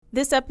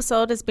This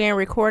episode is being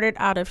recorded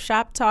out of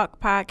Shop Talk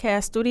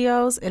Podcast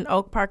Studios in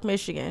Oak Park,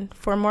 Michigan.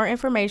 For more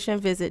information,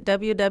 visit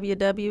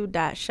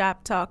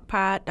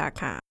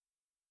www.shoptalkpod.com.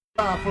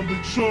 Live from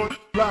Detroit,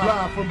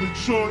 live from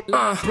Detroit,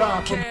 live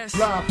from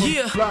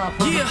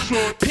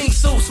Detroit. Pink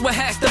suits with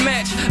hats to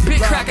match.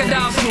 Big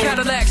crocodiles and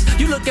Cadillacs.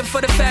 You looking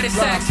for the fattest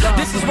sacks.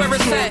 This is where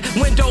it's at.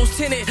 Windows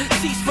tinted,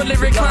 seats fully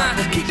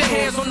reclined. Keep the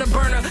hands on the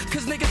burner,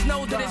 cause niggas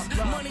know that it's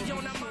money on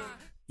their mind.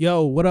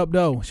 Yo, what up,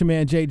 though? It's your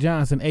man, Jay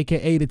Johnson,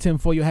 a.k.a. the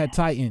tinfoil hat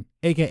titan,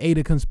 a.k.a.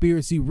 the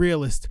conspiracy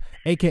realist,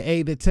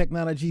 a.k.a. the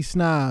technology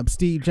snob,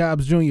 Steve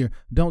Jobs Jr.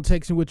 Don't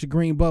text me with your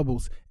green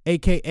bubbles,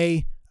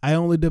 a.k.a. I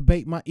only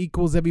debate my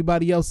equals,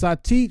 everybody else I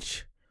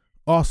teach,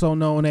 also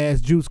known as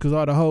Juice, because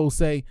all the hoes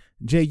say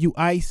J.U.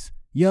 Ice,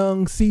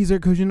 Young Caesar,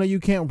 because you know you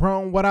can't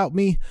roam without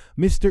me,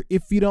 Mr.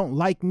 If you don't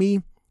like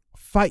me,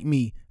 fight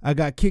me. I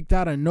got kicked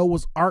out of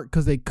Noah's Ark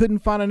because they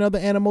couldn't find another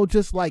animal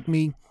just like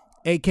me,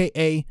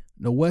 a.k.a.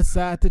 the West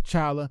Side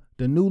T'Challa,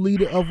 the new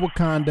leader of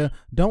Wakanda.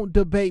 Don't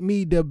debate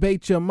me,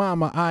 debate your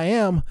mama. I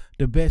am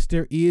the best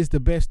there is, the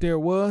best there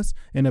was,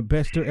 and the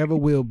best there ever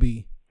will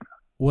be.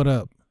 What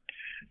up?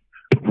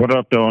 What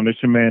up, though? This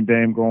your man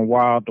Dame Going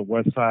Wild, the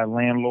West Side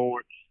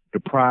Landlord,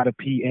 the Pride of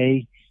PA,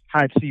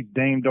 High Chief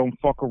Dame Don't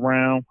Fuck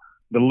Around,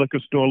 the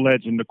liquor store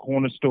legend, the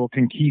corner store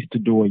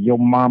conquistador, your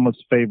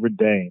mama's favorite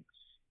Dame,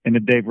 and the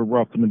David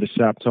Ruffin of the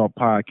Shop Talk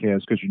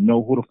Podcast, because you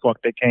know who the fuck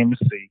they came to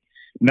see.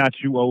 Not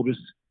you, Otis.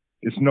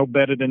 It's no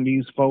better than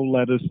these 4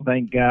 letters.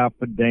 Thank God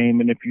for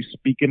Dame. And if you're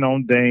speaking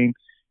on Dame,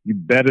 you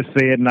better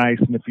say it nice.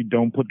 And if you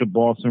don't put the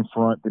boss in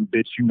front, then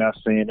bitch, you're not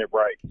saying it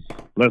right.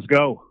 Let's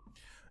go.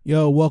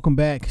 Yo, welcome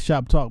back.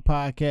 Shop Talk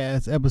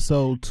Podcast,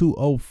 episode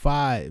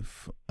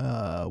 205.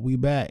 We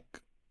back.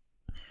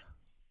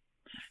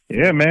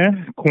 Yeah,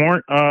 man.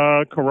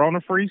 Corona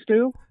free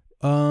still?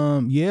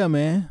 Yeah,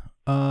 man.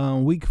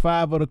 Week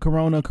 5 of the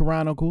Corona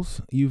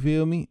Chronicles. You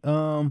feel me?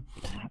 I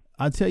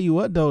tell you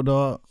what though,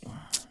 dog.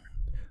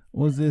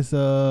 Was this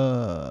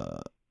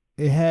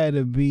it had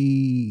to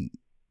be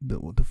the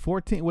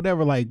 14th,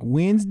 whatever, like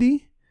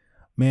Wednesday?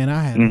 Man,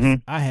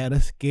 I had a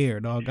scare,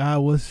 dog. I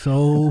was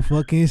so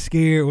fucking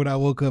scared when I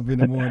woke up in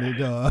the morning,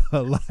 dog.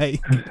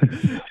 Like,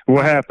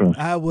 what happened?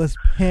 I was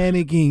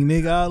panicking,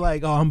 nigga. I was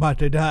like, oh, I'm about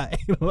to die.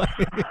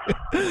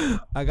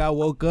 Like I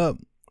woke up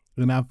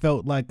and I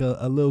felt like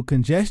a little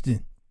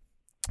congestion.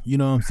 You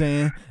know what I'm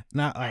saying?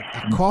 And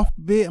I coughed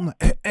a bit. I'm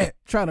like,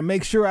 trying to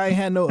make sure I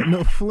had no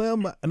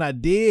phlegm, and I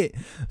did.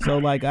 So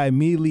like I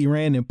immediately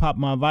ran and popped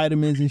my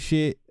vitamins and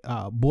shit.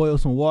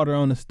 Boiled some water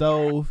on the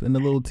stove in the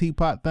little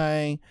teapot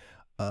thing.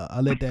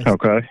 I let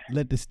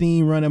the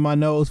steam run in my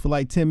nose for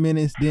like 10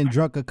 minutes. Then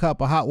drunk a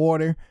cup of hot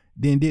water.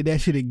 Then did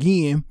that shit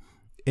again,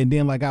 and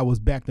then like I was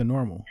back to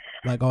normal.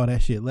 Like all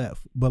that shit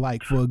left. But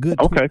like for a good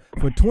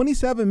for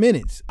 27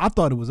 minutes, I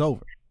thought it was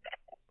over.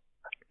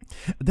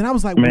 Then I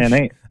was like,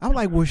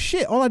 well,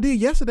 shit. All I did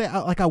yesterday,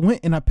 I went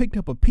and I picked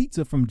up a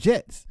pizza from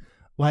Jets.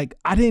 Like,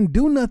 I didn't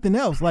do nothing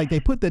else. Like, they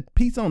put the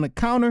pizza on the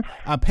counter.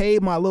 I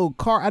paid my little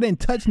car. I didn't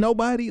touch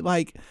nobody.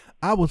 Like,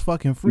 I was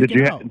fucking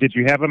freaking out. Did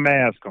you have a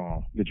mask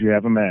on?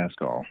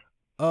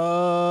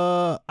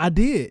 I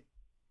did.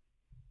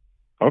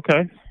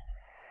 Okay.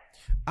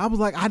 I was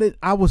like,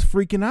 I was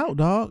freaking out,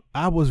 dog.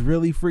 I was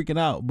really freaking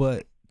out.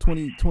 But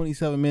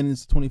 24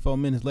 minutes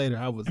later,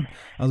 I was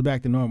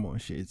back to normal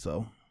and shit,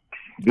 so.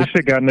 This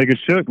shit got niggas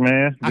shook,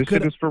 man. This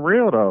shit is for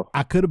real, though.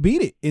 I could have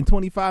beat it in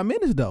 25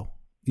 minutes, though.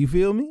 You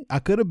feel me? I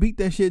could have beat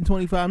that shit in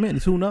 25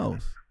 minutes. Who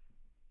knows?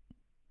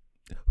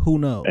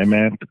 Hey,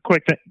 man,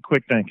 quick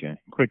thinking.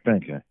 Hey,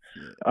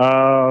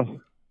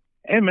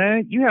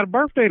 man, you had a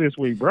birthday this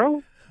week,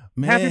 bro.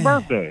 Man, happy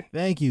birthday.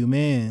 Thank you,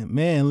 man.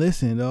 Man,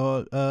 listen,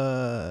 dog.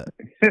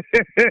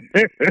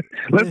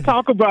 Let's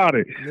talk about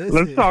it.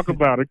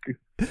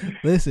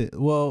 Listen,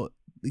 well,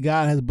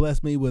 God has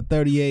blessed me with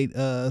 38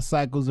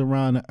 cycles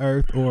around the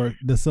earth, or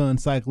the sun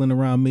cycling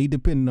around me,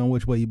 depending on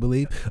which way you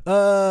believe.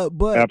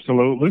 But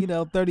absolutely,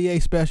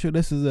 38 special.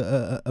 This is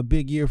a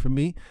big year for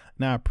me,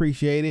 and I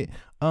appreciate it.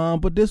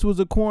 But this was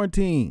a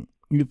quarantine.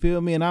 You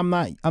feel me? And I'm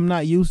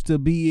not used to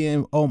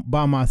being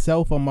by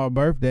myself on my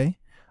birthday.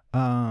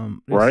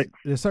 Right.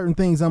 There's certain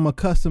things I'm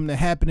accustomed to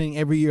happening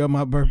every year on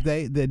my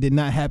birthday that did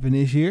not happen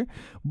this year.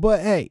 But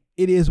hey,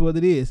 it is what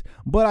it is.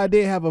 But I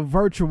did have a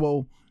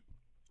virtual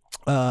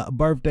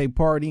birthday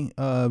party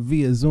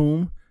via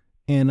Zoom,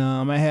 and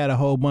I had a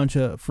whole bunch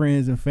of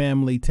friends and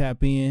family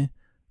tap in.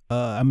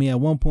 At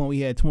one point we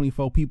had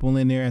 24 people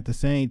in there at the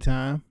same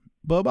time,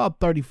 but about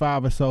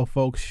 35 or so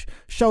folks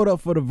showed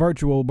up for the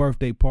virtual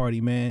birthday party,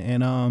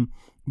 man, and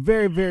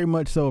very, very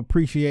much so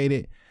appreciate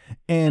it.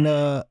 And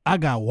I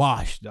got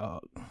washed,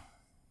 dog.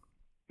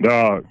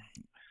 That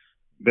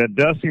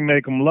Dusty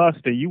make them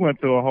lusty. You went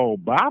through a whole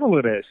bottle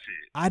of that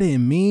shit. I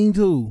didn't mean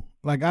to.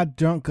 Like, I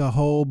drunk a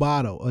whole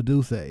bottle of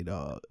Douce,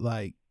 dog.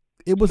 Like,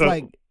 it was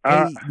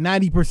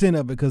 90%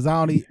 of it, because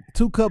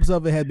 2 cups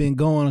of it had been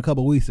going a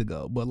couple weeks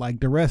ago, but like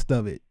the rest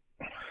of it,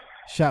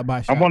 shot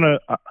by shot.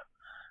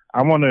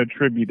 I want to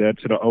attribute that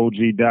to the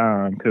OG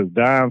Don, because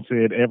Don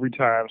said every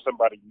time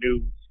somebody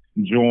new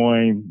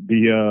join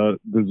the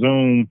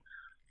Zoom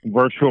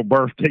virtual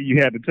birthday.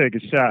 You had to take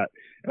a shot.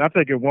 And I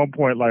think at one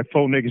point, like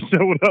 4 niggas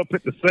showed up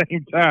at the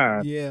same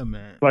time. Yeah,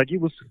 man. Like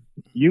you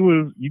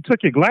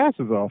took your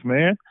glasses off,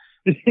 man.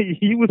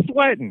 You was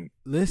sweating.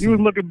 Listen, you was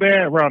looking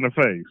bad around the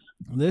face.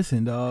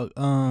 Listen, dog.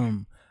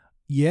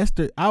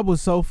 Yesterday I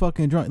was so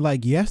fucking drunk.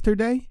 Like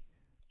yesterday,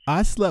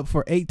 I slept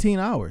for 18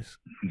 hours.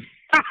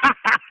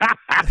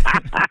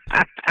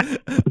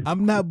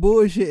 I'm not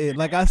bullshitting.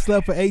 Like I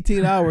slept for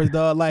 18 hours,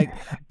 dog. Like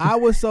I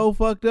was so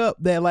fucked up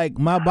that like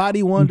my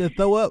body wanted to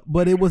throw up,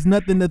 but it was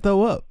nothing to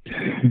throw up.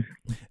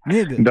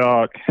 Nigga.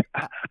 Dog,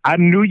 I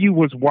knew you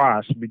was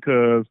washed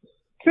because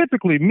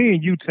typically me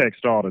and you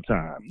text all the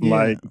time. Yeah.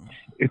 Like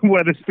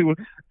whether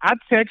I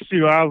text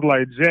you, I was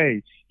like,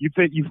 Jay, you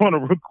think you want to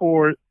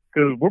record?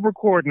 Because we're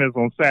recording this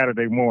on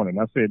Saturday morning.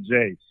 I said,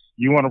 Jay,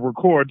 you want to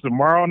record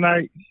tomorrow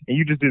night? And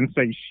you just didn't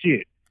say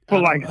shit for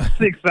like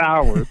 6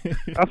 hours.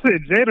 I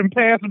said, Jay done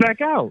passed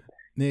back out.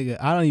 Nigga,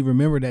 I don't even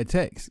remember that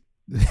text.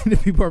 To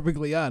be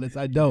perfectly honest,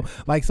 I don't.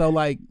 Like, so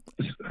like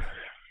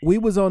we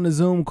was on the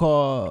Zoom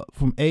call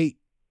from 8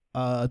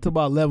 to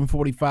about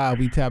 11:45.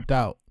 We tapped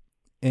out.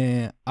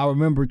 And I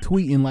remember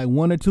tweeting like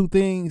 1 or 2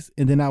 things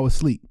and then I was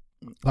asleep.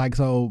 Like,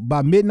 so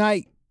by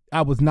midnight,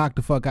 I was knocked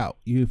the fuck out.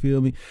 You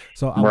feel me?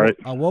 So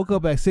I woke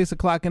up at 6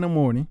 o'clock in the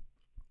morning.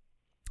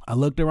 I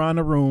looked around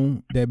the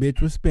room. That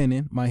bitch was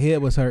spinning. My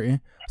head was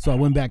hurting. So I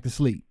went back to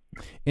sleep.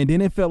 And then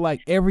it felt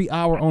like every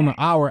hour on the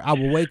hour, I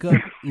would wake up,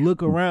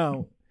 look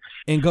around,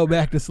 and go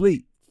back to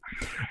sleep.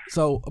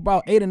 So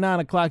about 8 or 9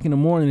 o'clock in the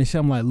morning, and shit,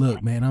 I'm like,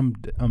 look, man,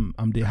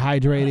 I'm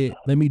dehydrated.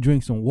 Let me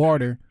drink some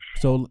water.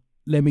 So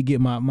let me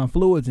get my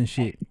fluids and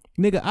shit.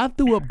 Nigga, I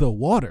threw up the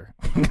water.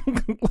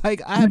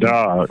 Like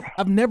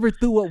I've never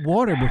threw up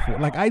water before.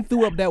 Like I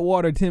threw up that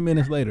water 10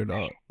 minutes later,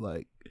 dog.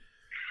 Like,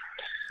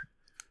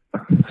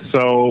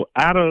 so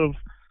out of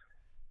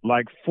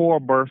like 4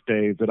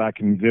 birthdays that I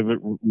can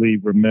vividly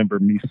remember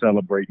me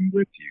celebrating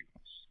with you,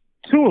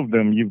 2 of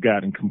them you've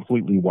gotten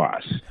completely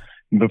washed.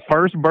 The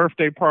first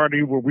birthday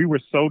party where we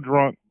were so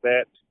drunk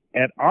that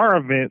at our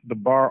event the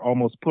bar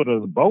almost put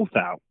us both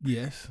out.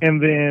 Yes.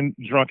 And then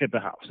drunk at the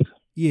house.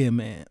 Yeah,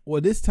 man.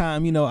 Well, this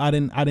time, you know, I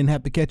didn't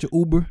have to catch an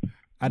Uber.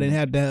 I didn't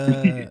have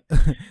to.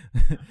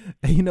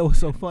 You know, it's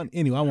so fun.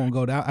 Anyway, I won't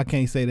go down. I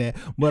can't say that.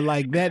 But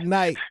like that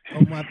night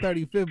on my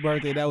 35th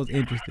birthday, that was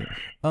interesting.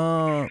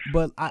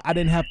 But I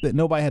didn't have to.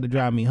 Nobody had to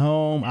drive me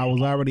home. I was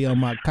already on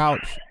my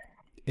couch,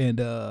 and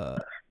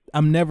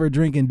I'm never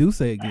drinking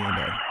Douce again,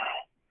 though.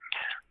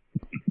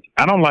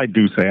 I don't like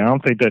Douce. I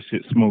don't think that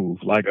shit's smooth.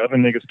 Like other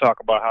niggas talk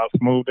about how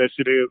smooth that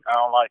shit is. I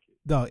don't like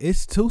it. Dog,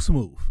 it's too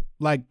smooth.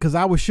 Like, cause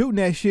I was shooting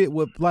that shit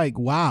with like,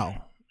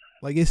 wow,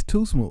 like it's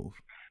too smooth.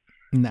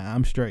 Nah,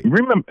 I'm straight.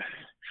 Remember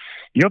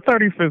your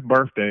 35th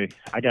birthday?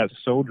 I got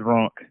so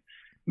drunk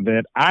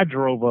that I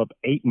drove up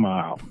 8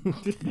 miles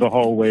the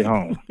whole way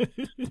home,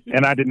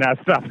 and I did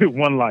not stop at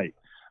one light.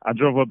 I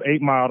drove up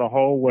 8 miles the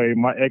whole way.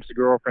 My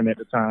ex-girlfriend at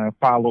the time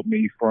followed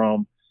me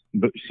from.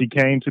 She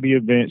came to the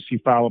event. She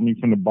followed me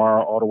from the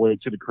bar all the way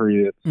to the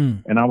crib,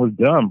 and I was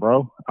done,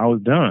 bro. I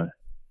was done.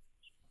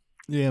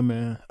 Yeah,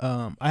 man.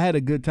 I had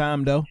a good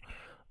time though.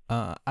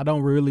 I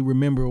don't really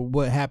remember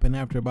what happened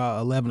after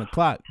about 11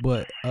 o'clock,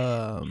 but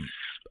I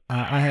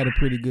had a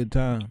pretty good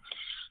time.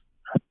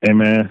 Hey,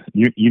 man,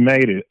 you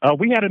made it.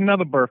 We had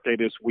another birthday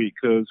this week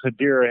because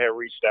Hadira had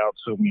reached out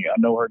to me. I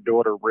know her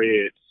daughter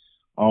Red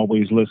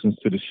always listens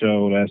to the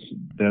show. That's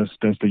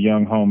the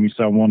young homie.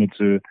 So I wanted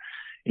to,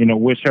 you know,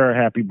 wish her a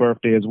happy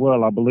birthday as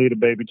well. I believe the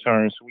baby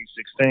turned sweet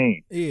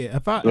 16. Yeah,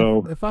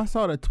 if I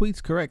saw the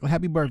tweets correctly,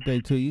 happy birthday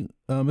to you.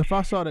 If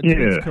I saw the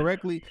tweets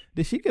correctly,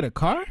 did she get a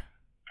car?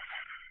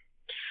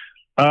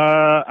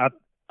 I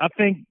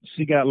think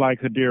she got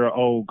like Hadira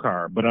old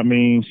car, but I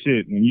mean,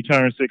 shit, when you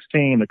turn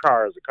 16, the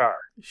car is a car.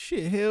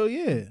 Shit, hell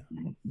yeah.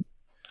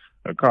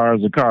 A car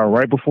is a car.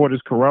 Right before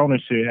this Corona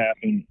shit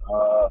happened,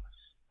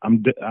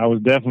 I was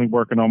definitely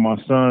working on my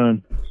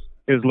son,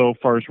 his little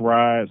first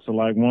ride. So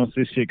like once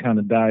this shit kind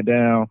of died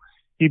down,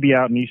 he'd be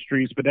out in these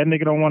streets, but that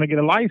nigga don't want to get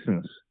a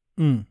license.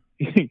 And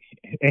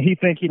he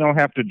think he don't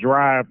have to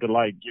drive to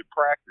like get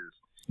practice.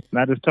 And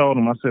I just told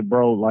him, I said,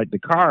 bro, like the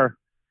car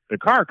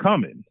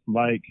coming,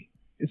 like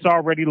it's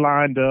already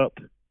lined up,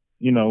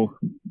 you know,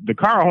 the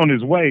car on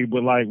his way,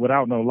 but like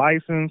without no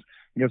license,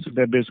 guess what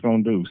that bitch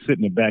gonna do? Sit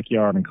in the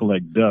backyard and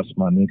collect dust,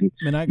 my nigga.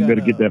 Man, you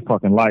better get that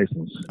fucking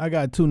license. I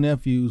got 2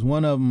 nephews.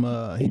 One of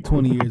them, he's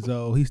 20 years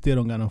old. He still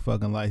don't got no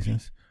fucking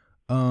license.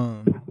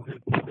 And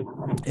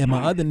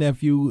my other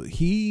nephew,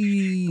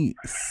 he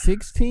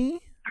 16.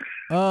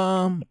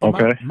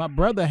 Okay. My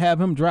brother have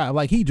him drive.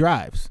 Like he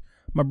drives.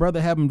 My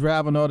brother have him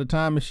driving all the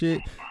time and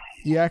shit.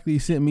 He actually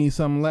sent me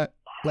something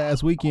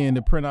last weekend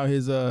to print out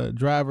his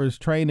driver's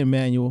training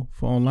manual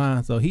for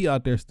online. So he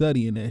out there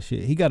studying that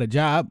shit. He got a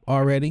job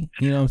already.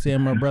 You know what I'm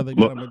saying? My brother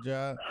got him a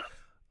job.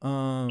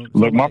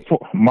 Look, my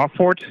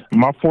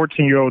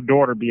 14-year-old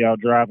daughter be out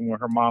driving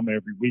with her mama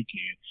every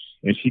weekend,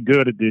 and she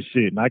good at this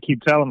shit. And I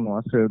keep telling her,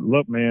 I said,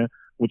 look, man,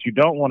 what you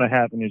don't want to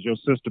happen is your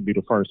sister be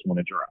the first one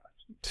to drive.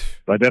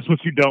 Like that's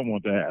what you don't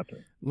want to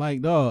happen.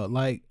 Like, dog,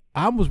 like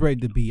I was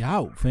ready to be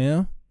out,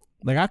 fam.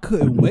 Like I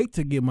couldn't wait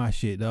to get my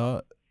shit,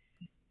 dog.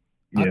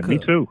 Yeah, me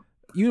too.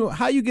 You know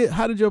how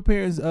did your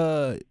parents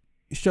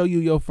show you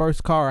your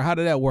first car? How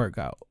did that work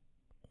out?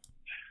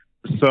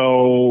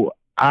 So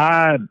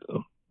I'm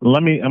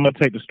gonna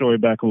take the story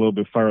back a little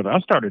bit further. I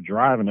started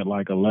driving at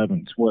like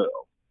 11, 12.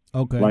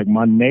 Okay. Like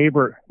my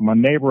neighbor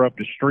up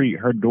the street,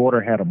 her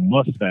daughter had a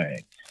Mustang,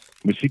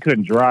 but she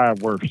couldn't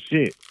drive worth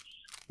shit.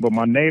 But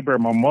my neighbor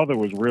and my mother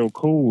was real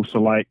cool.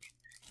 So like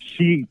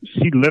she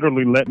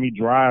literally let me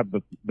drive.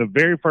 The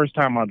very first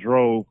time I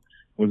drove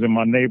was in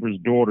my neighbor's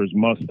daughter's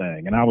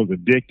Mustang, and I was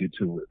addicted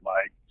to it.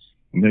 Like,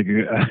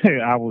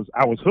 nigga, I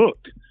was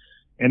hooked.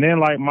 And then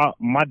like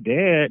my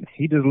dad,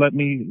 he just let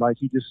me, like,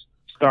 he just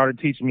started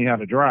teaching me how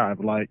to drive.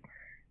 Like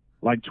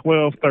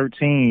 12,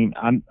 13,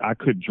 I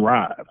could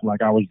drive.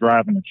 Like I was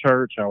driving to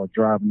church, I was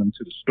driving them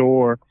to the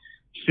store,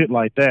 shit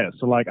like that.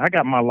 So like I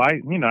got my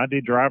license, you know, I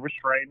did driver's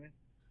training,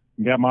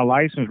 got my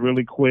license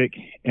really quick.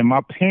 And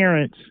my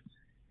parents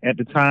at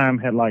the time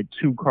had like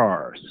 2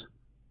 cars.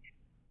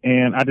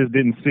 And I just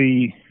didn't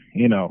see,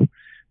 you know,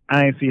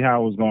 I didn't see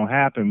how it was going to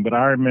happen. But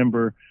I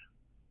remember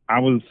I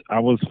was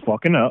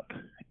fucking up,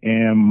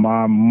 and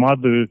my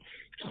mother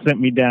sent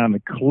me down to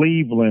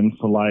Cleveland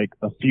for like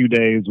a few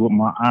days with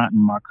my aunt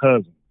and my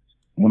cousin.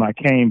 When I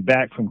came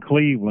back from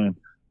Cleveland,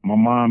 my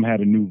mom had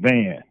a new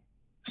van.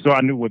 So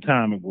I knew what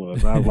time it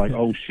was. I was like,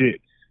 oh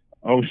shit,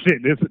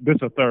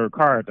 this a third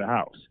car at the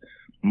house.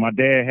 My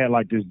dad had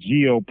like this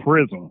Geo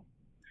Prism,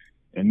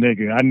 and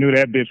nigga, I knew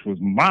that bitch was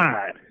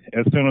mine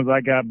as soon as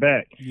I got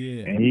back.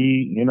 Yeah. And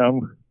he, you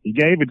know, he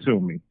gave it to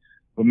me.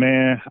 But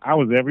man, I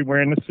was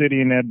everywhere in the city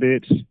in that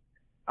bitch.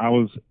 I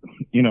was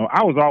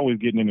always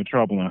getting into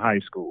trouble in high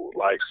school.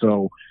 Like,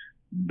 so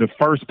the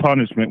first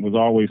punishment was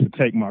always to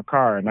take my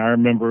car. And I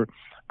remember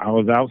I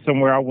was out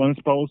somewhere I wasn't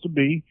supposed to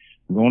be,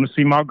 going to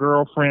see my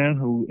girlfriend,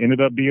 who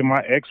ended up being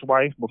my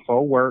ex-wife,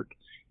 before work.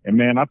 And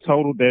man, I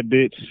totaled that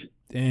bitch.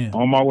 Damn.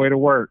 On my way to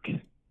work.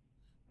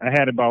 I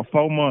had about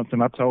 4 months,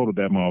 and I totaled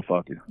that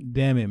motherfucker.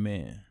 Damn it,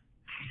 man.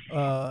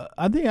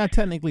 I think I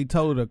technically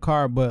totaled a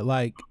car, but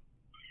like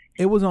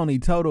it was only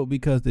totaled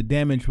because the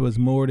damage was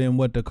more than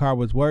what the car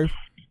was worth.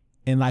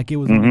 And like it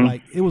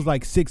was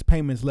like 6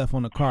 payments left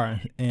on the car,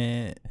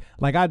 and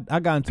like I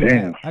got into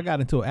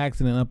an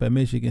accident up at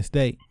Michigan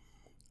State.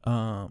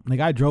 Like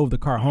I drove the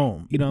car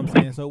home, you know what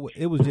I'm saying? So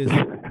it was just,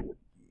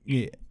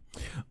 yeah.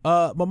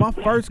 But my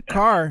first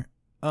car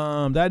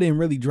that I didn't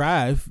really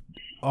drive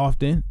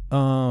often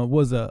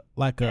was a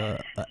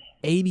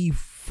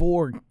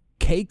 84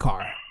 K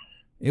car.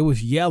 It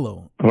was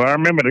yellow. Well, I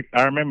remember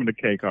the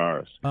K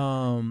cars.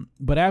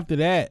 But after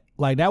that,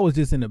 like that was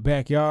just in the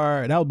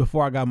backyard. That was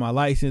before I got my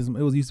license.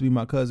 It used to be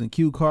my cousin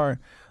Q car.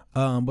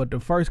 But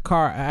the first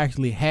car I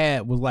actually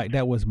had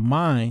was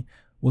mine,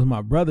 was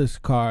my brother's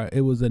car.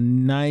 It was a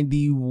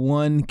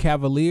 91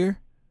 Cavalier.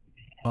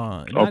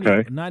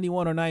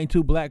 91 or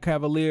 92 black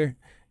Cavalier.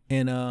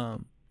 And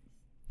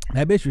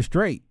that bitch was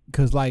straight,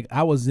 because like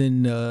I was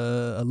in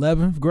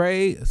 11th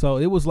grade, so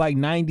it was like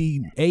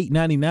 98,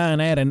 99.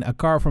 I had a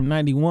car from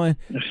 91.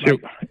 Shit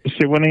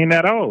wasn't even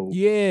that old.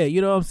 Yeah, you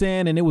know what I'm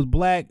saying? And it was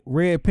black,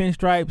 red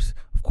pinstripes.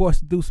 Of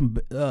course, threw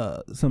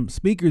some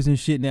speakers and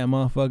shit in that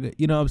motherfucker.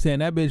 You know what I'm saying?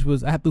 That bitch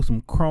was, I threw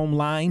some chrome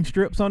line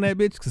strips on that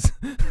bitch.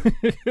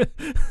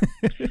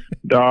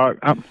 Dog,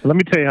 let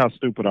me tell you how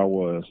stupid I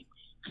was.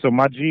 So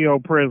my Geo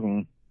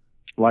Prism,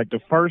 like the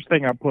first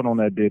thing I put on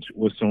that bitch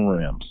was some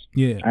rims.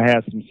 Yeah. I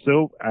had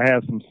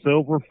some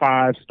silver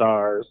 5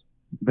 stars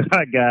that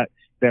I got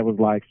that was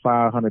like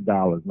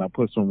 $500, and I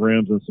put some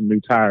rims and some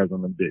new tires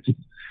on them bitches.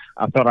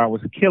 I thought I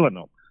was killing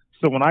them.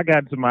 So when I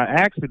got into my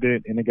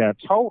accident and it got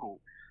totaled,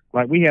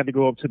 like we had to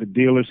go up to the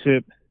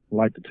dealership,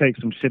 like to take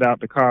some shit out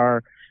the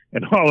car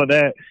and all of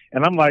that.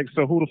 And I'm like,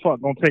 so who the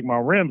fuck gonna take my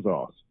rims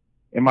off?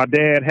 And my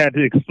dad had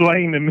to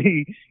explain to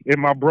me in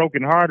my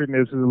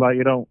brokenheartedness, is like,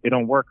 it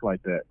don't work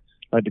like that.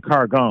 Like the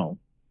car gone.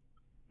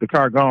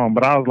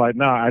 But I was like,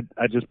 nah,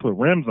 I just put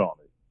rims on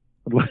it.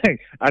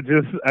 Like I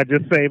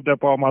just saved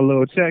up all my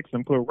little checks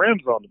and put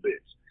rims on the bitch.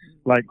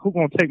 Like, who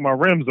gonna take my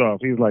rims off?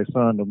 He was like,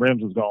 son, the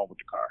rims is gone with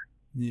the car.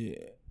 Yeah.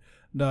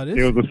 No,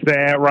 it was a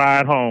sad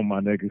ride home,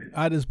 my nigga.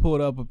 I just pulled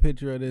up a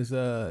picture of this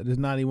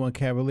 91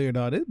 Cavalier,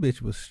 dog. This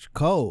bitch was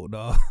cold,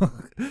 dog.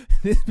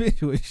 This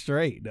bitch was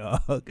straight,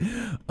 dog.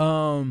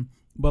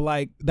 But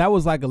like that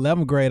was like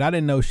 11th grade. I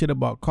didn't know shit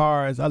about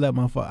cars. I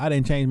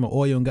didn't change my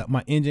oil and got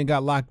my engine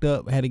got locked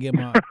up. I had to get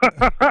my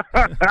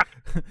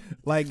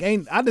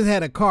I just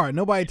had a car.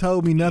 Nobody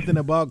told me nothing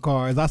about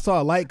cars. I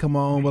saw a light come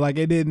on, but like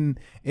it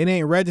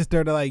ain't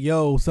registered to like,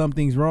 yo,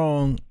 something's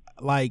wrong.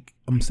 Like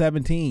I'm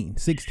 16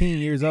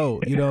 years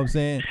old. You know what I'm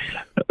saying?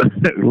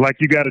 Like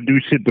you got to do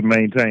shit to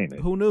maintain it.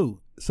 Who knew?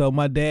 So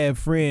my dad's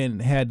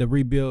friend had to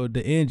rebuild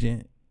the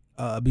engine.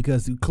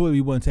 Because clearly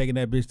we wasn't taking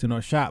that bitch to no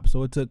shop,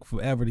 so it took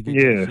forever to get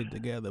that shit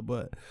together.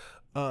 But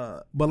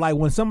like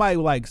when somebody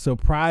like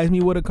surprised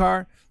me with a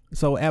car,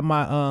 so at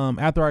my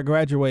after I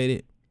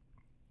graduated,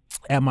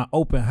 at my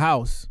open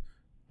house,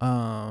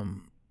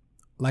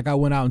 like I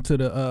went out into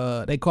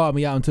the they called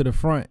me out into the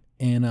front,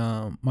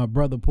 and my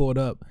brother pulled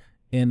up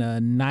in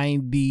a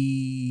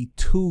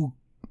 92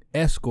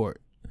 Escort,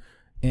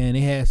 and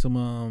it had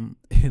some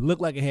it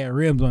looked like it had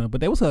rims on it, but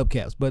they was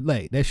hubcaps, but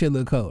like that shit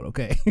looked cold,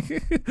 okay.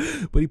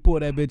 But he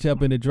pulled that bitch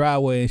up in the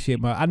driveway and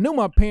shit. I knew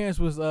my parents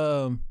was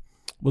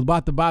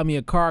about to buy me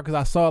a car because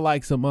I saw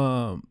like some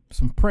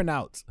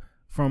printouts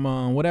from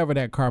whatever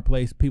that car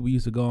place people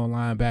used to go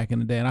online back in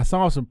the day, and I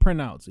saw some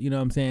printouts, you know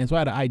what I'm saying? So I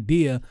had an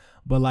idea,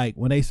 but like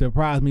when they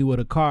surprised me with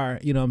a car,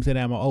 you know what I'm saying,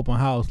 at my open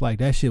house, like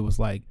that shit was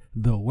like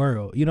the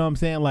world, you know what I'm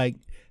saying? Like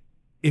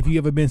if you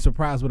ever been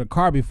surprised with a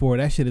car before,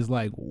 that shit is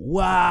like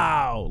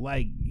wow,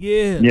 like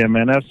yeah,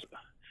 man,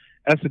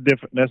 that's a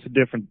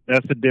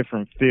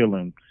different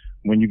feeling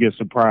when you get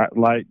surprised.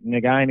 Like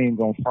nigga, I ain't even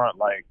gonna front.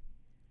 Like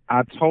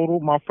I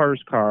totaled my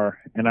first car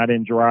and I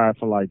didn't drive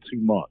for like 2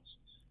 months.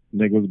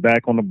 Nigga was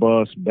back on the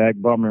bus, back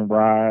bumming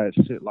rides,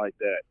 shit like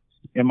that.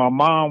 And my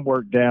mom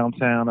worked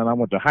downtown, and I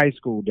went to high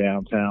school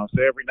downtown.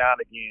 So every now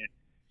and again,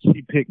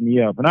 she picked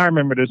me up. And I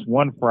remember this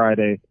one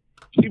Friday,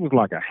 she was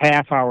like a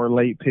half hour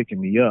late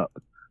picking me up.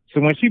 So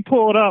when she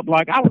pulled up,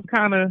 like I was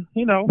kind of,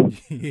 you know,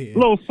 a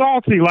little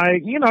salty.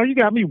 Like, you know, you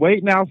got me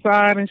waiting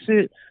outside and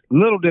shit.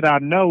 Little did I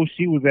know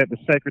she was at the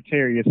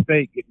Secretary of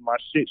State getting my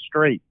shit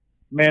straight.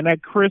 Man,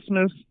 that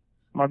Christmas,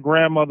 my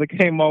grandmother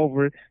came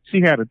over.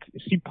 She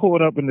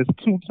pulled up in this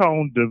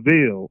two-tone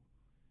DeVille,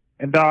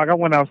 and dog, I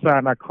went outside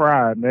and I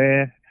cried,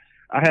 man.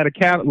 I had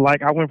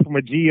I went from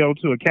a Geo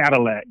to a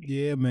Cadillac.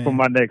 Yeah, man. For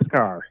my next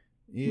car.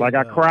 Yeah, like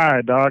I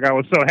cried, dog. I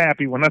was so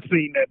happy when I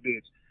seen that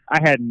bitch. I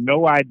had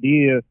no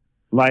idea.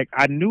 Like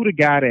I knew the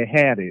guy that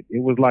had it.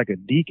 It was like a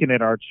deacon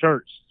at our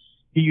church.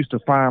 He used to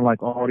find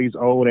like all these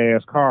old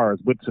ass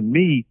cars, but to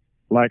me,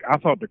 like I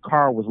thought the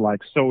car was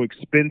like so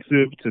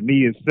expensive. To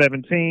me, at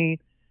 17.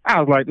 I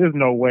was like, there's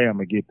no way I'm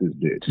gonna get this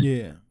bitch.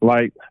 Yeah.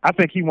 Like, I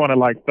think he wanted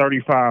like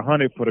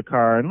 $3,500 for the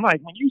car. And like,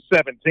 when you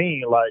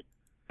 17, like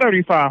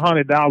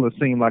 $3,500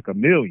 seemed like $1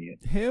 million.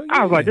 Hell yeah.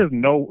 I was like, there's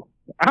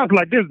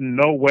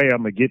no way I'm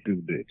gonna get this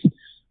bitch.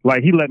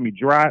 Like, he let me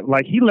drive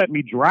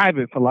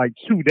it for like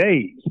 2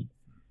 days.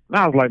 And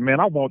I was like,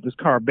 man, I want this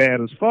car bad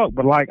as fuck.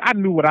 But like, I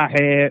knew what I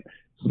had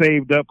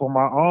saved up on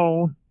my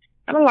own.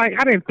 And I'm like,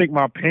 I didn't think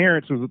my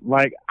parents was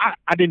like,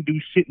 I didn't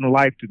do shit in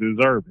life to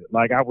deserve it.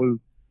 Like, I was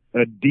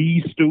a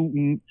D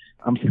student.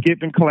 I'm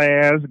skipping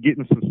class,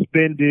 getting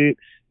suspended,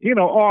 you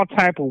know, all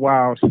type of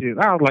wild shit.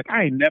 I was like,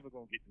 I ain't never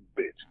gonna get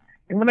this bitch.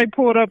 And when they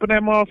pulled up in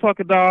that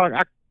motherfucker, dog,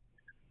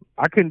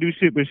 I couldn't do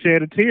shit but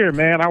shed a tear,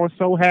 man. I was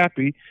so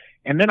happy.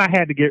 And then I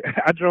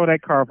drove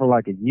that car for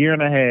like a year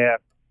and a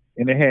half,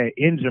 and it had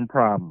engine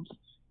problems.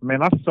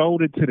 Man, I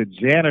sold it to the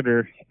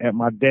janitor at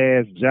my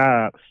dad's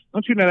job.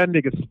 Don't you know that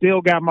nigga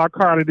still got my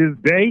car to this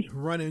day?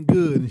 Running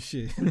good and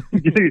shit. Hell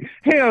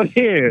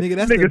yeah. Nigga,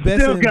 that's nigga the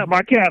best still got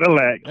my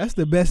Cadillac. That's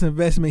the best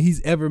investment he's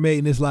ever made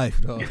in his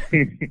life, dog.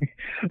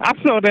 I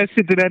sold that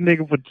shit to that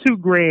nigga for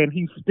 $2,000.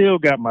 He still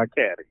got my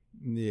Caddy.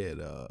 Yeah,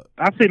 dog.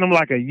 I seen him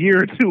like a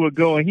year or two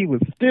ago, and he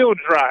was still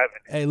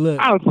driving. Hey, look.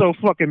 I was so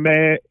fucking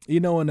mad. You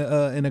know, in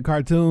the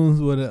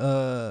cartoons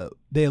where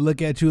they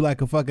look at you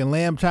like a fucking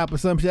lamb chop or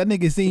some shit. That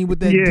nigga seen you with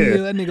that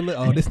deal. That nigga look.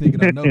 Oh, this nigga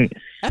don't know.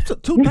 That's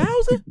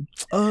 2,000.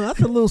 That's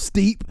a little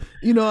steep.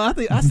 You know, I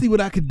think I see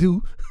what I could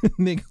do.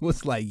 Nigga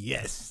was like,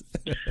 yes.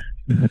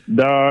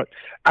 Dog,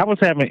 I was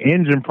having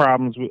engine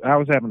problems. I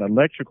was having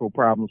electrical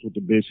problems with the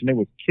bitch, and it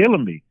was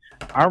killing me.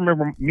 I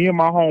remember me and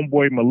my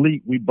homeboy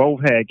Malik. We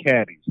both had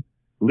caddies.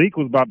 Leak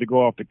was about to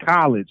go off to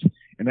college,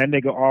 and that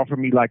nigga offered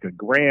me like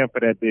 $1,000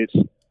 for that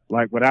bitch,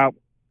 like without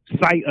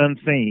sight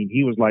unseen.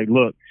 He was like,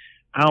 look,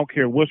 I don't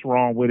care what's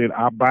wrong with it.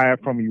 I'll buy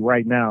it from you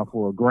right now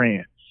for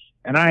 $1,000.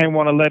 And I didn't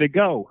want to let it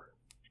go.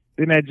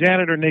 Then that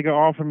janitor nigga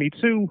offered me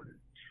 $2,000.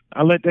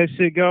 I let that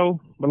shit go.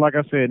 But like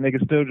I said,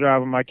 nigga still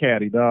driving my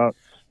caddy, dog.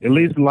 At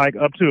least like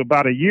up to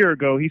about a year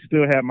ago, he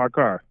still had my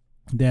car.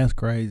 That's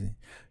crazy.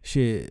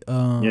 Shit.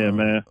 Yeah,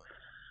 man.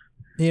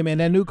 Yeah, man,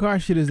 that new car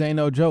shit ain't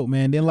no joke,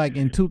 man. Then like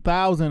in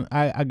 2000,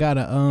 I got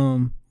a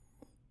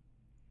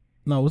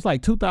no, it was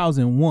like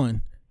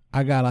 2001.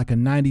 I got like a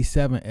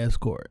 97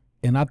 Escort,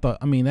 and I thought,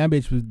 I mean, that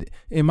bitch was,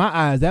 in my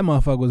eyes, that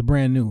motherfucker was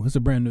brand new. It's a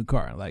brand new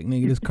car. Like,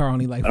 nigga, this car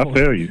only like I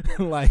feel you.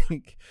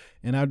 like,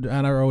 and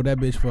I rode that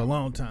bitch for a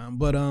long time.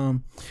 But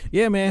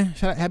yeah, man,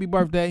 happy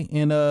birthday,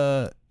 and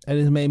that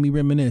just made me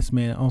reminisce,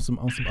 man, on some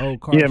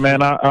old cars. Yeah,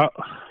 man, I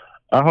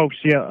hope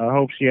she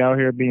out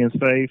here being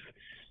safe.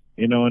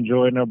 You know,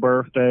 enjoying her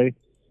birthday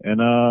and,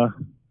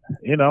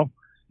 you know,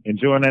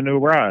 enjoying that new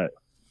ride.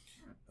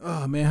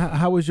 Oh, man.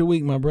 How was your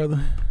week, my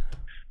brother?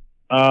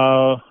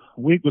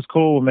 Week was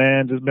cool,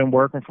 man. Just been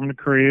working from the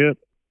crib,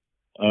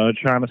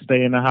 trying to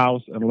stay in the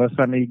house. Unless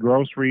I need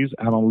groceries,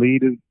 I don't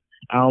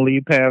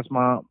leave past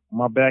my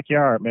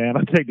backyard, man.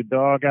 I take the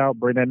dog out,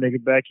 bring that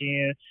nigga back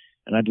in,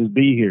 and I just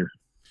be here.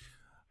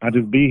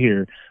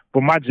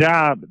 But my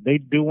job, they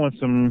doing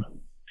some...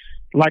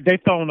 Like, they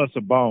throwing us a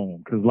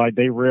bone because, like,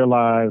 they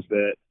realize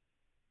that,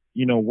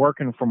 you know,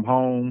 working from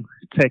home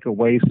take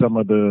away some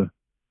of the,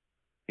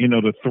 you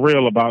know, the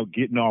thrill about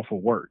getting off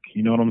of work.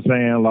 You know what I'm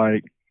saying?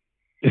 Like,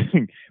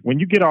 when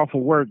you get off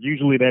of work,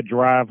 usually that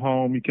drive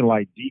home, you can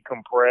like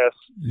decompress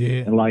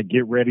and like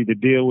get ready to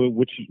deal with,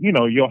 which, you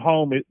know, your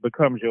home, it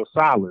becomes your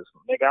solace.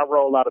 Nigga, I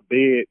roll out of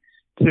bed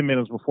 10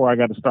 minutes before I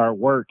got to start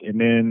work,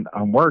 and then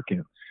I'm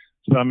working.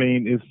 So, I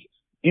mean, it's,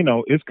 you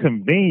know, it's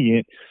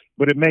convenient,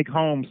 but it make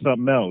home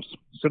something else.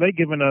 So they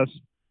giving us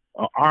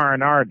a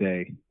R&R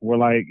day where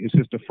like, it's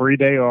just a free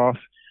day off.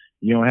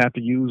 You don't have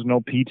to use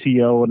no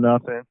PTO or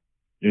nothing.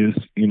 It's,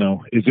 you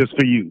know, it's just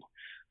for you.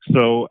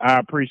 So I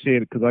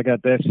appreciate it because I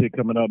got that shit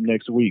coming up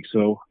next week.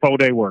 So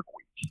 4-day work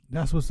week.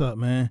 That's what's up,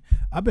 man.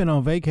 I've been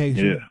on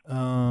vacation. Yeah.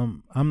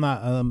 I'm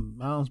not.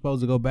 I'm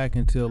supposed to go back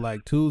until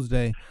like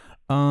Tuesday.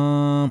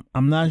 I'm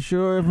not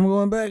sure if I'm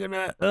going back or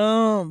not.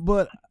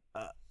 But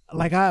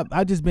like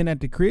I just been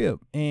at the crib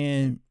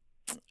and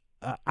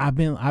I've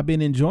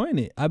been enjoying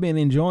it. I've been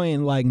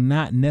enjoying like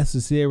not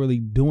necessarily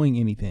doing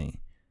anything.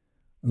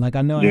 Like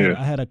I know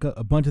I had a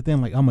bunch of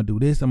things like I'm gonna do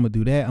this, I'm gonna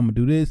do that, I'm gonna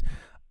do this.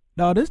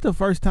 No, this is the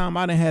first time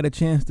I done had a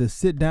chance to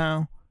sit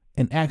down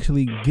and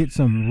actually get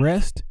some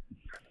rest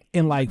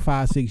in like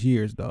 5-6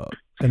 years, dog.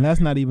 And that's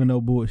not even no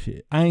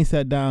bullshit. I ain't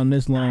sat down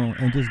this long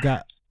and just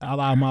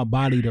allowed my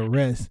body to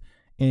rest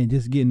and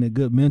just get in a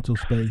good mental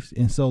space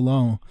in so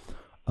long.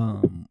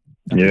 I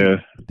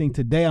think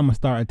today I'm gonna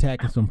start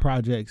attacking some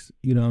projects,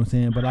 you know what I'm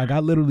saying? But like I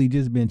literally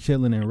just been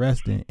chilling and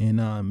resting, and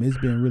it's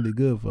been really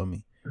good for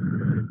me.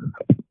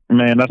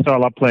 Man, that's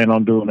all I plan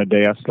on doing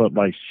today. I slept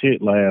like shit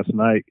last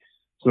night.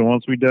 So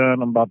once we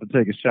done, I'm about to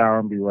take a shower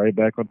and be right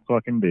back on the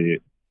fucking bed.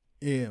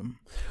 Yeah.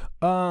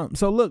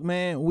 So look,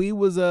 man, we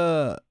was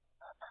online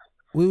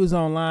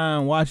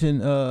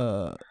watching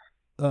a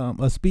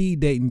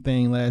speed dating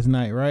thing last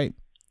night, right?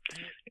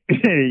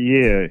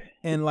 Yeah.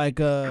 And like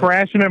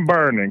crashing and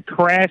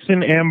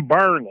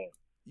burning.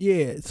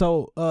 Yeah.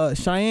 So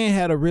Cheyenne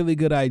had a really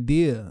good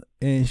idea,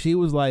 and she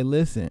was like,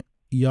 "Listen,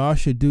 y'all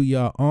should do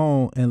your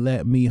own and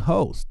let me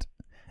host."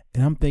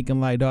 And I'm thinking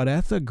like, dog,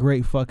 that's a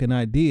great fucking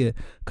idea.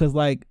 Cause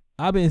like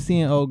I've been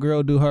seeing old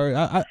girl do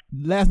her.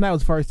 Last night was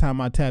the first time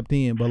I tapped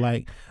in, but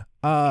like,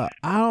 I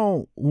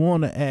don't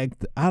want to act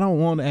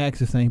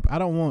the same. I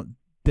don't want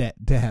that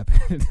to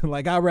happen.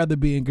 Like I'd rather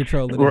be in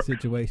control of the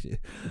situation.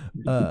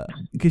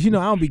 Cause you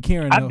know I don't be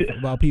caring enough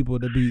about people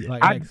to be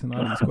like asking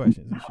all these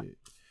questions and shit.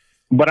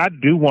 But I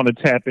do want to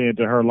tap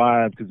into her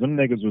live because them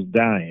niggas was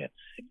dying.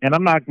 And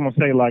I'm not going to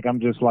say like I'm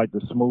just like the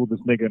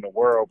smoothest nigga in the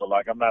world, but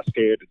like I'm not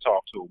scared to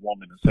talk to a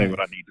woman and say what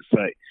I need to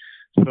say.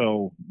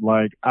 So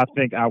like I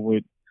think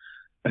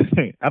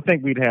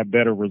we'd have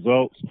better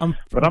results,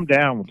 but I'm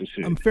down with the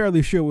shit. I'm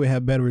fairly sure we'd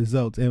have better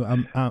results,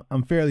 and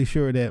I'm fairly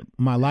sure that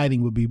my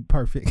lighting would be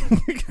perfect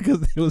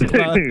because it was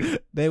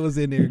they was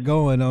in there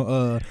going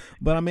on.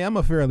 But I mean I'm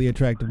a fairly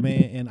attractive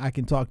man, and I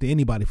can talk to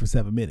anybody for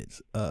 7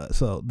 minutes.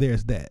 So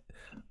there's that.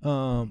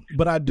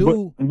 But I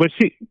do. But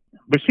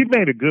she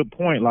made a good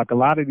point. Like a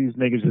lot of these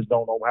niggas just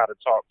don't know how to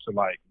talk to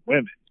like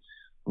women.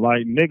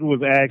 Like nigga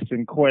was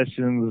asking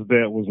questions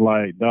that was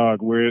like,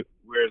 dog, where's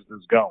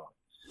this going?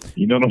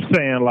 You know what I'm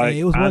saying? Like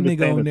it was one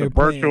nigga on there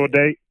virtual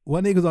date.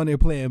 One nigga was on there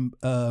playing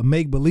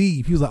make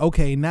believe. He was like,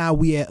 okay, now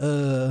we at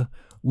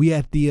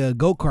the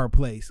go-kart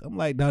place. I'm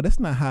like, no, that's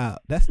not how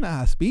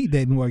speed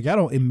dating work. Y'all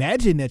don't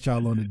imagine that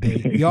y'all on the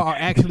date. Y'all are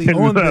actually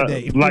on the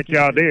date. Like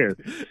y'all there.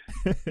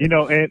 You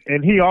know,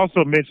 and he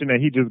also mentioned that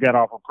he just got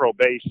off of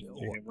probation.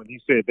 And when he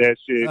said that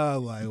shit,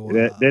 like,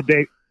 wow.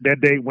 that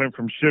date went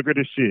from sugar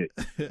to shit.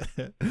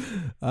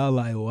 I was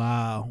like,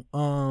 wow.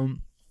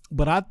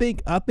 But I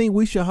think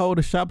we should hold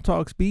a Shop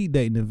Talk speed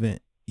dating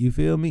event. You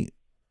feel me?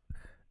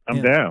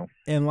 I'm down.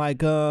 And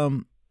like, I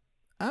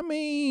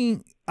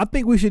mean, I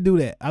think we should do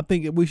that. I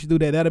think we should do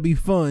that. That'll be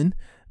fun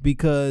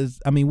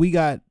because I mean, we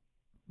got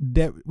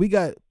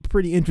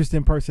pretty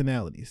interesting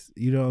personalities.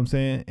 You know what I'm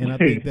saying? And I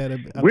think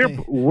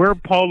that we're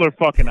polar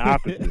fucking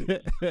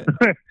opposites.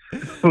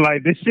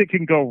 Like this shit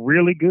can go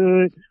really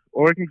good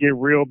or it can get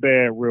real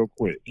bad real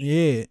quick.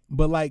 Yeah,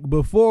 but like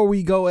before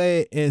we go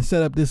ahead and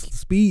set up this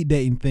speed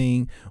dating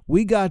thing,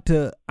 we got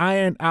to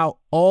iron out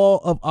all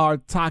of our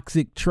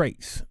toxic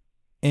traits.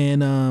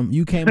 And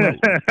you came up.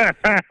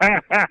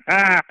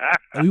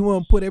 We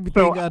want to put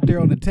everything out there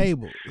on the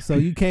table. So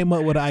you came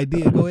up with an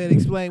idea. Go ahead and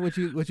explain what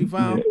you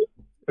found.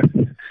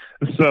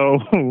 So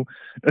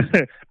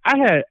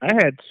I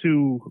had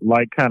two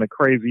like kind of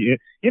crazy.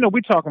 You know,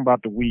 we talking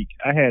about the week.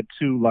 I had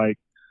two like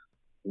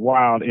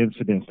wild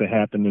incidents that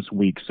happened this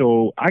week.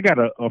 So I got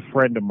a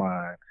friend of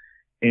mine,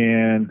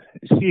 and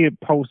she had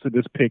posted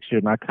this picture,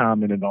 and I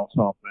commented on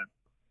something,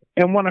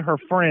 and one of her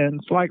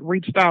friends like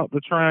reached out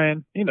to try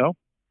and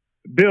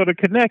build a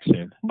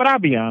connection. But I'll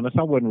be honest,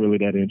 I wasn't really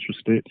that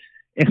interested.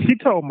 And she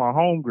told my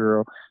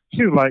homegirl,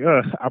 she was like,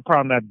 I'm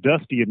probably not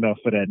dusty enough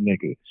for that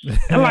nigga.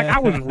 And like, I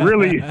was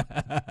really,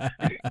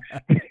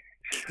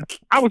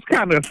 I was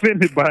kind of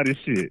offended by this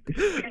shit.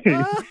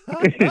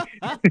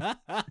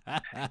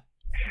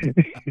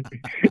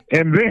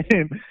 And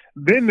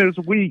then this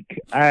week,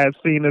 I had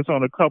seen this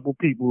on a couple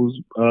people's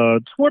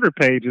Twitter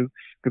pages,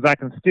 because I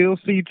can still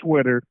see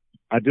Twitter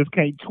I just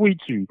can't tweet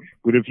you.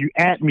 But if you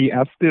at me,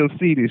 I still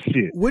see this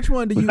shit. Which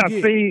one do you I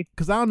get? see-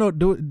 Because I don't know.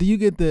 Do you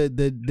get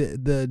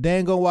the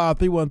Dame Gone Wild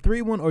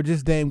 313 one or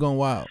just Dame Gone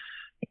Wild?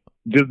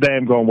 Just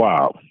Damn Gone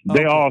Wild.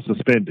 They Okay. all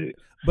suspended.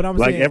 But I'm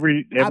Like saying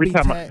every be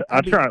time tag- I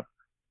try.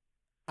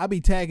 I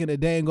be tagging the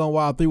Dame Gone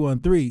Wild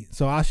 313,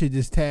 so I should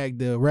just tag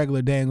the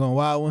regular Dame Gone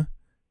Wild one.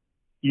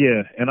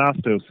 Yeah, and I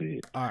still see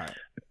it. All right.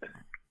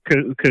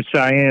 Cause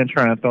Cheyenne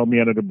trying to throw me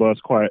under the bus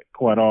quite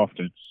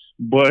often.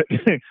 But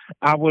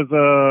I was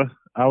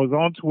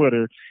on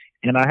Twitter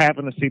and I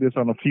happened to see this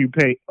on a few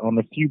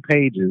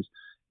pages,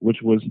 which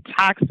was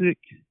toxic.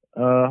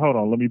 Hold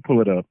on, let me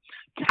pull it up.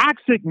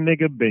 Toxic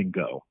nigga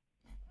bingo.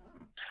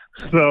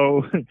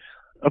 So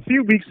a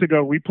few weeks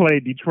ago we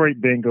played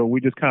Detroit bingo. We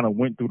just kind of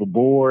went through the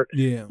board,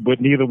 Yeah. but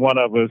neither one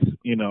of us,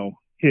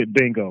 hit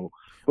bingo.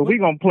 But we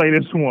gonna play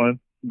this one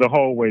the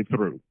whole way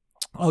through.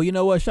 Oh, you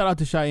know what? Shout out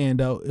to Cheyenne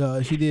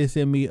though. She did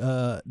send me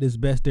this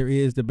best there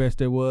is, the best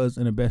there was,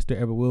 and the best there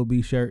ever will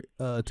be shirt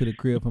to the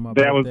crib for my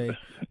birthday.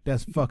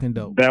 That's fucking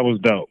dope. That was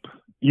dope.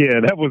 Yeah,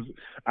 that was.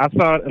 I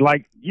thought,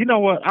 like, you know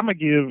what? I'm gonna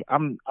give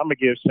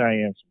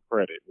Cheyenne some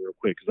credit real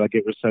quick because I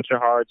give her such a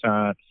hard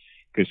time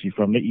because she's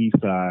from the East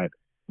Side.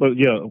 But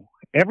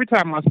every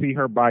time I see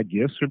her buy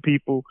gifts for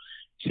people,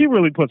 she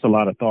really puts a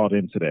lot of thought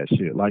into that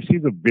shit. Like,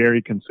 she's a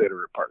very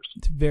considerate person.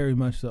 It's very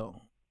much so.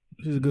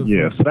 She's a good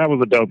Yeah, friend. so that was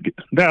a dope.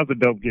 That was a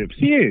dope gift.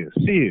 She is.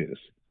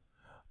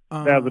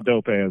 That was a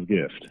dope ass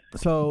gift.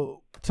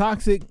 So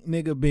toxic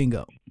nigga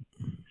bingo.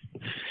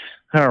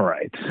 All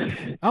right.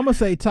 I'm gonna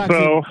say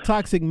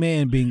toxic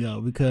man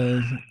bingo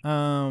because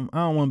I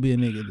don't want to be a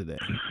nigga today.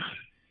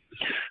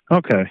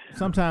 Okay.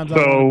 Sometimes I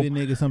want to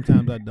be a nigga,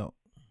 sometimes I don't.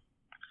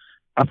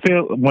 I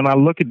feel when I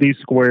look at these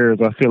squares,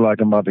 I feel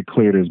like I'm about to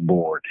clear this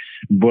board.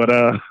 But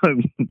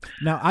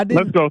Now I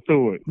didn't. let's go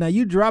through it. Now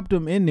you dropped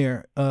them in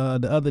there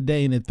the other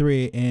day in the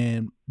thread,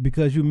 and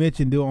because you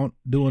mentioned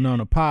doing on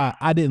a pod,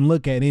 I didn't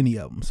look at any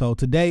of them. So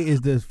today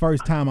is the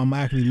first time I'm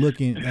actually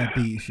looking at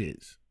these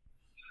shits.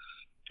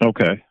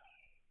 Okay.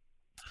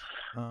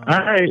 All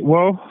right.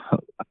 Well,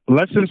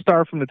 let's just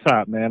start from the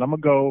top, man. I'm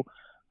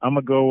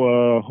gonna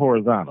go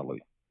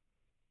horizontally.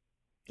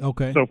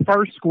 Okay. So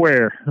first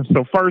square.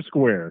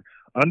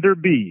 Under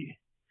B,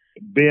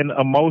 been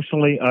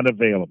emotionally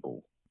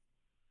unavailable.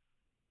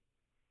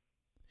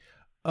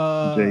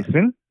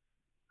 Jason.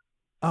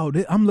 Oh,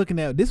 I'm looking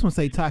at this one.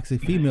 Say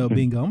toxic female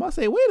bingo. I'm about to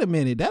say, wait a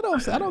minute, I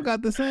don't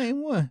got the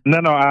same one.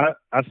 No. I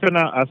sent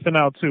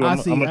out two. I'm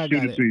gonna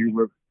shoot it to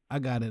you. I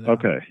got it. Now.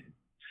 Okay.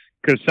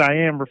 Because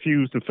Cheyenne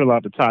refused to fill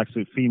out the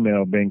toxic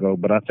female bingo,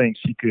 but I think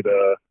she could.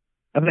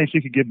 I think she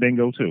could get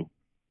bingo too.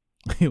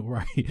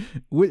 Right.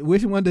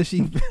 Which one does she?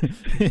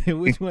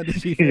 Which one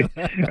does she feel?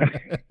 I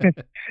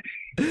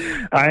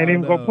ain't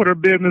even gonna put her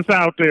business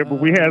out there,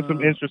 but we had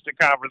some interesting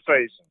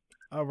conversations.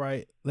 All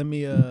right. Let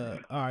me. All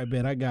right,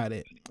 Ben. I got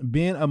it.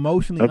 Being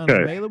emotionally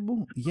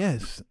unavailable.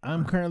 Yes,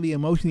 I'm currently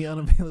emotionally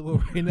unavailable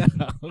right now.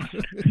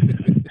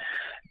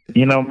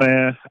 You know,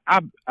 man.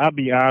 I'll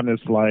be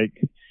honest. Like,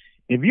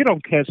 if you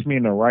don't catch me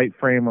in the right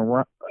frame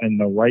of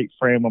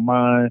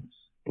mind,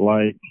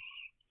 like,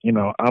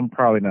 I'm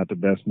probably not the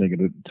best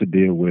nigga to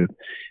deal with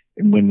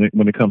when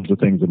it comes to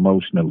things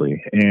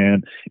emotionally.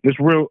 And it's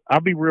real.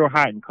 I'll be real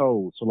hot and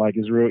cold. So, like,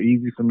 it's real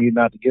easy for me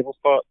not to give a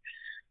fuck.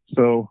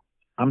 So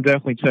I'm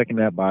definitely checking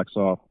that box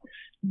off.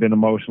 Been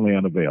emotionally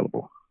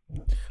unavailable.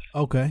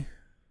 Okay.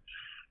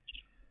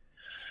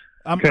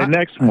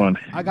 Next one.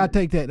 I got to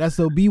take that. That's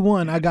so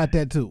B1. I got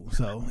that too.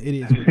 So it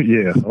is.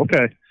 Yeah.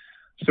 Okay.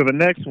 So the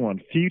next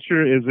one,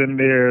 Future is in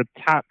their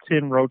top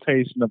 10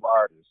 rotation of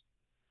artists.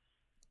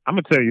 I'm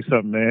gonna tell you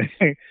something, man.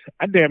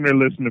 I damn near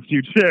listen to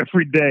Future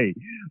every day.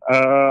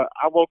 I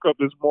woke up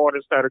this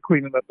morning, started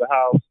cleaning up the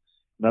house,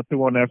 and I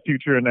threw on that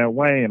Future and that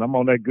Wayne. I'm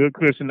on that good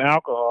cushion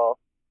alcohol.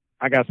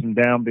 I got some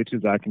down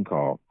bitches I can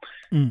call.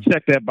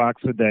 Check that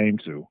box for Dame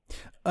too.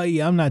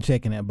 Yeah, I'm not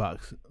checking that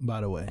box.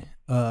 By the way,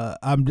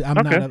 I'm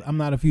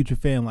not a Future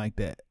fan like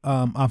that.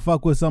 I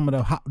fuck with some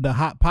of the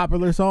hot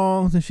popular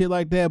songs and shit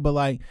like that, but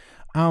like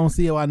I don't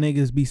see why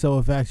niggas be so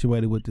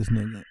infatuated with this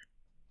nigga.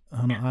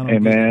 I don't. Hey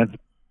man,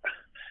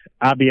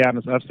 I'll be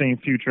honest. I've seen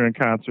Future in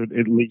concert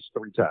at least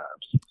 3 times.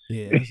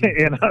 Yeah,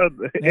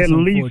 at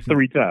least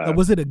 3 times.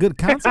 Was it a good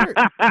concert?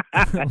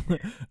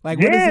 Like,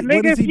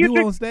 what does he do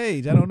on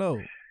stage? I don't know.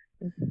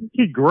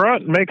 He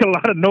grunt, make a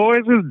lot of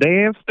noises,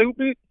 dance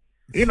stupid.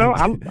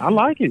 I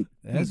like it.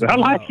 I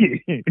like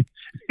it.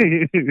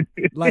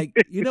 Like,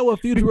 you know what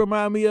Future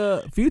remind me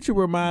of? Future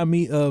remind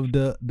me of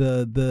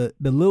the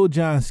Lil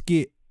Jon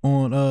skit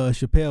on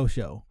Chappelle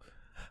Show.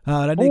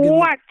 That nigga,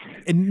 what?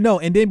 And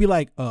then be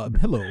like,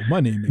 hello, my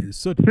name is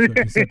such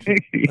and such.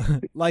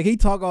 Like, he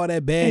talk all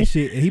that bad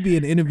shit, and he be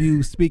in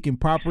interviews speaking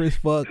proper as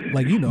fuck.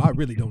 Like, I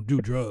really don't do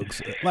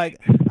drugs. Like,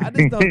 I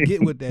just don't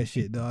get with that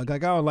shit, dog.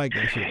 Like, I don't like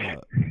that shit,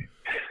 dog.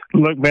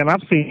 Look, man,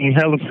 I've seen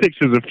hella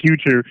pictures of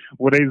Future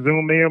where they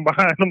zoom in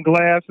behind them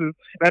glasses.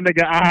 That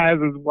nigga eyes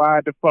is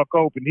wide the fuck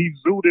open. He's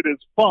zooted as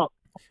fuck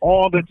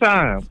all the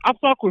time. I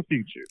fuck with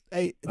Future.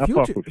 Hey,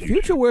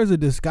 Future wears a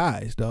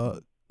disguise,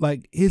 dog.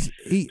 Like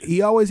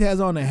he always has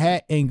on a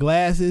hat and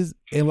glasses,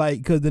 and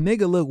like, cause the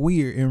nigga look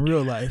weird in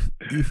real life.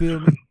 You feel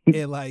me?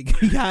 And like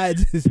he hide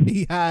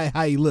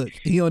how he looks.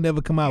 He don't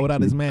never come out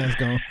without his mask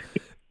on.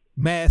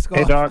 Mask off.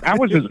 Hey dog, I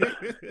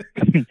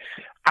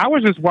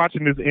was just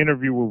watching this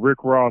interview with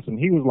Rick Ross, and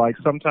he was like,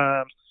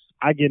 sometimes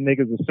I get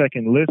niggas a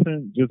second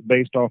listen just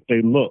based off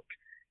they look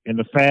and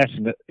the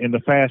fashion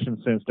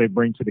sense they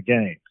bring to the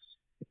game.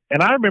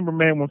 And I remember,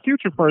 man, when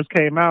Future first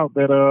came out,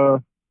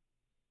 that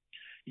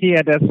he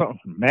had that song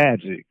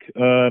Magic,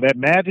 that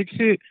Magic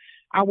shit.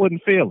 I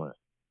wasn't feeling,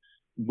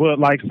 but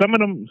like some of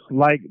them,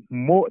 like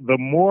the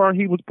more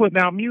he was putting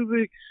out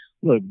music,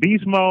 look,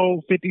 Beast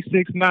Mode,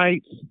 56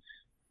 Nights,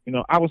 you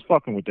know, I was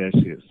fucking with that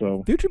shit.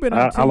 So Future been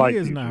out 10 like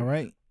years Future now,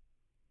 right?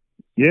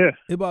 Yeah,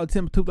 It about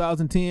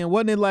 2010.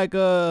 Wasn't it like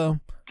something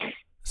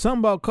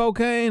about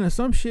cocaine or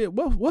some shit?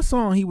 What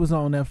song he was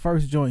on? That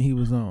first joint he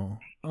was on.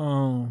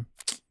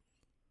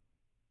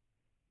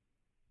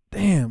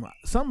 Damn,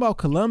 something about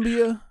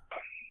Columbia.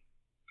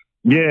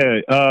 yeah.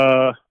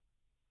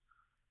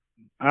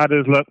 I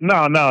just left.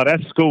 No,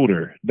 that's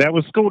Scooter. That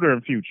was Scooter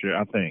and Future,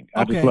 I think.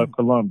 I just Okay. left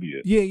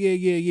Columbia.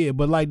 Yeah.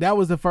 But like that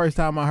was the first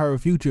time I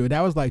heard Future.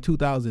 That was like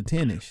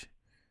 2010ish.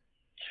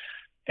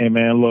 Hey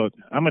man, look,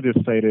 I'm gonna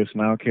just say this,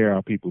 and I don't care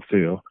how people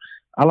feel.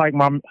 I like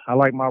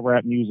my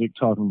rap music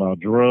talking about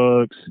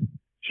drugs,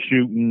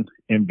 shooting,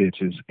 and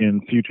bitches,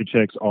 and Future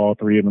checks all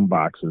three of them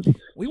boxes.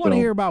 We want to So,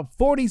 hear about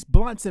 40s,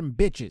 blunts, and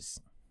bitches.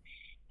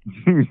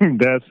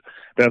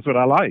 that's what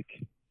I like.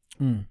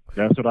 Mm.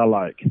 That's what I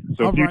like.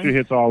 So All Future right.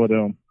 hits all of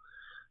them.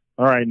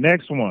 All right,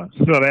 next one.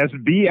 So that's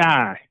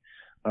B.I.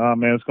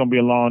 Man, it's gonna be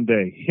a long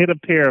day. Hit a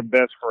pair of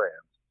best friends.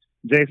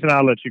 Jason,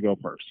 I'll let you go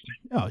first.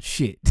 Oh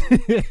shit.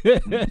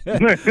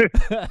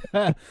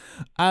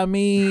 I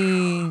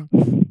mean,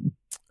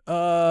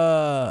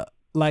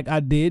 like I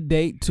did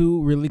date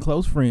two really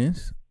close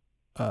friends.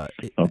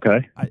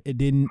 Okay. I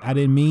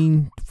didn't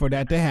mean for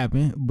that to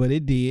happen, but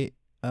it did.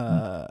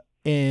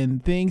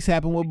 And things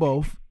happen with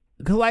both.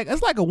 Cause like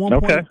it's like a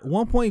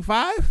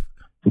 1.5.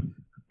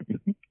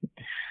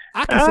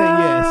 I can say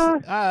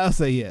yes. I'll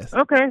say yes.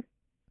 Okay.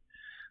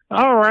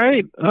 All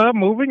right.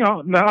 Moving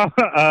on. No.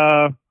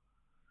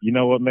 You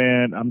know what,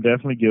 man? I'm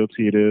definitely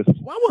guilty of this.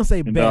 Well, I wouldn't say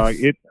And,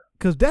 best, dog,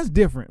 because that's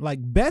different. Like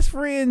best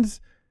friends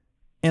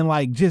and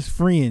like just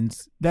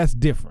friends, that's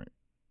different.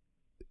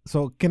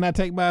 So can I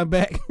take mine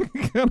back?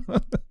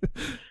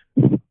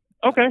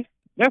 Okay.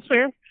 That's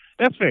fair.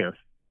 That's fair.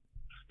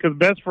 Because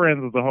best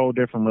friends is a whole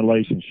different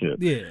relationship.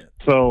 Yeah.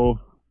 So,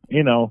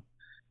 you know,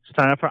 it's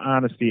time for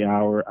honesty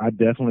hour. I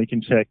definitely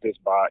can check this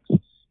box.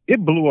 It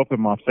blew up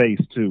in my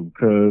face, too,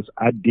 because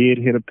I did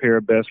hit a pair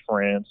of best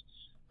friends.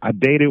 I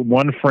dated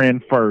one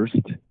friend first,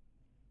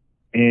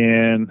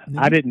 and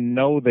I didn't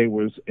know they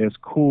was as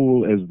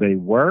cool as they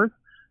were.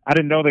 I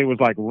didn't know they was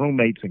like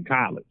roommates in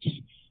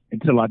college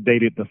until I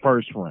dated the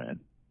first friend.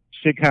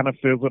 Shit kind of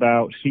fizzled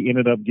out. She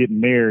ended up getting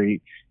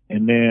married,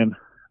 and then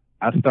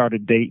I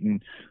started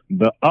dating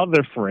the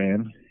other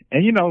friend.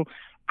 And, you know,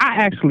 I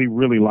actually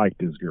really liked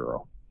this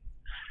girl.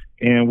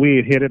 And we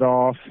had hit it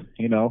off,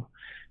 you know,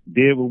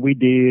 did what we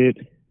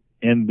did,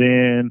 and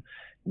then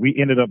we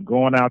ended up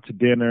going out to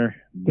dinner.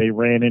 They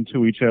ran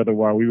into each other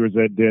while we was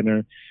at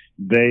dinner.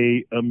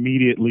 They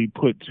immediately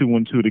put two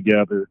and two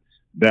together.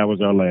 That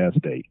was our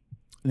last date.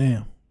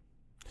 Damn.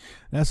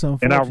 That's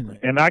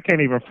unfortunate. And I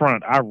can't even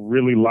front. I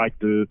really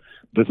liked the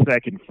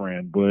second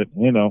friend, but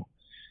you know,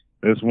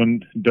 that's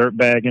when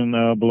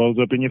dirtbagging blows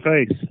up in your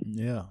face.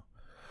 Yeah.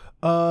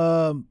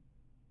 But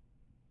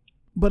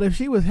if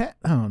she was, I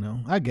don't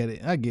know. I get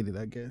it. I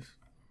guess.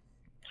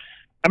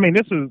 I mean,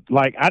 this is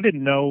like, I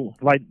didn't know,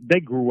 like,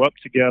 they grew up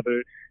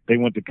together. They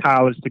went to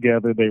college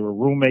together. They were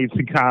roommates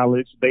in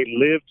college. They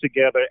lived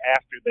together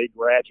after they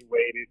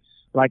graduated.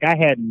 Like, I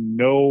had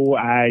no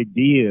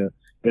idea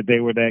that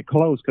they were that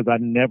close because I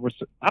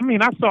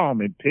saw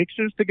them in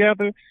pictures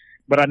together,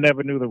 but I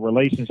never knew the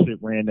relationship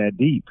ran that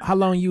deep. How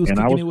long you was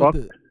kicking it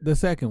with the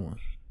second one?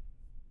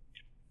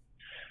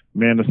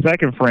 Man, the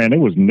second friend, it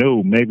was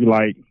new, maybe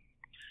like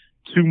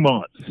 2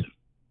 months.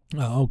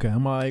 Oh, okay.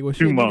 I'm like, well,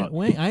 2 months.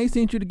 I ain't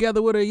seen you together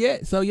with her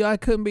yet, so y'all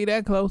couldn't be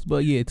that close.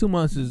 But yeah, 2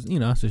 months is,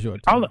 that's a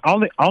short time.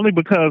 Only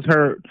because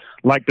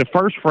the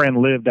first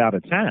friend lived out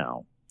of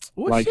town.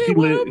 What like shit?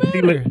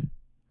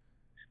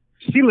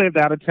 she lived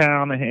out of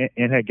town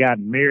and had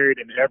gotten married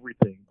and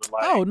everything. But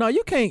like, oh no,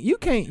 you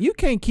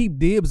can't keep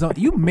dibs on.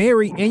 You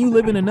married and you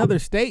live in another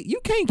state. You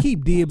can't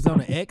keep dibs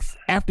on an ex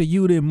after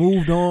you then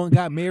moved on,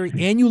 got married,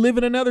 and you live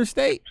in another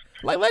state.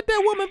 Like, let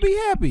that woman be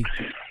happy.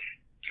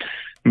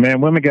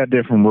 Man, women got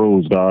different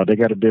rules, dog. They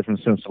got a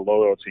different sense of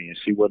loyalty, and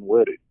she wasn't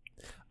with it.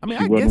 I mean,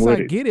 I guess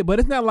I get it, but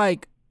it's not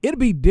like it'd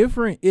be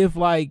different if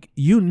like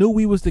you knew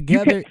we was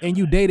together and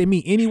you dated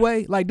me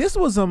anyway. Like this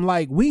was some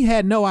like we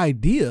had no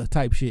idea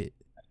type shit.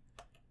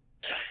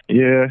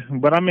 Yeah,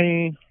 but I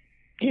mean,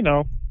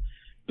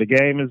 the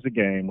game is the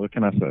game. What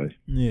can I say?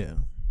 Yeah.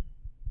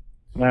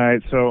 All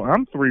right, so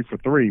I'm 3 for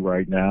 3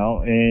 right now,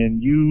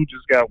 and you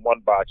just got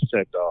one box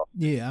checked off.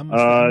 Yeah, I'm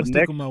gonna stick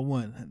next- with my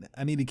one.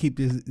 I need to keep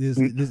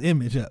this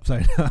image up.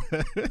 Sorry.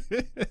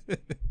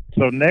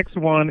 So next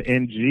one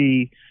in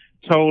G,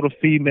 told a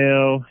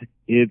female,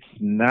 it's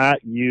not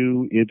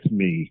you, it's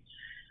me.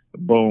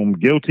 Boom,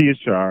 guilty as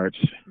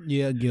charged.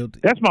 Yeah,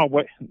 guilty. That's my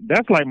way.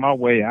 That's like my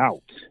way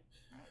out.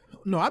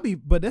 No,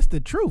 but that's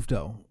the truth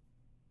though.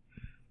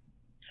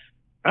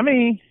 I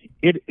mean,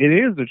 it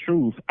is the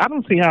truth. I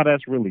don't see how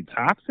that's really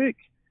toxic,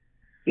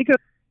 because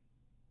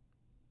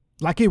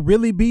Like it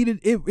really be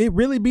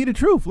the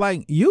truth.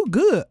 Like you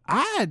good.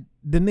 I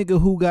the nigga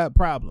who got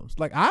problems.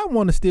 Like I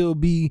want to still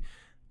be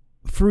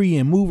free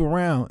and move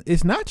around.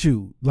 It's not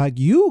you. Like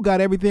you got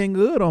everything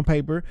good on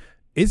paper.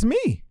 It's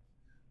me.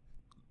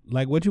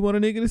 Like what you want a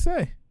nigga to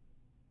say?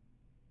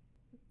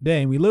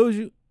 Dang, we lose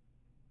you.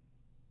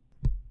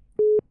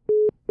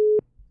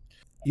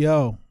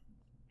 Yo,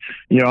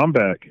 I'm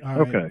back. All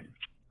right. Okay.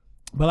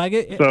 but like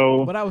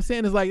So- what I was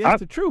saying is like that's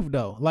the truth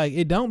though. Like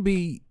it don't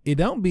be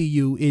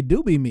you, it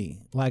do be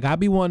me. Like I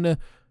be wanting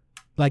to,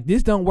 like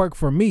this don't work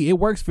for me. It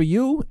works for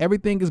you.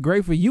 Everything is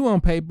great for you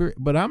on paper,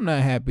 but I'm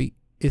not happy.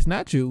 It's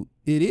not you.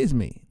 It is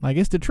me. Like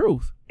it's the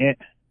truth. And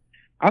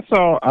I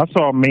saw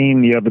a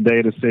meme the other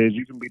day that says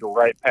you can be the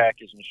right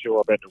package and show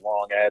up at the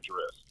wrong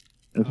address,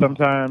 and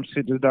sometimes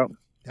shit just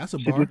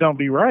don't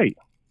be right.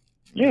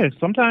 Yeah,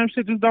 sometimes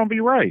shit just don't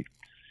be right,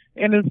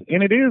 and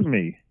it is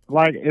me.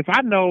 Like if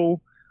I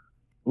know,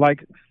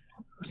 like,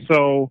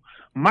 so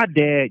my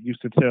dad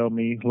used to tell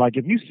me, like,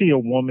 if you see a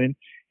woman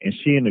and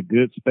she in a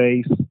good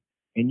space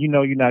and you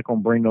know you're not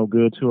gonna bring no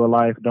good to her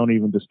life, don't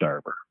even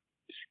disturb her.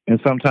 And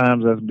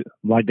sometimes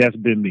that's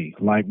been me.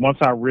 Like once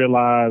I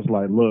realized,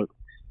 like, look,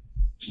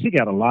 she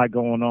got a lot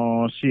going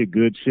on. She a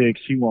good chick.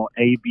 She want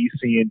A, B,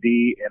 C, and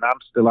D, and I'm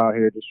still out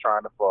here just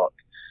trying to fuck.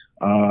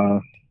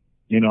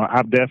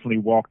 I've definitely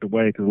walked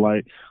away because,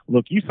 like,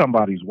 look, you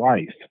somebody's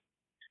wife,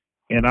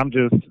 and I'm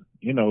just,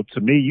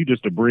 to me, you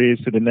just a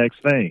bridge to the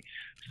next thing.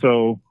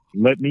 So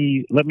let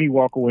me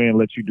walk away and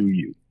let you do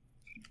you.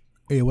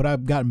 Yeah, what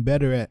I've gotten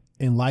better at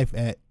in life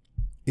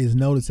is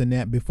noticing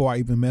that before I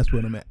even mess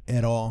with them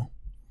at all.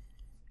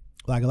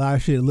 Like a lot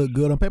of shit look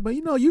good on paper.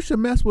 You should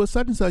mess with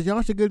such and such.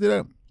 Y'all should get to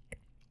that.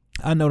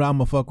 I know that I'm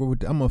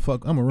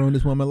gonna ruin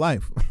this woman's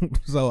life.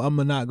 So I'm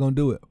not gonna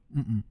do it.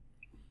 Mm-mm.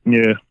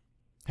 Yeah.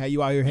 How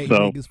you out here hating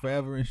niggas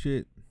forever and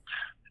shit?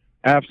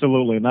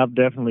 Absolutely. And I've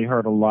definitely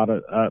heard a lot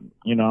of,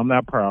 I'm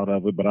not proud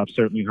of it, but I've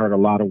certainly heard a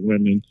lot of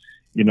women,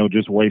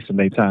 just wasting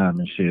their time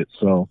and shit.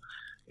 So,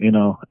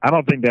 I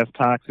don't think that's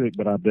toxic,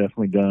 but I've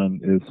definitely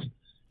done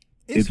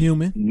it's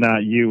human.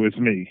 Not you, it's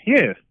me.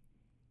 Yeah.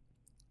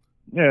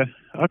 Yeah.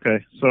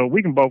 Okay. So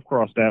we can both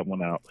cross that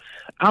one out.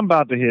 I'm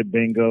about to hit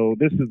bingo.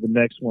 This is the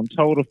next one.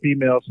 Told a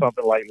female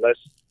something like,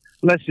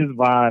 let's just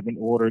vibe in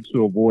order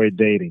to avoid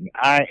dating.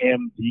 I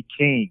am the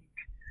king.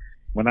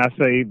 When I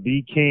say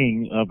the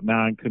king of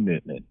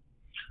non-commitment,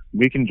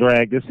 we can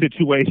drag this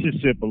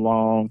situationship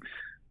along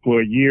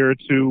for a year or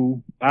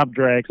two. I've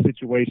dragged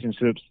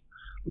situationships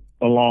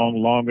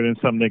along longer than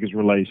some niggas'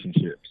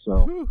 relationships.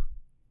 So,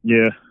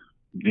 yeah,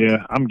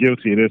 I'm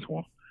guilty of this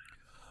one.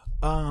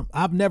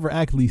 I've never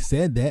actually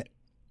said that.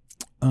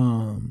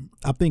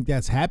 I think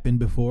that's happened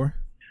before,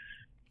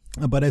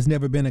 but it's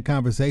never been a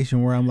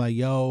conversation where I'm like,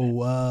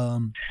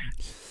 yo,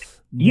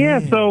 yeah.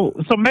 So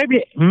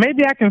maybe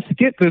I can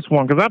skip this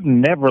one because I've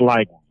never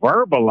like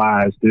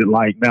verbalized it.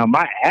 Like now,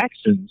 my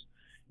actions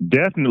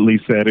definitely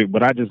said it,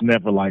 but I just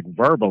never like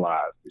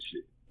verbalized the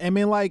shit. I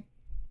mean, like,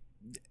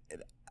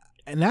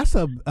 and that's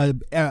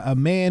a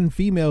man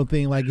female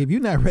thing. Like, if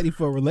you're not ready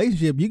for a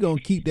relationship, you're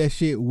gonna keep that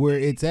shit where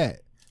it's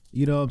at.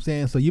 You know what I'm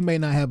saying? So you may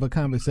not have a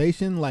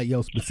conversation like,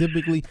 yo,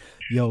 specifically,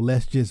 yo,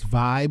 let's just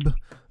vibe,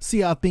 see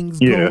how things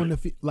go.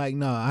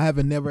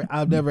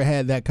 I've never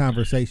had that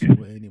conversation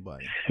with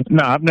anybody.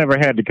 No, I've never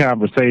had the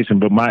conversation,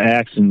 but my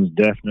actions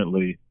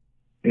definitely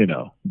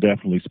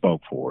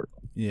spoke for it.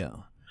 Yeah.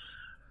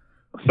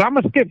 So I'm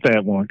gonna skip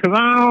that one because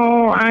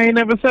I ain't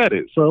never said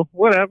it. So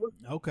whatever.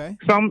 Okay.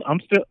 So I'm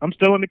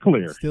still in the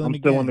clear. I'm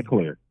still in the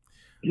clear.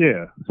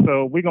 Yeah.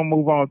 So we're gonna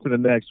move on to the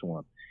next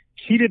one.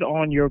 Cheated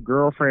on your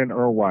girlfriend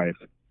or wife.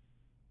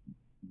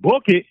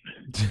 Book it.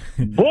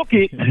 Book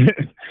it.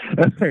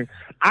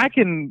 I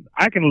can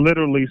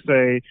literally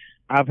say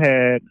I've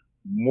had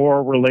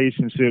more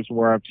relationships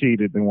where I've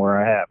cheated than where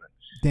I haven't.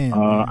 Damn.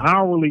 I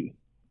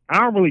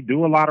don't really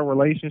do a lot of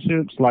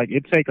relationships. Like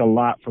it take a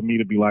lot for me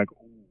to be like, ooh,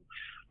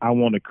 I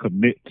want to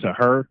commit to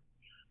her.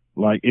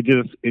 Like it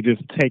just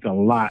take a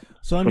lot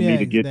for me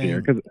to get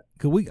there. Cause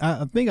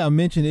I think I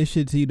mentioned this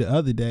shit to you the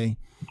other day.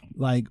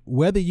 Like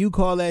whether you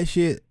call that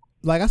shit.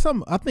 Like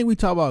I think we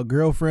talk about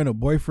girlfriend or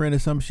boyfriend or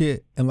some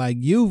shit, and like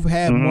you've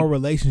had more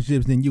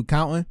relationships than you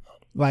counting.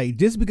 Like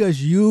just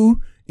because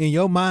you in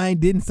your mind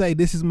didn't say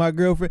this is my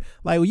girlfriend,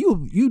 like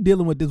you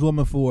dealing with this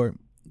woman for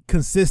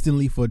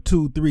consistently for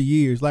 2-3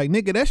 years, like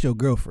nigga, that's your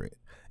girlfriend.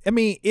 I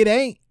mean, it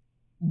ain't,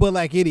 but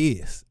like it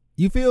is.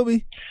 You feel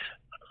me?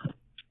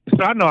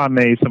 So I know I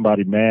made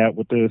somebody mad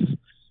with this.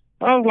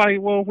 I was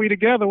like, well, if we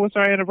together, what's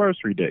our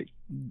anniversary date?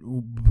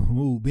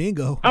 Ooh,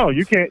 bingo. Oh,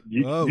 you can't.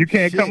 You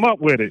can't shit. come up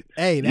with it.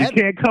 Hey, you that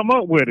can't come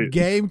up with it.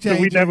 game So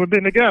changer. we never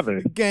been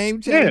together. Game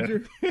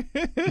changer.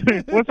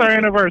 What's our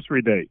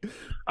anniversary date?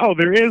 Oh,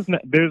 there's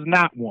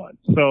not one.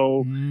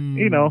 So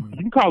you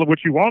can call it what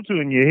you want to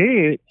in your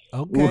head.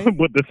 Okay.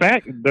 But the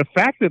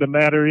fact of the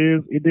matter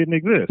is, it didn't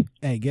exist.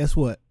 Hey, guess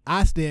what?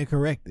 I stand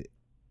corrected.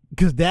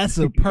 Because that's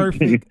a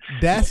perfect.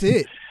 That's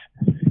it.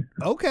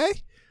 Okay.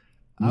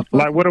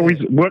 Like what are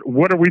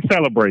we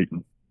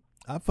celebrating?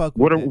 I fuck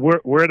with that.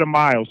 Where are the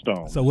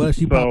milestones? So what if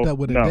she popped up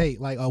with a date?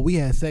 Like, oh, we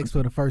had sex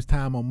for the first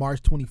time on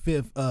March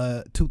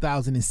 25th,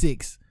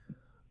 2006.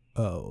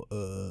 I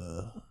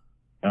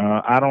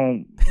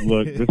don't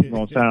look. This is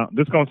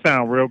gonna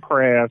sound real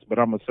crass, but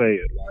I'm gonna say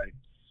it. Like,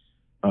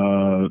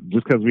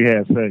 just because we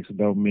had sex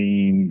don't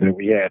mean that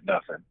we had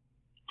nothing.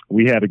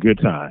 We had a good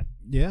time.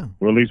 Yeah.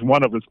 Or at least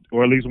one of us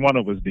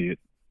did.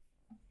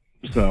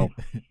 So,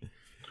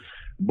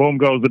 boom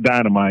goes the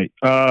dynamite.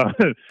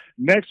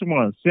 Next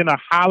one, send a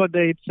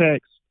holiday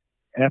text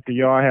after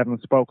y'all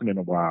haven't spoken in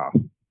a while.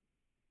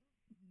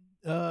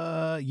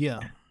 Yeah.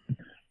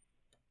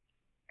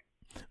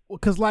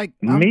 Because like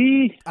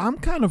I'm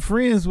kind of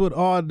friends with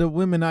all the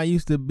women I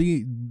used to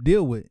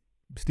deal with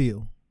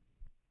still.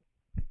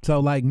 So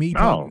like me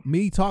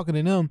talking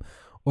to them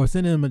or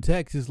sending them a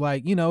text is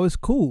like, it's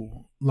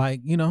cool.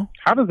 Like,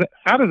 How does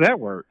that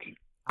work?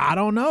 I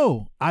don't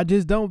know. I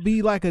just don't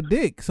be like a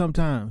dick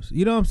sometimes.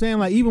 You know what I'm saying?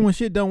 Like even when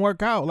shit don't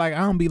work out, like I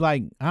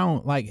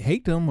don't like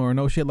hate them or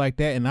no shit like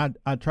that. And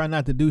I try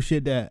not to do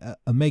shit that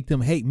make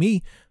them hate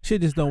me.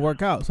 Shit just don't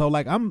work out. So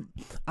like I'm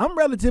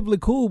relatively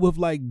cool with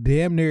like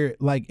damn near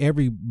like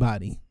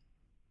everybody.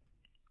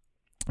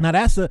 Now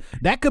that's a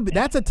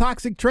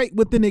toxic trait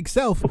within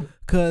itself,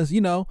 because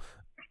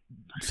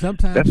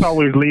sometimes that's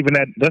always leaving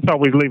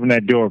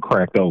that door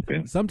cracked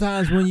open.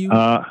 Sometimes when you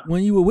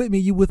were with me,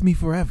 you with me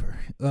forever.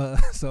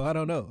 So I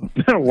don't know.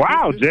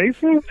 Wow,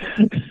 Jason.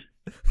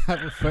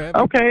 Forever.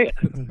 Okay.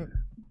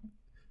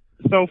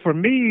 So for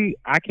me,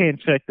 I can't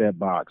check that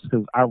box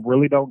because I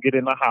really don't get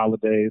into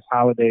holidays.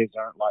 Holidays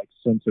aren't like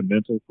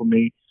sentimental for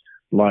me.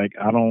 Like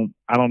I don't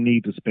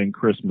need to spend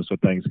Christmas or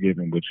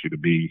Thanksgiving with you to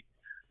be,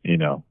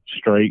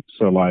 straight.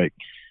 So like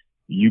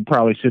you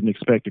probably shouldn't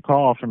expect a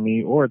call from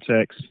me or a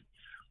text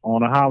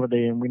on a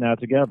holiday and we're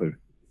not together.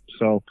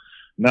 So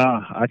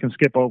I can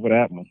skip over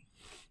that one.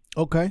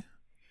 Okay.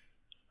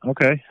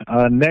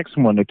 Next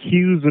one,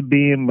 accused of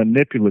being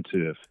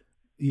manipulative.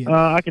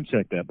 Yeah. I can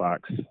check that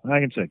box.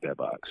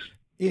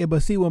 Yeah,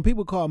 but see, when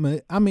people call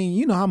me, I'm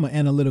an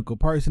analytical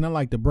person. I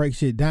like to break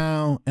shit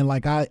down, and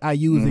like I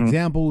use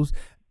examples.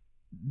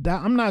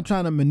 I'm not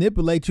trying to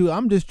manipulate you.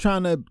 I'm just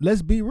trying to,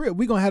 let's be real.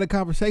 We're going to have a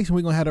conversation.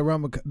 We're going to have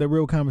the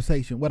real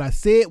conversation. What I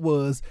said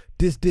was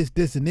this,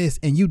 and this,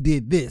 and you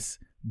did this.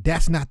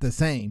 That's not the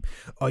same.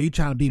 Are you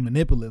trying to be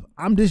manipulative?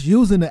 I'm just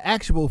using the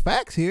actual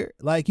facts here.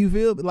 Like, you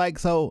feel like,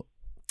 so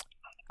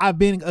I've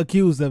been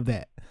accused of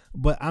that,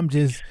 but I'm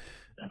just,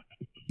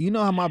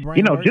 how my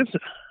brain works.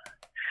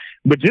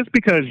 Just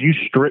because you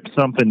strip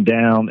something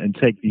down and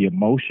take the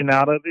emotion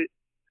out of it,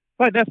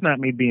 like that's not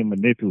me being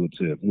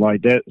manipulative.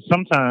 Like that,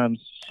 sometimes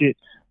shit,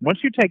 once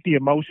you take the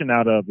emotion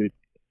out of it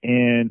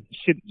and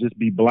shit just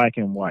be black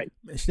and white.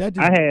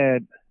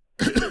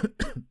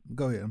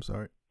 Go ahead. I'm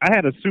sorry. I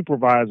had a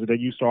supervisor that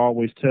used to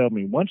always tell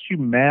me, once you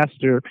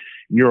master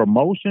your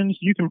emotions,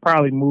 you can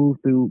probably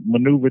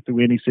maneuver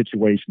through any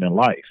situation in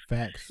life.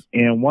 Facts.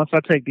 And once I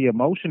take the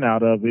emotion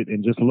out of it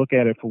and just look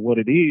at it for what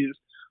it is,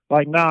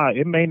 like,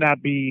 it may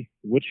not be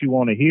what you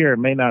want to hear. It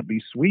may not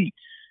be sweet,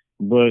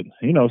 but,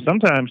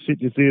 sometimes shit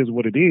just is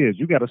what it is.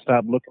 You got to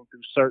stop looking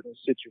through certain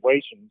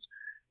situations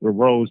with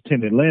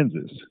rose-tinted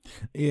lenses.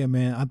 Yeah,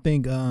 man. I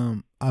think I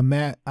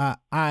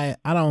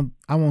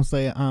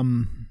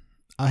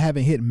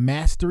haven't hit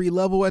mastery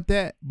level at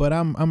that, but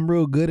I'm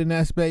real good in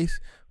that space,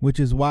 which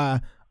is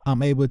why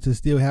I'm able to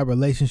still have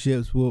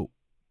relationships with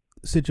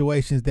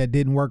situations that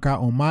didn't work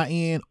out on my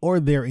end or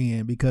their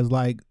end, because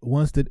like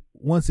once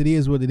it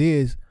is what it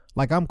is,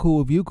 like I'm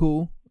cool if you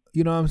cool.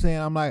 You know what I'm saying?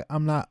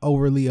 I'm not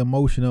overly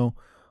emotional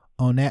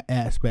on that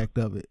aspect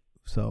of it.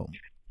 So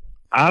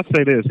I'll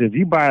say this: if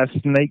you buy a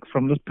snake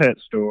from the pet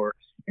store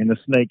and the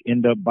snake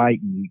end up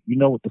biting you, you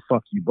know what the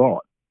fuck you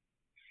bought.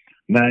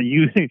 Now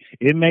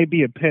it may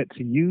be a pet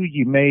to you.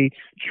 You may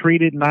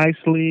treat it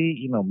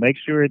nicely, make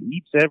sure it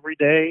eats every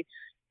day,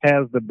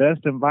 has the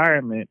best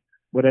environment.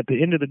 But at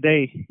the end of the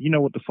day, you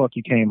know what the fuck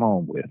you came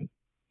home with.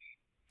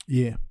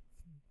 Yeah.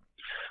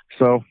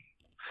 So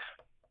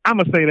I'm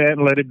going to say that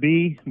and let it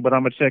be, but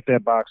I'm going to check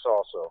that box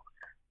also.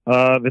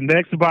 The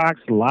next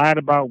box, lied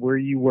about where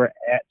you were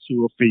at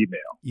to a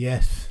female.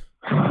 Yes.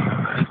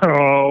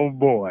 Oh,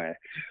 boy.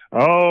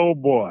 I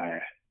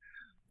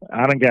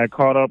done got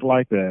caught up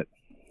like that.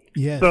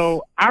 Yes.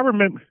 So I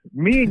remember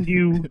me and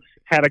you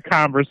had a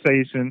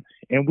conversation,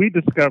 and we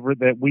discovered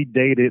that we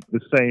dated the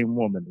same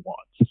woman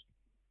once.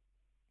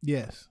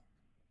 Yes.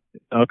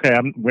 Okay,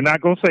 we're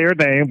not going to say her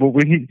name, but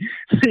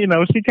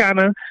she kind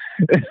of,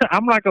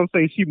 I'm not going to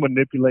say she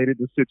manipulated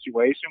the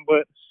situation,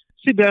 but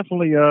she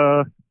definitely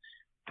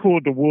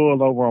pulled the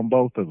wool over on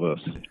both of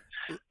us.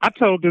 I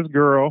told this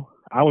girl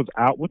I was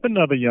out with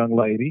another young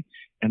lady,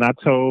 and I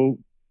told,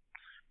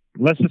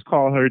 let's just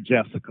call her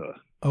Jessica,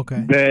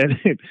 Okay.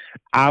 that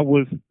I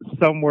was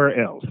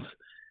somewhere else,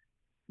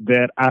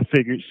 that I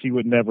figured she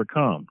would never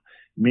come.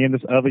 Me and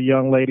this other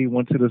young lady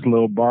went to this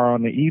little bar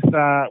on the east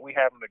side. We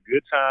having a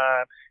good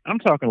time. I'm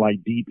talking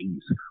like deep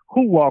east.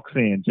 Who walks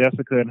in?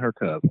 Jessica and her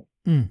cousin.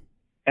 Mm.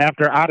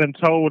 After I done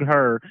told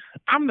her,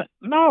 I'm at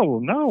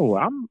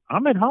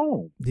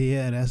home.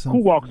 Yeah, that's Who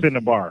walks in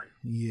the bar?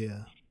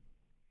 Yeah.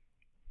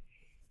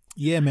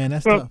 Yeah, man,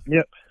 that's So, tough.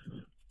 yep.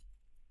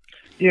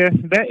 Yeah,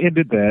 that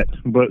ended that.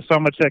 But so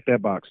I'm gonna check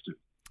that box too.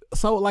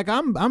 So like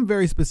I'm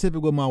very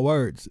specific with my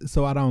words,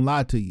 so I don't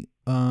lie to you.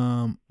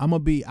 I'm gonna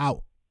be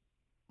out.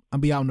 I'll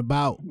be out and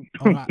about.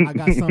 Oh, I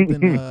got something.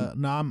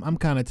 No, I'm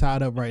kind of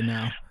tied up right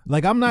now.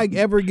 Like I'm not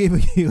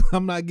giving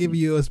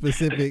you a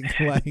specific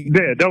like.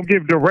 Yeah, don't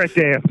give direct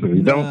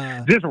answers. Nah.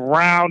 Don't just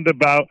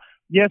roundabout.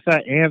 Yes, I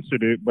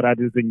answered it, but I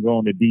just didn't go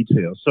into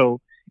detail. So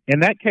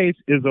in that case,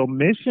 is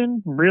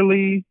omission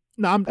really?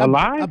 No, I'm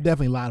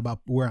definitely lied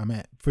about where I'm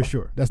at for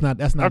sure. That's not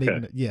Okay.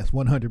 even yes,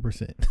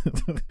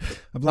 100%.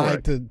 I've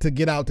lied to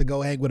get out to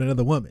go hang with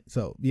another woman.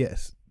 So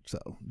yes, so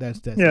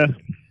that's Yeah.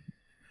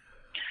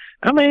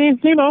 I mean,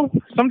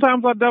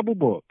 sometimes I double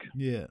book.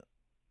 yeah.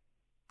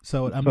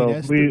 So I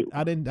mean, So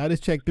that's I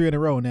just checked 3 in a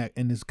row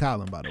in this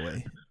column, by the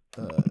way.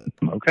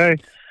 Okay.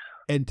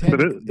 And So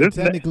this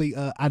technically,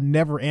 I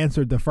never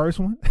answered the first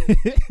one.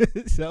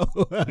 So,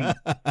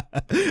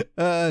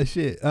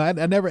 shit, I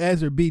never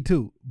answered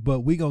B2, but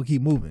we gonna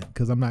keep moving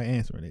because I'm not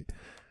answering it.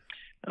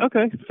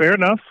 Okay, fair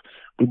enough.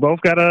 We both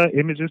got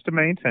images to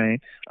maintain.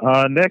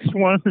 Next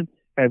one,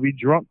 have you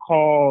drunk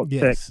called,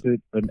 Yes.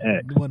 texted an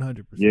ex?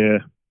 100%. Yeah.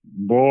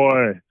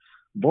 Boy,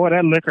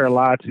 that liquor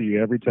lied to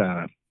you every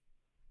time.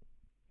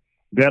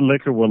 That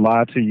liquor will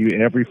lie to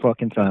you every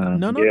fucking time.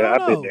 No,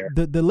 I've been there.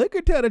 The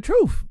liquor tell the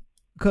truth.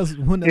 Cause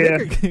when the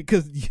liquor,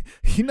 because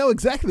you know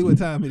exactly what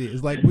time it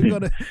is. Like we're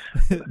gonna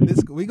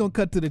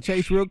cut to the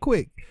chase real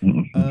quick.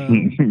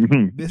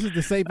 This is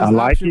the safest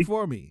option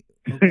for me.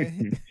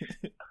 Okay.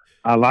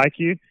 I like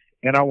you,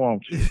 and I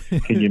want you.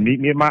 Can you meet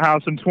me at my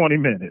house in 20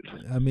 minutes?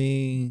 I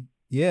mean,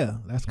 yeah,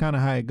 that's kind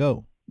of how it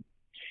go.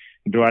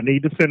 Do I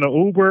need to send an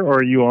Uber, or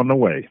are you on the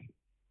way?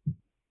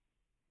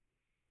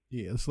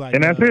 Yeah, it's like,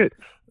 and that's it.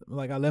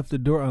 Like I left the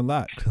door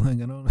unlocked. Like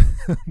I'm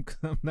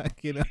not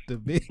getting out the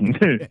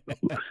bed.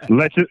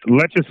 let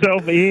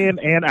yourself in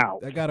and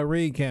out. I got a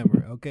Ring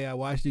camera. Okay, I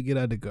watched you get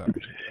out the car.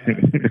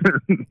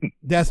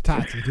 That's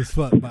toxic as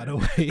fuck, by the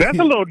way. That's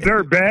a little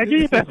dirt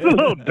baggy.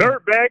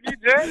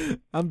 Jay.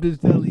 I'm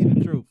just telling you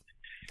the truth.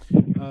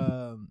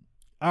 All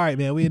right,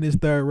 man. We in this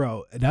third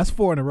row. That's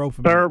 4 in a row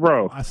for me. Third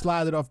row. I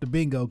slided off the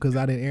bingo because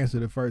I didn't answer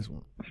the first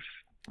one.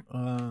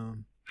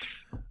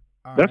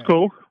 That's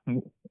cool.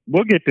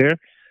 We'll get there.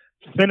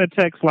 Send a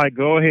text like,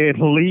 "Go ahead,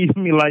 leave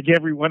me," like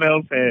everyone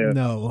else has.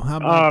 No,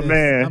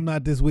 man, I'm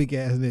not this weak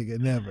ass nigga.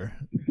 Never.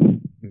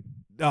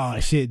 Oh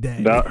shit,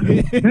 dang. No.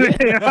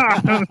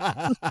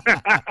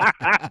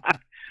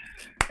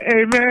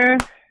 Hey man.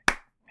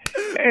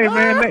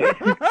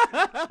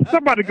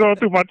 Somebody going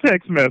through my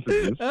text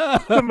messages.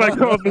 Somebody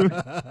going through.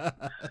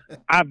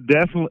 I've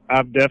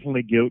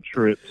definitely guilt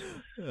tripped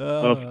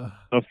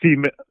a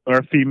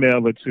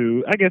female or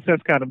two. I guess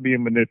that's kind of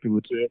being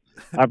manipulative.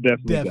 I've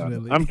definitely done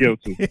it. I'm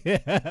guilty.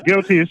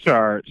 Guilty as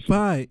charged.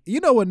 Fine. You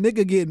know when a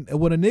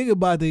nigga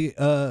about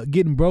to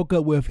getting broke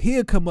up with,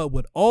 he'll come up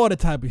with all the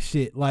type of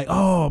shit like,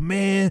 oh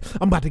man,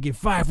 I'm about to get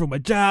fired from a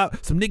job.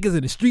 Some niggas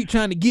in the street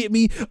trying to get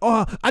me.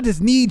 Oh, I just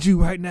need you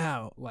right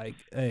now. Like,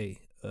 hey,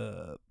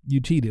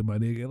 you cheated, my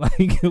nigga.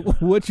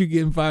 Like, what you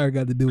getting fired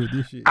got to do with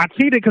this shit? I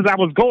cheated because I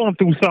was going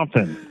through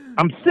something.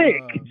 I'm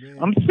sick.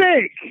 I'm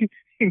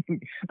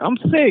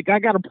sick. I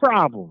got a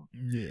problem.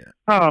 Yeah.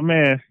 Oh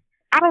man,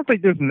 I don't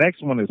think this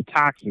next one is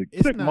toxic.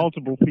 Took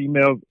multiple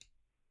females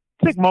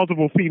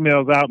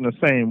out in the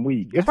same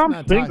week. If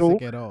I'm single,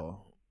 at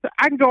all.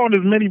 I can go on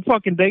as many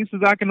fucking dates as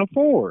I can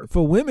afford.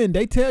 For women,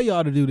 they tell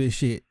y'all to do this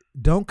shit.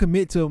 Don't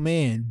commit to a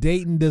man.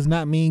 Dating does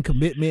not mean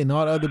commitment and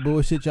all the other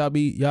bullshit y'all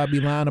be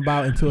lying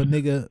about until a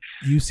nigga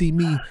you see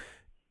me.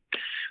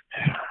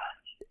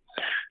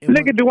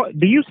 Nigga,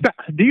 do you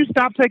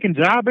stop taking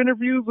job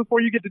interviews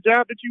before you get the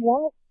job that you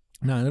want?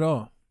 Not at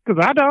all.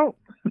 Because I don't.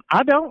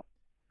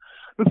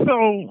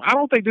 So I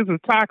don't think this is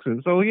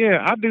toxic. So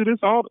yeah, I do this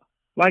all.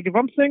 Like if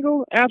I'm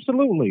single,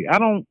 absolutely. I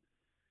don't.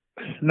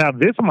 Now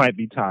this might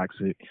be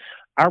toxic.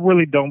 I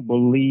really don't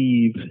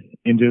believe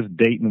in just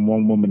dating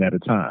one woman at a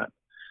time.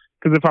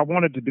 Because if I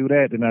wanted to do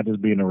that, then I'd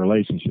just be in a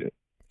relationship.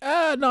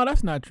 No,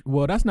 that's not.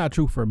 Well, that's not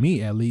true for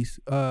me at least.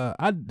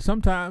 I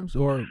sometimes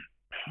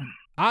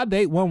I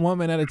date one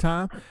woman at a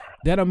time.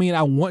 That don't mean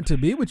I want to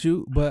be with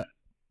you, but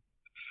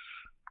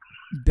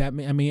that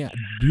mean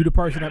you the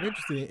person I'm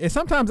interested in. And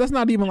sometimes that's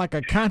not even like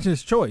a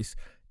conscious choice.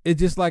 It's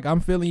just like I'm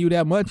feeling you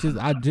that much.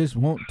 I just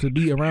want to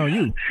be around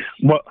you.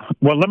 Well,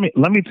 let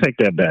me take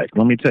that back.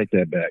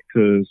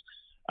 Because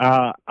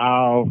I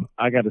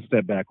got to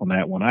step back on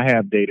that one. I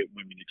have dated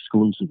women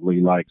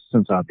exclusively, like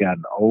since I've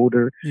gotten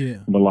older. Yeah.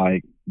 But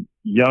like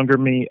Younger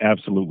me,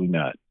 absolutely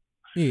not.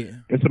 Yeah.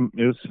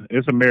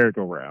 It's a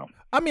merry-go-round.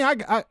 I mean,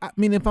 I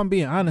mean, if I'm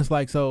being honest,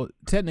 like, so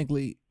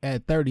technically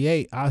at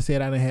 38, I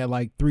said I done had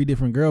like 3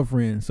 different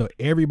girlfriends. So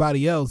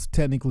everybody else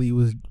technically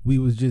we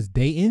was just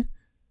dating.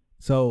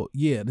 So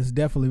yeah, there's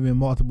definitely been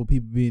multiple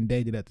people being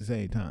dated at the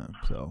same time.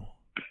 So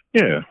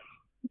yeah.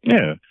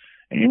 And,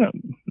 you know,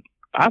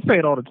 I say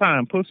it all the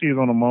time. Pussy is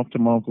on a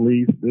month-to-month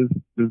lease. This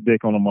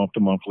dick on a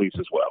month-to-month lease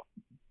as well.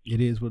 It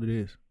is what it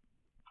is.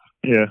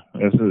 Yeah,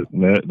 that's it.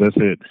 That's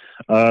it.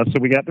 So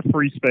we got the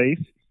free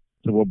space.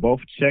 So we'll both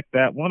check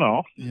that one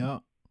off. Yeah.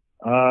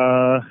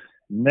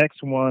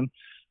 Next one,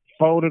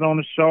 folded on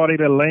the shorty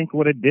to link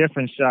with a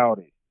different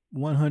shorty.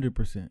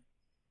 100%.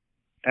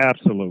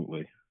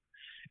 Absolutely.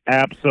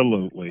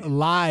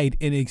 Lied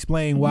and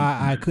explained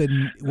why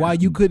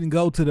you couldn't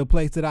go to the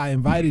place that I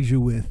invited you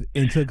with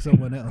and took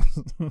someone else.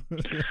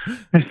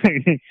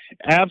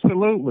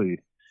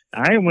 Absolutely.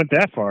 I ain't went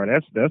that far.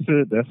 That's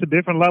a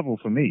different level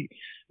for me.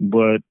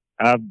 But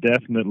I've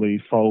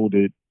definitely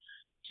folded.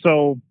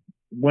 So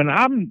when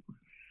I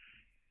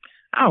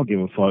don't give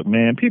a fuck,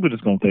 man. People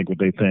just gonna think what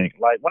they think.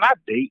 Like when I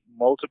date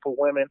multiple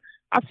women,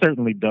 I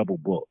certainly double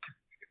book.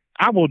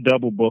 I will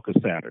double book a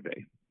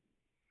Saturday.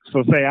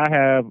 So say I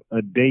have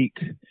a date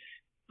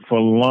for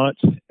lunch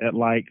at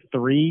like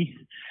 3,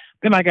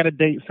 then I got a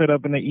date set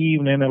up in the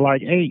evening at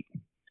like 8.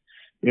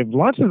 If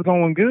lunch is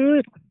going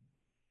good,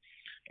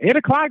 8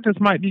 o'clock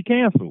just might be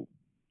canceled.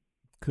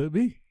 Could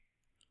be.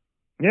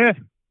 Yeah.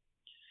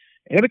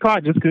 8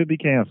 o'clock just could be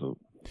canceled.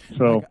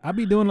 So like, I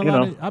be doing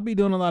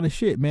a lot of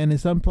shit, man. In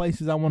some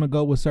places I want to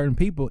go with certain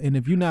people, and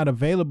if you're not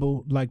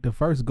available like the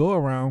first go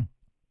around,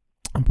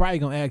 I'm probably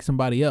gonna ask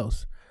somebody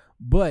else.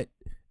 But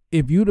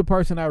if you the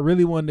person I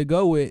really wanted to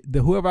go with,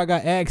 whoever I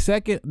got asked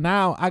second,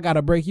 now I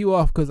gotta break you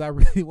off because I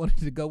really wanted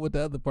to go with the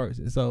other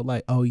person. So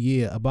like, oh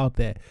yeah, about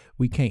that,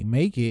 we can't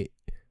make it,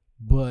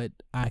 but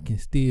I can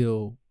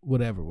still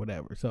whatever.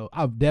 So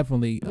I've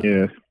definitely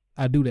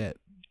I do that.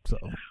 So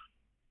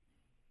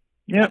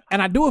yeah,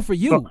 and I do it for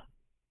you.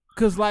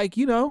 Cause like,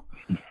 you know,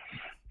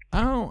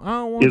 I don't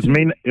want It's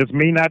me,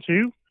 not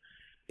you.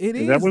 It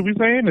is. Is that what we're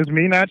saying? It's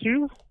me, not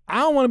you. I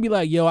don't want to be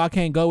like, yo, I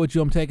can't go with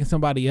you. I'm taking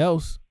somebody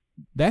else.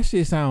 That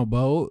shit sound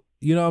bold.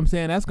 You know what I'm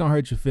saying? That's gonna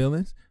hurt your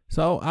feelings.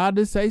 So I'll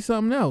just say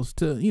something else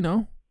to, you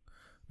know,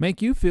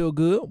 make you feel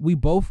good. We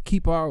both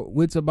keep our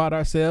wits about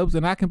ourselves,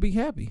 and I can be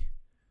happy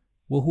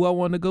with who I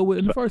wanted to go with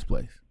in the first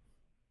place.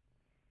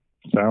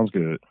 Sounds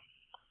good.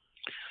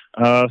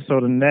 So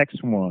the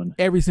next one.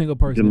 Every single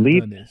person has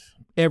done this.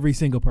 Every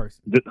single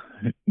person.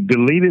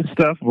 Deleted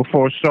stuff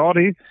before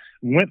shorty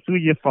went through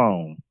your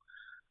phone.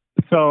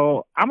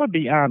 So I'm gonna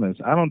be honest.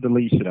 I don't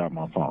delete shit out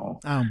my phone.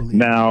 I don't believe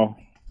now.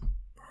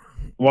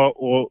 Well,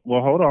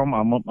 hold on.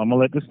 I'm gonna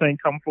let this thing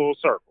come full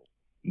circle.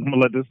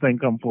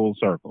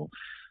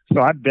 So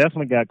I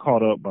definitely got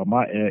caught up by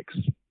my ex,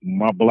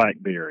 my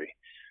BlackBerry.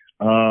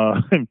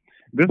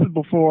 This is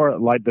before,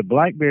 like, the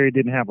BlackBerry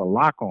didn't have a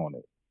lock on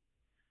it.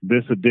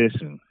 This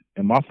edition,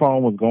 and my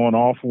phone was going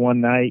off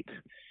one night,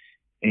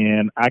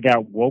 and I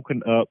got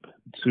woken up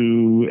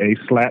to a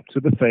slap to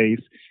the face,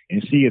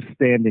 and she is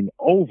standing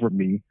over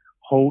me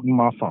holding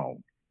my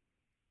phone.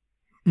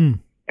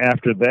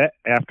 After that,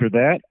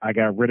 I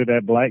got rid of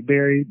that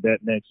BlackBerry. That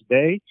next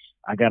day,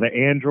 I got an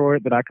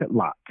Android that I could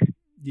lock.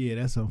 Yeah,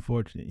 that's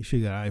unfortunate. You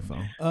should have got an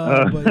iPhone.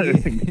 But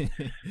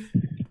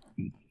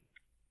yeah.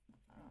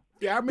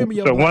 Yeah, I remember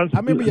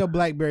your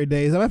BlackBerry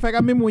days. As a matter of fact, I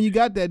remember when you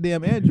got that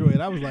damn Android.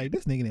 I was like,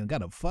 this nigga done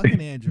got a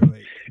fucking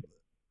Android.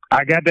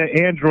 I got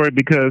that Android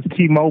because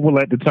T-Mobile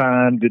at the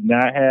time did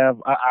not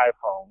have an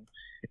iPhone,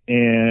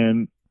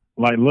 and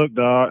like, look,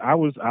 dog, I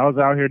was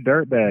out here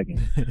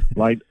dirtbagging.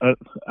 Like,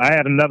 I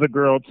had another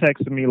girl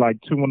texting me like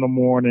 2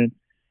 a.m.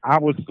 I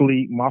was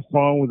asleep. My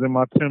phone was in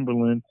my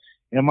Timberland,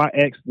 and my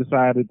ex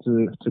decided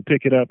to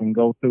pick it up and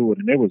go through it,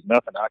 and there was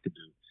nothing I could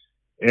do.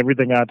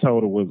 Everything I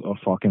told her was a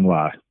fucking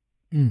lie.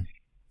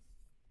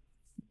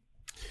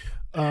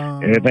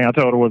 Everything I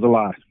told her was a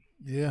lie.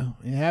 Yeah,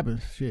 it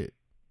happens. Shit.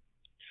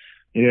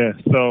 Yeah,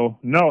 so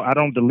no, I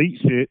don't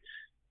delete shit.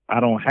 I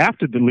don't have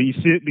to delete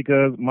shit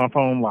because my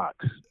phone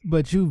locks.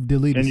 But you've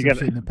deleted some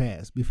shit in the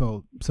past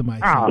before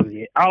somebody.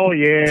 Oh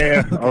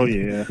yeah.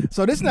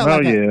 So this is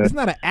not it's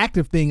not an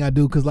active thing I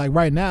do because like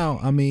right now,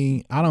 I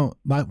mean, I don't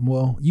like.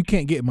 Well, you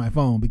can't get my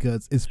phone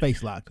because it's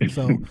face locked.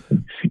 So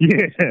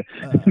yeah,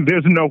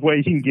 there's no way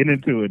you can get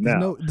into it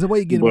now. There's no way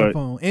you get my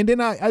phone, and then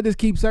I just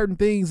keep certain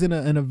things in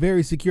a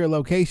very secure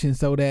location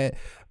so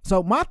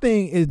my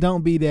thing is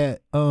don't be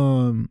that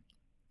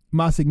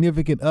my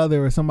significant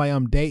other or somebody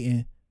I'm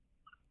dating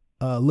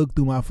look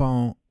through my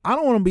phone. I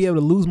don't want to be able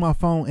to lose my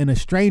phone and a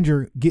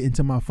stranger get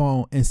into my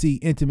phone and see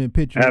intimate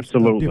pictures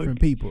of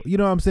different people. You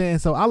know what I'm saying?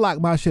 So I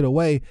lock my shit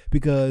away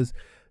because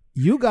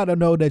you got to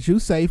know that you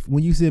safe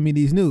when you send me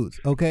these nudes.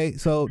 Okay.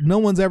 So no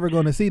one's ever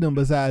going to see them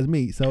besides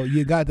me. So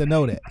you got to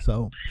know that.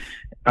 So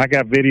I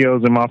got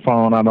videos in my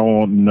phone I don't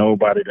want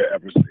nobody to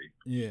ever see.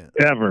 Yeah.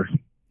 Ever.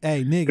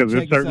 Hey, nigga, Because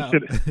check there's this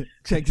certain out. shit,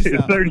 Check this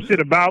there's out. certain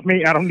shit about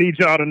me I don't need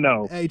y'all to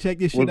know. Hey, check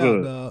this shit What's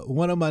out. good?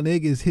 One of my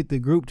niggas hit the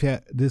group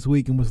chat this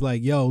week and was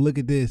like, yo, look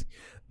at this.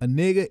 A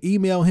nigga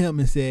emailed him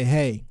and said,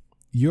 hey,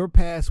 your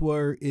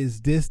password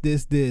is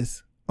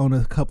this on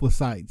a couple of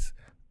sites.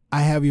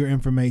 I have your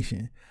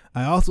information.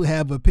 I also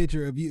have a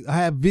picture of you. I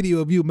have video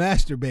of you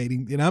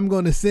masturbating, and I'm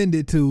going to send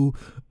it to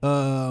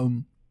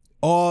I'm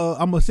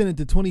going to send it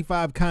to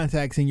 25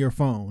 contacts in your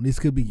phone. This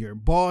could be your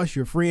boss,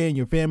 your friend,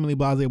 your family,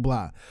 blah, blah,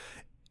 blah.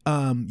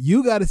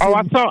 You got to send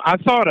I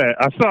saw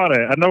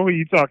that. I know who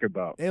you talking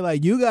about. They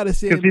like, you got to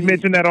send Because he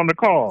mentioned that on the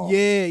call.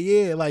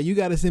 Yeah. Like, you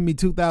got to send me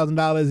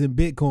 $2,000 in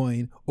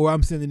Bitcoin, or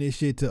I'm sending this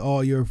shit to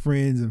all your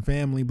friends and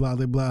family, blah,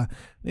 blah, blah.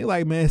 They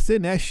like, man,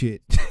 send that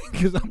shit.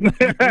 Cause I'm not,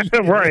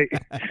 Right.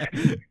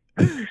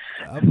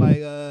 I'm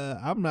like,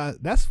 I'm not.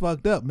 That's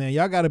fucked up, man.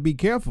 Y'all got to be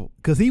careful.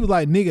 Cause he was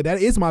like, nigga,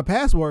 that is my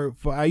password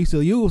for I used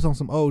to use on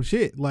some old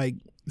shit. Like,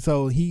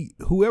 so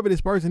whoever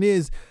this person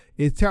is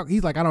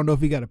he's like, I don't know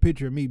if he got a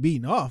picture of me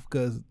beating off,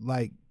 cause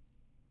like,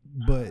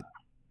 but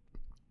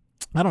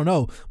I don't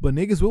know. But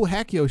niggas will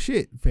hack your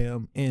shit,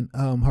 fam, and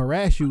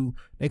harass you.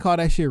 They call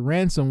that shit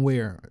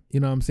ransomware.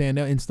 You know what I'm saying?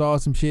 They'll install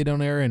some shit on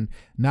there, and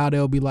now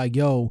they'll be like,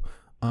 yo,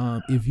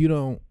 if you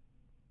don't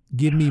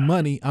give me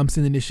money, I'm gonna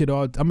send this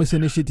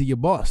shit to your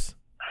boss.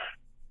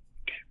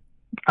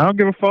 I don't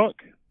give a fuck.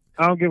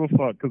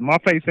 Because my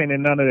face ain't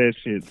in none of that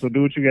shit. So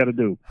do what you got to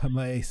do. I'm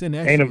like, hey, send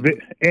that Ain't shit.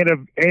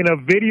 ain't a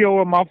video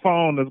of my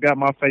phone that's got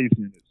my face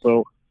in it.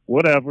 So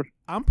whatever.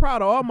 I'm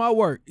proud of all my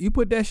work. You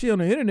put that shit on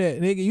the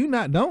internet,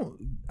 nigga.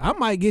 I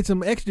might get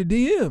some extra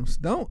DMs.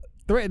 Don't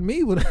threaten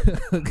me with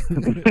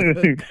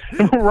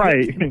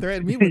Right.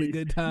 Threaten me with a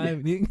good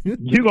time, nigga.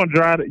 You gonna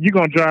drive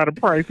the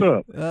price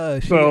up.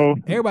 Shit. So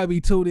everybody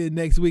be tuned in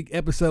next week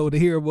episode to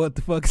hear what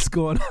the fuck is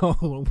going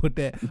on with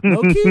that.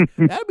 Low-key,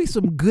 that'd be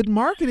some good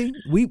marketing.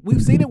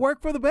 We've seen it work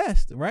for the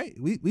best, right?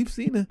 We've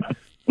seen it.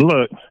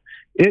 Look,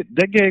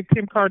 that gave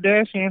Kim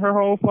Kardashian her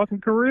whole fucking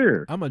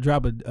career. I'm gonna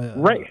drop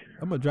Right.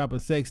 I'm gonna drop a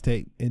sex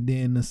tape and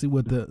then let's see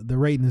what the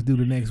ratings do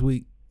the next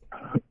week.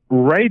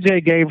 Ray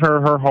J gave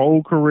her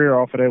whole career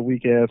off of that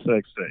weak ass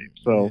sex tape.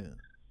 So,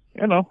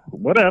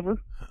 whatever.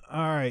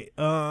 All right,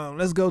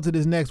 let's go to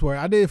this next word.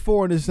 I did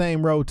 4 in the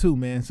same row too,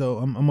 man. So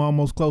I'm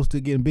almost close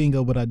to getting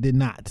bingo, but I did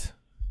not.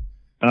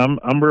 I'm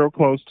real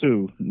close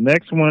too.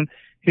 Next one,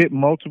 hit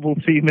multiple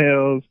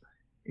females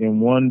in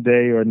one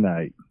day or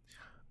night.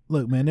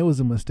 Look, man, it was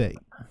a mistake.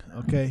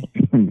 Okay,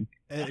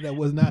 that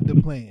was not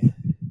the plan,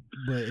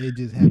 but it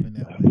just happened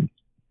that way.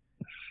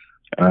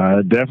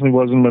 It definitely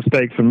wasn't a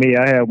mistake for me.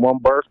 I had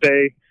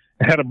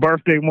a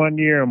birthday one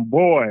year, and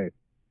boy,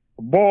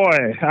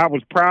 I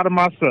was proud of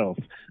myself.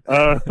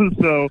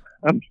 So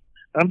I'm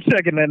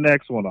checking that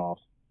next one off.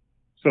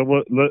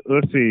 So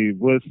let's see.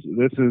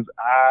 This is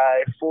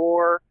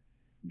I-4,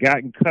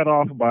 gotten cut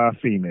off by a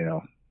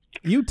female.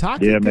 You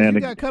toxic? Yeah, man.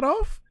 You got cut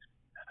off?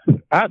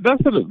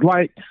 That's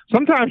like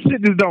sometimes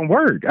shit just don't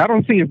work. I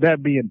don't see it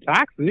that being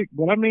toxic,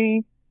 but I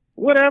mean,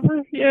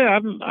 whatever. Yeah,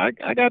 I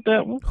got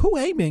that one. Who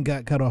Amen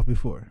got cut off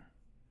before?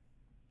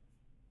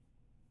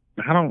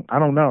 I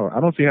don't know.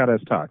 I don't see how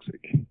that's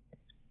toxic.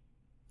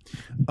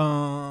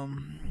 All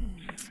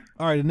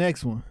right, the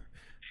next one.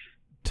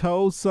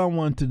 Told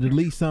someone to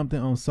delete something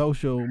on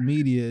social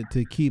media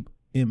to keep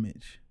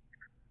image.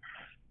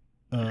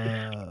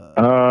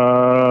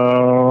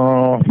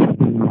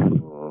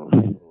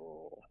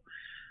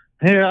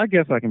 Yeah, I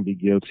guess I can be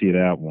guilty of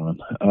that one.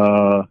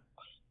 Well,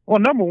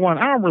 number one,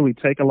 I don't really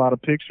take a lot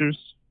of pictures.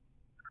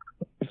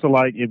 So,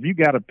 like, if you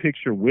got a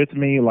picture with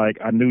me, like,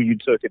 I knew you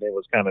took it, it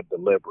was kind of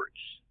deliberate.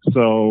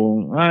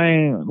 So,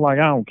 I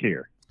don't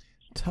care.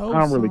 Told I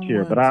don't really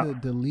care, but to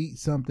delete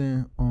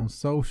something on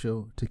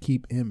social to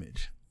keep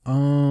image.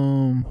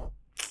 I've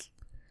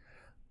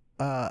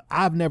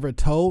never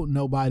told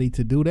nobody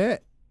to do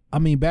that. I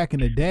mean, back in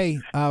the day,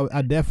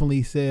 I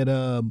definitely said,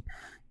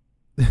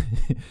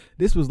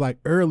 this was like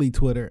early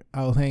Twitter.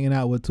 I was hanging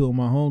out with 2 of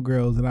my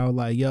homegirls, and I was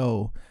like,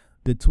 yo,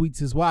 the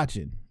tweets is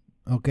watching.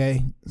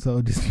 Okay,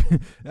 so just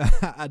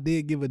I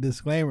did give a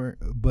disclaimer,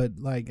 but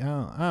like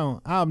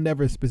I'm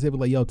never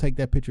specifically, yo, take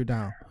that picture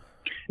down.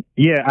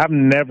 Yeah, I've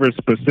never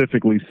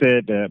specifically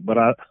said that, but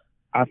I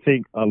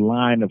think a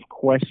line of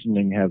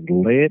questioning has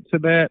led to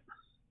that.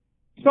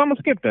 So I'm gonna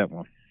skip that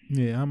one.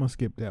 Yeah, I'm gonna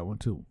skip that one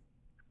too.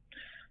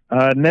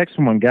 Next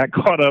one, got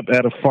caught up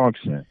at a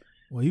function.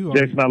 Well,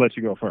 Jason, I'll let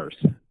you go first.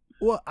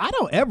 Well, I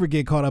don't ever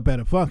get caught up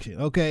at a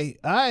function, okay?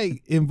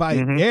 I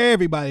invite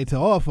everybody to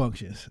all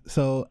functions,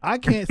 so I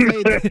can't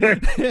say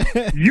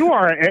that. You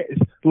are,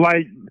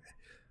 like,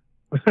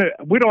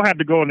 we don't have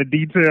to go into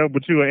detail,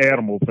 but you're an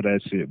animal for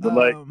that shit. But,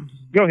 like,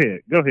 go ahead.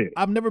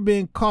 I've never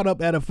been caught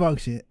up at a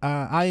function.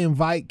 I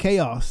invite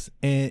chaos,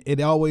 and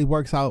it always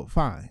works out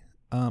fine.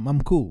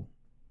 I'm cool.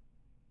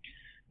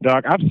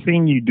 Doc, I've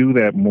seen you do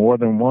that more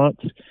than once,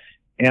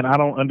 and I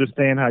don't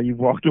understand how you've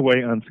walked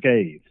away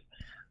unscathed.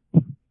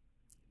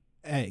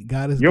 Hey,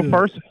 God is your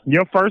good.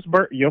 Your first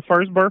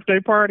birthday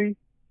party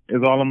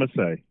is all I'm gonna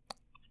say.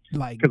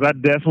 Like, because I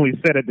definitely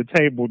sat at the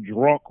table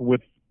drunk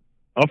with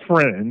a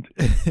friend,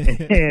 and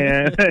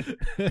and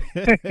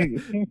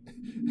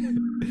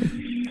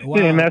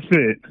that's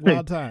it.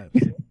 Wild times.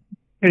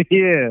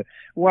 Yeah,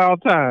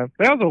 wild time.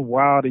 That was a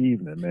wild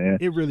evening, man.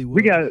 It really was.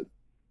 We got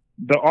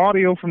the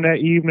audio from that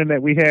evening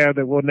that we have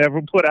that we'll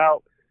never put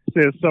out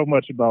says so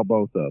much about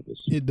both of us.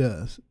 It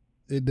does.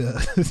 It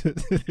does.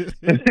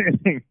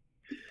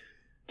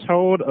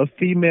 Told a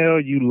female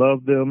you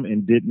love them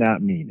and did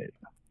not mean it.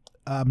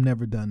 I've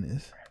never done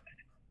this.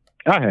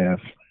 I have.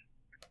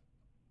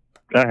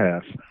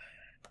 I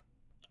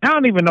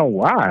don't even know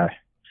why.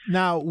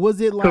 Now,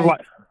 was it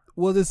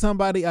was it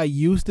somebody I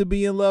used to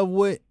be in love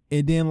with,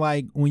 and then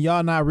like when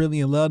y'all not really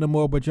in love no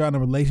more, but you're in a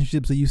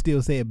relationship, so you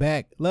still say it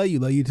back? Love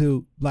you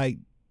too. Like,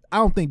 I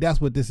don't think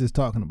that's what this is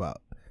talking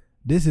about.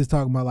 This is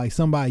talking about like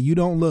somebody you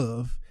don't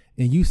love,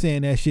 and you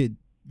saying that shit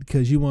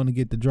because you want to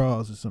get the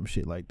draws or some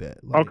shit like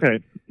that. Like,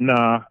 okay,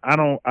 nah, I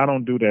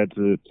don't do that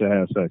to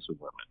have sex with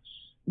women.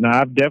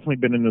 Now, I've definitely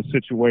been in a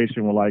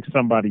situation where like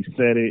somebody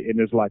said it and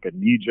it's like a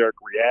knee jerk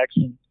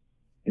reaction.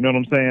 You know what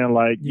I'm saying?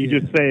 Like you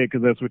just say it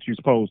because that's what you're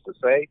supposed to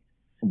say.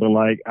 But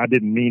like I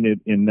didn't mean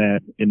it in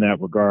that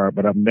regard.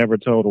 But I've never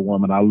told a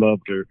woman I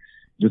loved her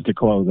just to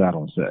close out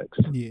on sex.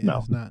 Yeah, no.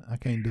 It's not. I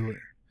can't do it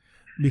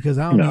because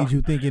I don't need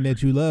you thinking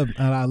that you love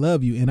and I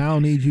love you, and I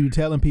don't need you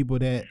telling people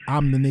that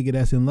I'm the nigga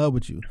that's in love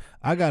with you.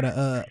 I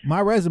gotta.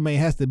 My resume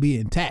has to be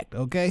intact,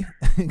 okay?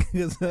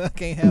 Because I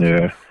can't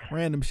have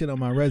random shit on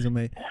my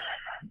resume.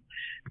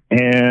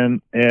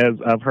 And as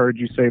I've heard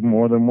you say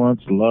more than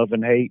once, love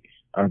and hate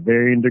are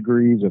varying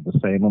degrees of the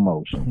same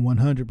emotion.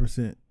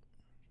 100%.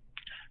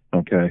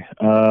 Okay.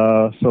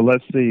 So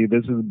let's see.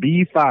 This is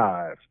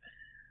B5.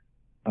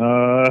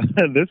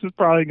 This is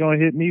probably going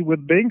to hit me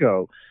with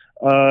bingo.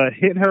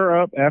 Hit her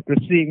up after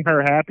seeing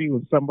her happy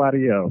with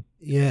somebody else.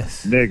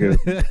 Yes. Nigga,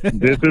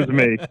 this is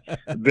me.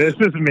 This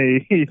is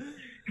me.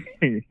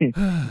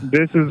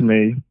 This is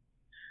me.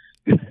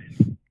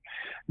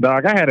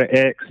 Dog, I had an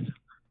ex.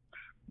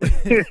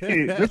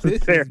 This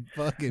is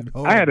fucking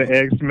horrible. I had an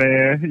ex,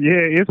 man.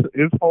 Yeah,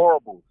 it's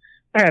horrible.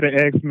 I had an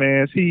ex,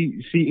 man.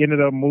 She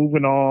ended up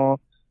moving on.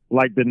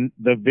 Like the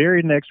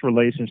very next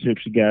relationship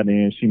she got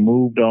in, she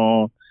moved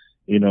on.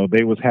 You know,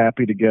 they was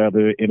happy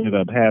together, ended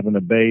up having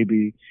a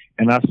baby.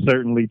 And I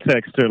certainly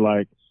text her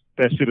like,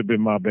 that should have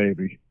been my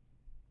baby.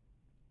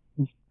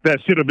 That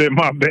should have been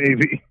my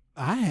baby.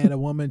 I had a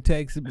woman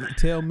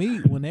tell me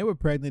when they were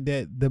pregnant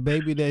that the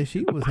baby that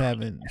she was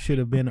having should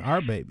have been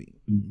our baby,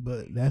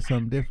 but that's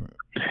something different.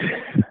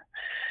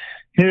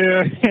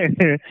 Yeah,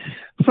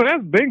 so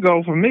that's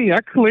bingo for me. I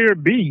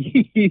cleared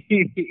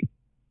B.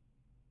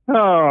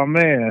 Oh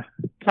man,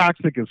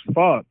 toxic as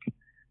fuck.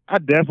 I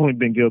definitely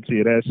been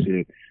guilty of that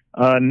shit.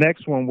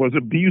 Next one was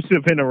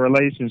abusive in a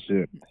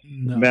relationship.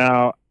 No.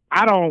 Now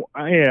I don't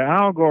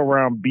go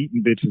around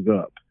beating bitches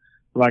up.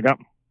 Like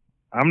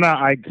I'm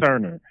not Ike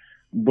Turner.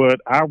 But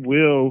I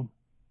will,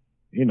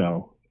 you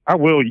know, I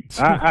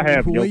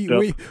have yoked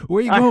up.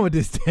 Where you going with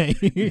this thing?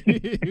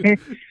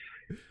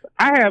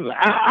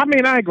 I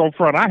mean, I ain't gonna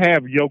front. I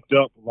have yoked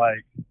up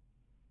like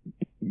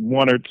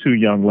one or two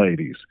young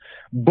ladies.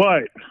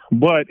 But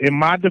in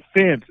my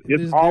defense,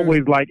 it's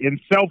always like in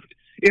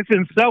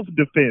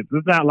self-defense.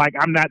 It's not like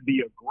I'm not the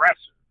aggressor.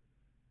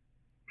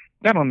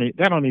 That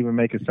don't even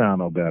make it sound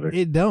no better.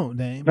 It don't,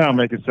 Dame. That don't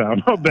make it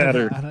sound no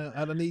better.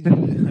 I don't need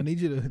you. I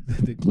need you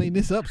to clean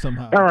this up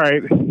somehow. All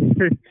right.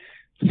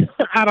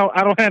 I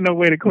don't have no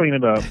way to clean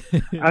it up.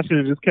 I should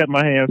have just kept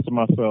my hands to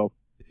myself.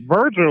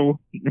 Virgil,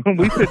 when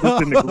we said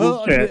this in the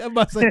group chat. I'm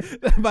about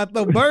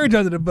to throw Virgil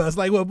under the bus,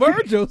 like what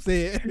Virgil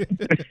said.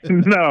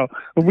 No,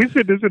 when we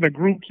said this in the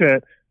group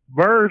chat,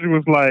 Virgil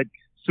was like,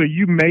 "So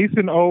you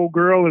Mason, old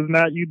girl, is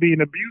not you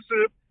being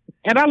abusive?"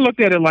 And I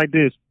looked at it like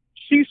this.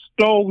 She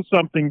stole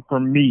something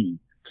from me,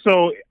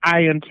 so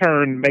I in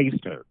turn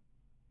maced her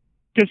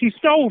because she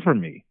stole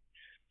from me.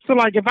 So,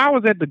 like, if I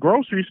was at the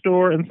grocery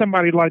store and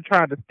somebody like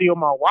tried to steal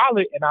my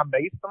wallet and I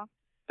maced them,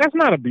 that's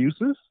not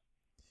abusive.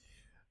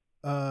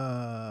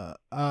 I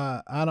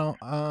don't.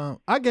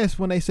 I guess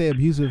when they say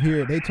abusive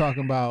here, they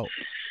talking about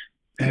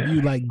have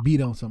you like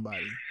beat on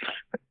somebody?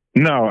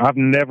 No, I've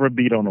never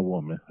beat on a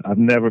woman.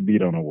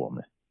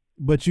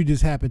 But you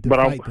just happened to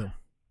fight them.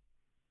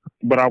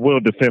 But I will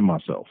defend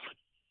myself.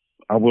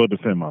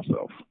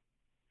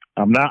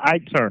 I'm not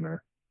Ike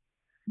Turner,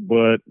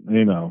 but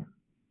you know,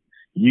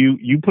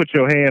 you put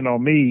your hand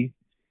on me,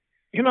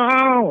 you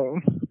know,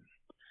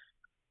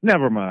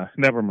 never mind.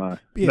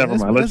 Yeah,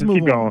 Let's just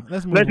keep going.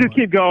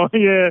 Keep going.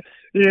 Yeah,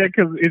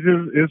 because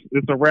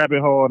it's a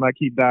rabbit hole, and I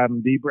keep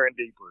diving deeper and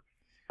deeper.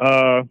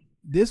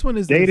 This one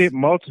is dated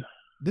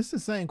This is the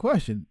same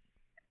question,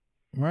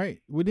 right?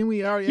 Didn't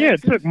we already? Yeah,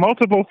 took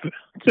multiple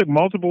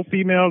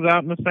females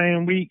out in the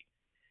same week.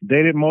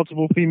 Dated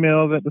multiple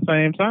females at the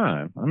same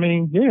time. I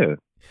mean, yeah.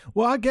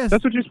 Well, I guess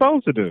that's what you're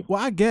supposed to do.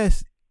 Well, I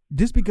guess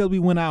just because we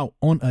went out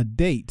on a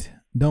date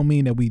don't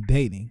mean that we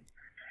dating.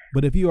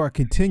 But if you are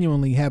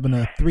continually having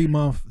a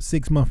 3-month,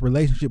 6-month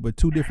relationship with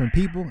two different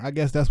people, I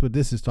guess that's what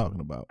this is talking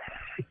about.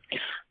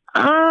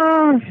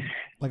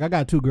 Like I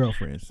got 2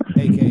 girlfriends,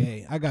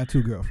 AKA I got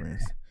 2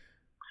 girlfriends.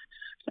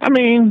 I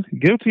mean,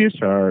 guilty as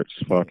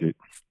charged. Fuck it.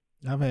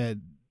 I've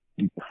had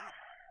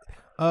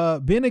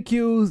been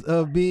accused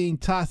of being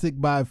toxic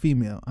by a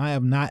female. I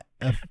have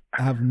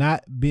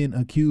not been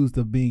accused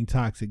of being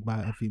toxic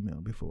by a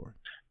female before.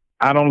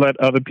 I don't let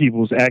other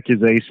people's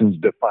accusations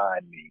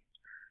define me.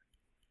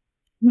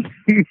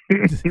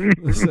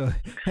 So,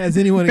 has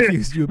anyone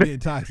accused you of being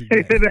toxic?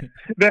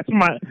 That's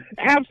my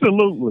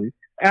absolutely.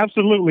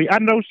 I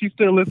know she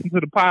still listens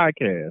to the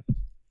podcast,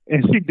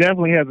 and she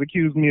definitely has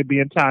accused me of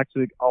being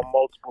toxic on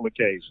multiple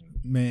occasions.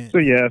 Man, so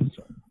yes,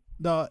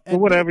 dog. But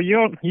whatever. You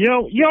don't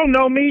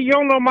know me. You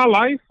don't know my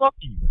life. Fuck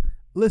you.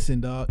 Listen,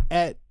 dog.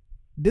 At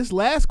this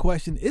last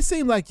question, it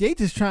seemed like they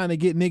just trying to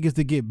get niggas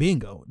to get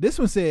bingo. This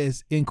one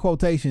says in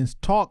quotations,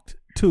 talked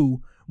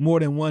to more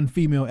than one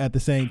female at the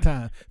same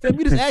time. Fam,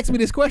 you just asked me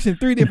this question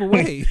 3 different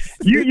ways.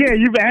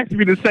 You've asked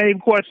me the same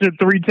question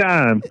 3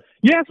 times.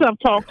 Yes, I've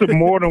talked to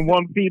more than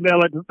one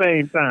female at the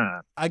same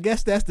time. I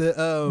guess that's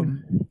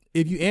the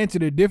if you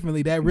answered it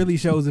differently, that really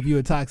shows if you're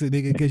a toxic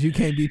nigga because you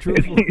can't be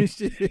truthful and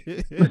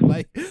shit.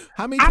 Like,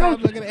 how many times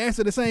am I gonna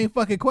answer the same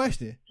fucking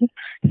question?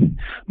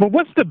 But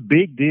what's the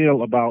big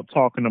deal about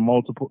talking to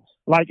multiple?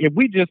 Like, if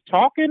we just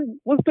talking,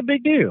 what's the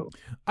big deal?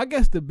 I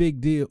guess the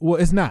big deal. Well,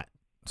 it's not.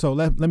 So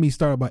let me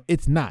start by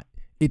it's not.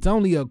 It's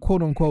only a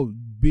quote unquote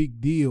big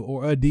deal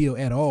or a deal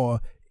at all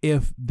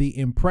if the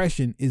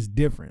impression is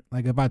different.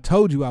 Like if I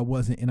told you I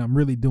wasn't and I'm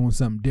really doing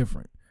something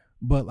different.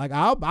 But like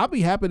I'll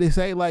be happy to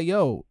say like,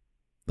 yo,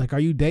 like, are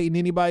you dating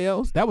anybody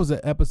else? That was an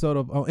episode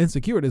of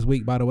Insecure this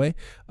week, by the way.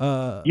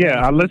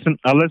 Yeah, I listened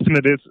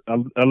to this. I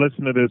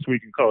listened to This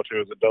Week in Culture.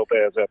 It was a dope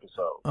ass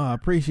episode. I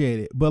appreciate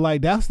it. But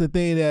like that's the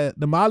thing that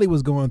the Molly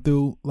was going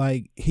through.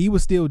 Like he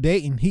was still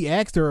dating. She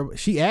asked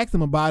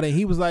him about it.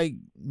 He was like,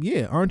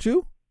 yeah, aren't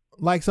you?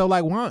 Like, so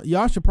like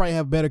y'all should probably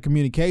have better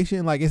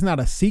communication. Like it's not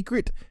a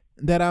secret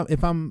that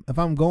if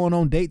I'm going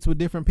on dates with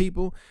different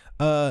people,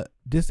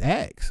 just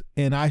ask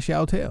and I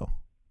shall tell.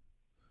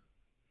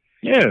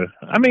 Yeah,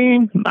 I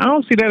mean, I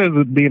don't see that as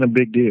being a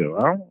big deal.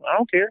 I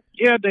don't care.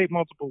 Yeah, I date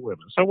multiple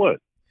women. So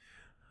what?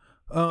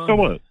 So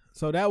what?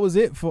 So that was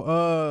it for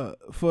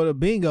the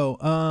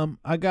bingo.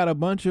 I got a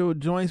bunch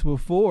of joints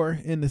with 4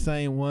 in the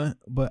same one,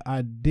 but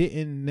I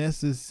didn't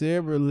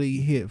necessarily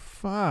hit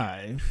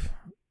 5.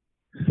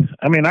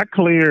 I mean, I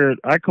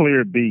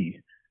cleared B.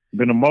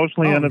 Been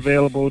emotionally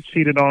unavailable,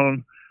 cheated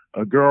on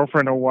a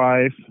girlfriend or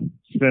wife,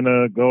 sent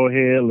a go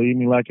ahead, leave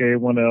me like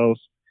everyone else.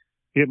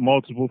 Hit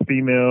multiple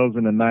females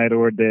in a night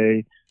or a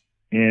day,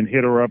 and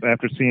hit her up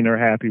after seeing her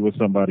happy with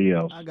somebody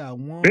else. I got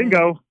 1,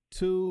 bingo,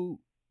 2,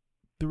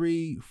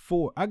 3,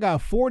 4. I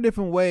got 4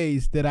 different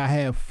ways that I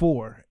have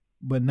 4,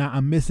 but now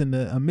I'm missing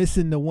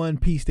the one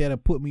piece that'll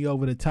put me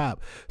over the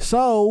top.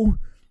 So,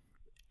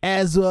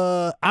 as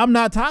I'm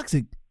not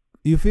toxic.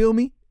 You feel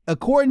me?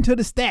 According to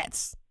the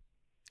stats,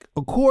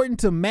 according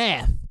to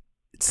math,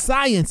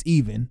 science,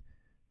 even,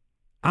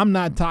 I'm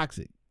not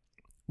toxic,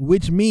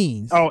 which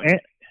means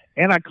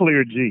And I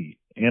cleared G.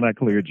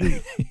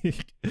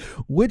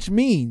 Which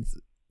means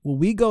when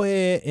we go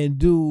ahead and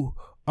do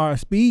our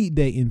speed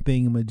dating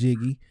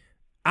thingamajiggy,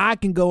 I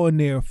can go in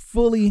there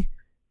fully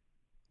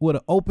with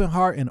an open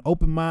heart and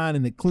open mind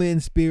and a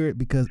cleansed spirit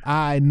because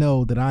I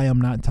know that I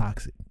am not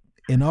toxic.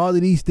 And all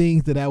of these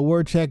things that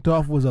were checked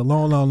off was a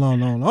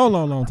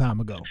long time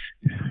ago.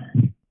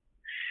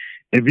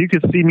 If you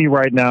could see me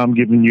right now, I'm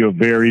giving you a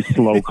very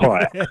slow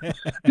clap.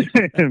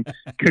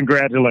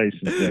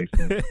 Congratulations,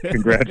 Jason.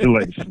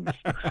 Congratulations.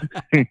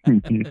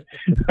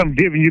 I'm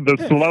giving you the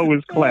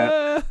slowest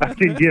clap I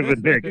can give a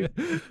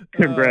nigga.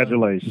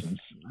 Congratulations.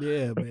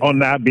 Yeah, man. On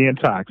not being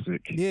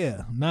toxic.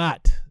 Yeah,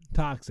 not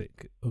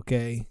toxic.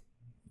 Okay.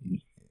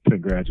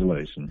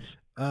 Congratulations.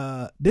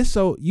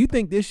 So you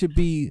think this should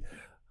be,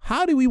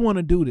 how do we want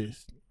to do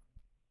this?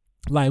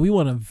 Like, we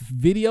want to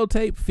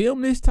videotape,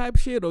 film this type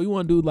shit, or we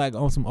want to do like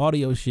on some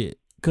audio shit?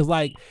 Cause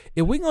like,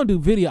 if we gonna do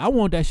video, I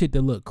want that shit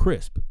to look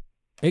crisp.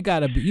 It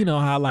gotta be, you know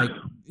how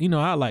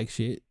I like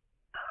shit.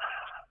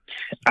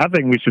 I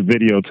think we should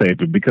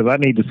videotape it because I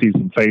need to see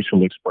some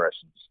facial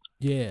expressions.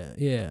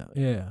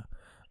 Yeah.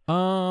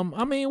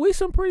 I mean, we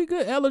some pretty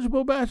good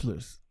eligible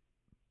bachelors.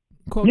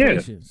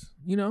 Quotations,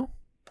 you know?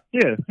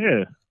 Yeah.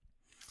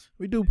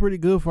 We do pretty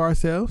good for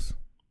ourselves.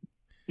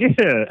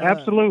 Yeah,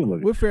 absolutely.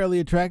 We're fairly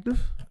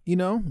attractive. You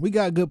know, we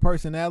got good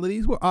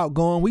personalities. We're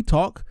outgoing. We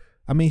talk.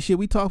 I mean, shit,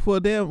 we talk for a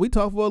living.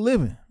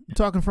 We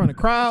talk in front of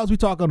crowds. We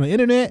talk on the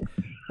internet.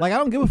 Like, I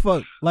don't give a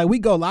fuck. Like, we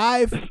go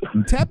live.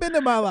 Tap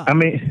into my life. I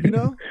mean, you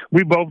know,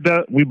 we both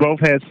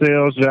had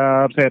sales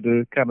jobs, had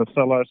to kind of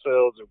sell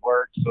ourselves at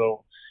work.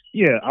 So,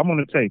 yeah, I'm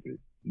gonna tape it.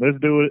 Let's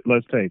do it.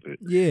 Let's tape it.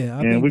 Yeah,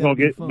 and we're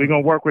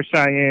gonna work with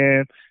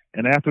Cheyenne.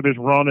 And after this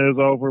Rona is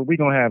over, we're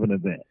gonna have an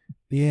event.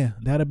 Yeah,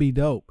 that'll be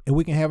dope. And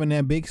we can have in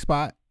that big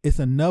spot. It's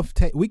enough.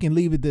 We can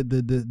leave it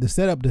the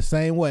setup the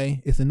same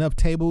way. It's enough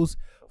tables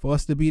for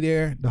us to be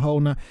there the whole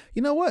night.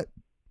 You know what?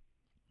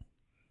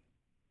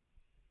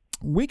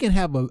 We can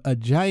have a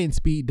giant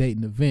speed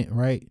dating event,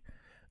 right?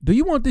 Do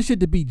you want this shit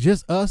to be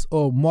just us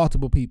or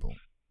multiple people?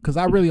 Because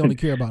I really only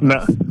care about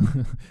us.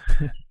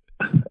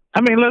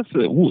 I mean,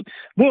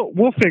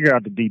 we'll figure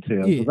out the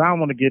details Yeah. because I don't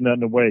want to get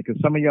nothing away.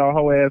 Because some of y'all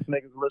hoe ass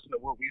niggas listen to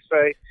what we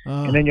say,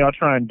 and then y'all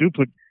try and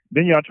duplicate.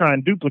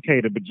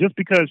 It. But just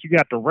because you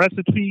got the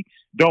recipe,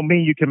 don't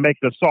mean you can make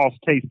the sauce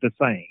taste the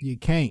same. You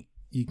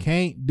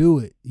can't do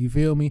it. You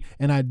feel me?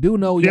 And I do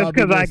know y'all. Just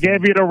because I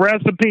gave you the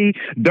recipe,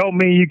 don't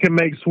mean you can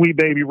make Sweet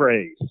Baby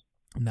Ray's.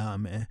 Nah,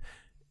 man.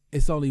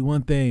 It's only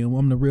one thing.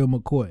 I'm the real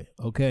McCoy.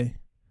 Okay.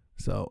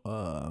 So,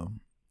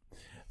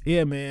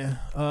 yeah, man.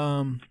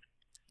 I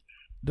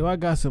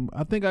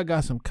think I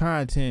got some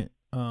content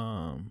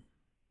for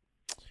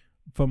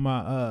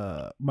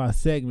my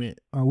segment,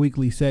 our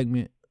weekly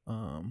segment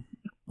on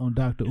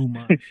Dr.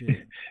 Umar and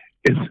shit.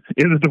 Is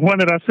it the one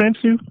that I sent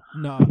you?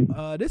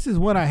 No, this is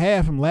one I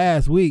had from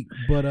last week,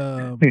 but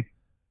I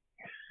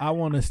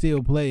want to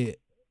still play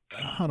it.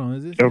 Hold on,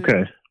 is this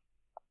okay? It?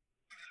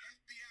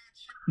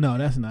 No,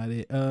 that's not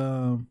it.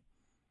 I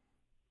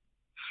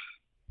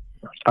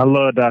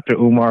love Dr.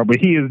 Umar, but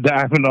he is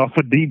diving off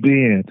the deep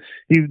end.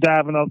 He's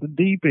diving off the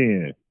deep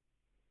end.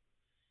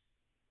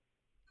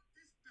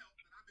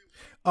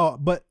 Oh,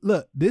 but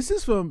look, this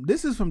is from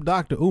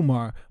Dr.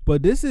 Umar,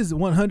 but this is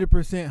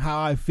 100%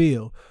 how I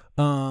feel.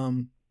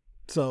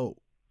 So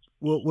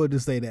we'll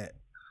just say that.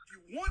 You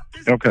want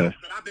this okay. belt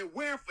that I've been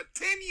wearing for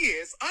 10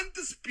 years,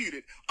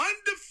 undisputed,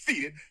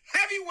 undefeated,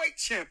 heavyweight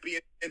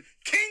champion, and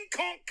King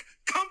Kong,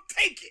 come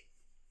take it.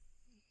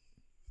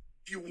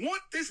 You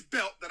want this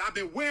belt that I've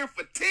been wearing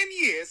for 10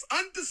 years,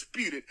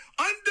 undisputed,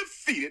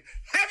 undefeated,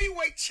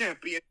 heavyweight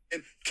champion,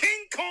 and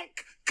King Kong,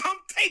 come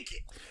take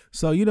it.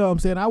 So you know what I'm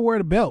saying? I wear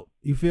the belt.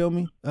 You feel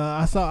me?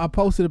 I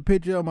posted a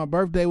picture on my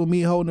birthday with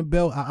me holding the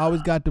belt. I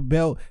always got the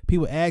belt.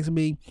 People ask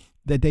me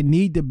that they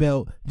need the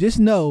belt. Just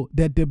know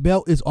that the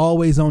belt is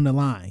always on the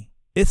line.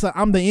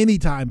 I'm the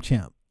anytime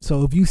champ.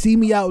 So if you see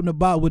me out and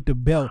about with the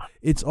belt,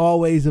 it's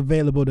always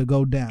available to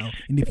go down.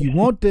 And if you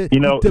want to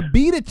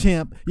beat a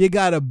champ, you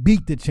gotta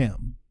beat the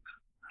champ.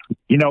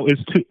 You know,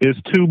 it's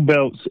two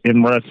belts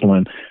in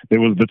wrestling.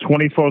 There was the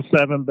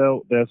 24/7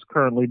 belt that's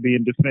currently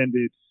being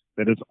defended,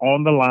 that is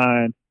on the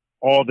line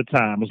all the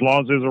time. As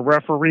long as there's a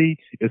referee,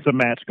 it's a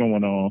match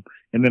going on.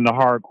 And then the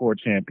hardcore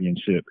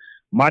championship.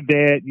 My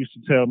dad used to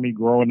tell me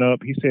growing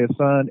up, he said,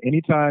 son,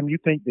 anytime you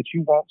think that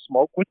you won't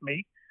smoke with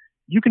me,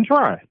 you can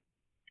try.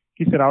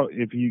 He said,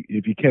 if you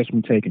catch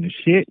me taking a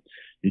shit,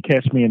 you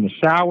catch me in the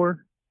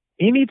shower,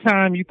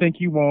 anytime you think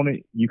you want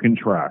it, you can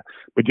try.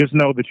 But just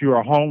know that you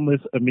are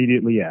homeless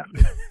immediately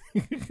after.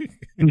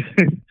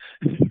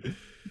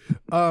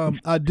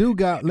 I do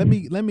got. Let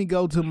me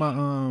go to my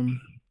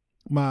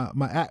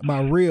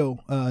my real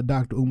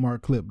Dr. Umar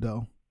clip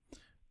though.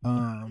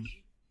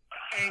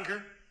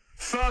 Anger.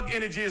 Thug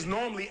energy is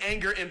normally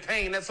anger and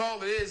pain. That's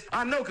all it is.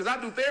 I know, because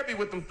I do therapy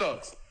with them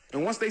thugs.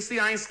 And once they see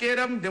I ain't scared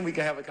of them, then we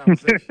can have a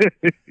conversation.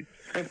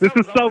 This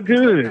is so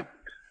good.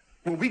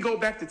 When we go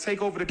back to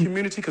take over the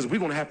community, because we're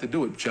going to have to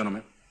do it,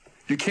 gentlemen,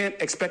 you can't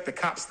expect the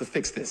cops to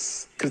fix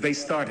this, because they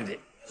started it.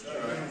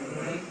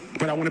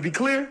 But I want to be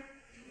clear,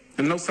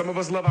 and I know some of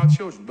us love our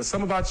children, but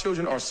some of our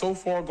children are so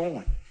far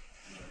gone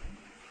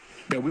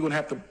that we're going to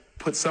have to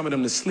put some of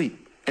them to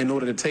sleep in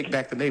order to take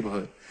back the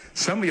neighborhood.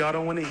 Some of y'all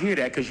don't want to hear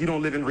that because you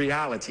don't live in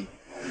reality.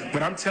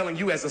 But I'm telling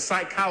you, as a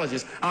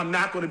psychologist, I'm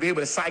not going to be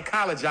able to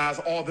psychologize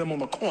all of them on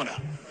the corner.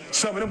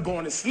 Some of them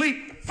going to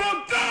sleep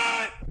from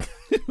God.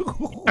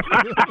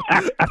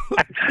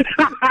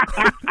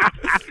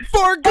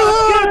 For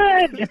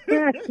good.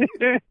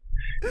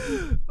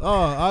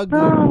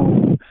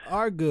 Oh,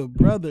 our good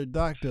brother,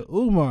 Dr.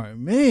 Umar,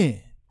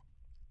 man.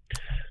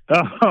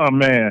 Oh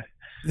man.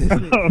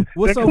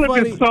 What's that so clip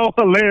funny? Is so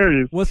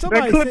hilarious.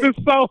 That clip is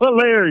so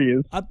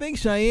hilarious. I think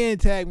Cheyenne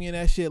tagged me in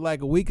that shit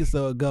like a week or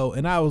so ago,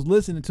 and I was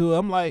listening to it.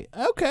 I'm like,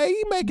 okay,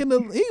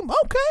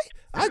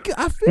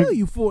 I feel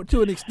you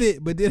to an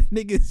extent, but then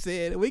nigga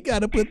said we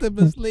gotta put them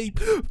to sleep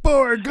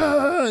for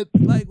good.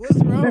 Like, what's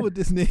wrong with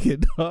this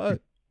nigga, dog?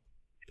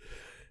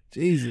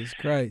 Jesus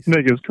Christ,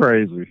 nigga's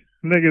crazy.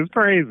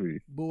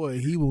 Boy,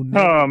 he will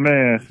never. Oh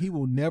man, he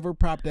will never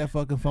prop that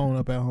fucking phone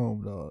up at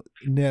home, dog.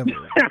 Never.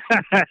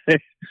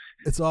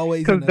 It's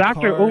always because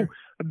Dr.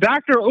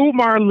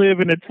 Umar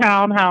live in a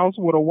townhouse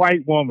with a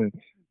white woman.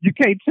 You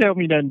can't tell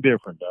me nothing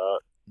different,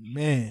 dog.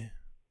 Man,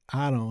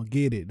 I don't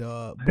get it,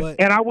 dog.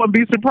 But and I wouldn't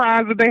be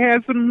surprised if they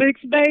had some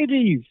mixed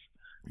babies.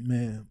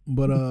 Man,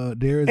 but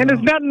there's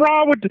there's nothing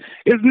wrong with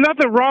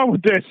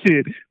that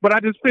shit. But I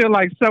just feel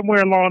like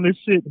somewhere along this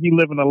shit, he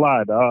living a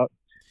lie, dog.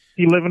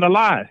 He living a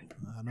lie.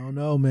 I don't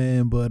know,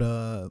 man, but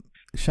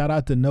shout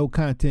out to No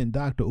Content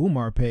Dr.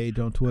 Umar page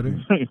on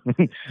Twitter.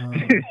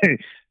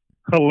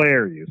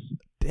 Hilarious.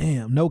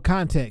 Damn, no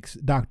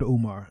context, Dr.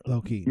 Umar,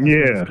 low key.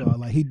 Yeah.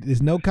 Like there's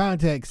no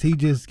context. He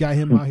just got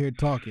him out here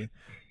talking.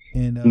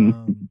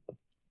 And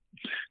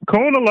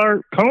Cone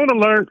alert.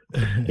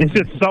 It's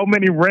just so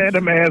many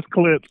random ass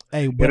clips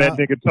of that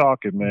nigga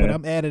talking, man. But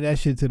I'm adding that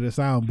shit to the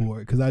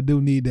soundboard because I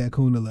do need that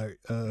Coon alert.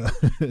 I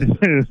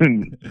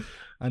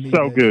need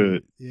so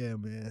good. Shit. Yeah,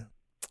 man.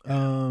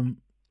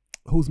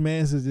 Whose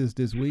man's is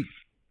this week?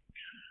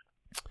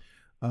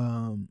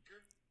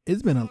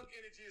 It's been a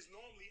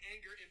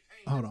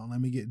Hold on,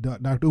 let me get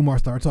Dr. Umar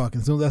start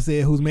talking. As soon as I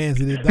said whose man's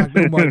it is,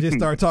 Dr. Umar just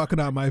started talking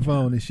on my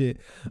phone and shit.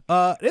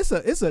 It's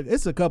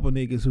a couple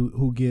niggas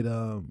who get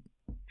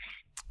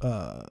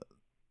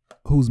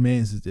whose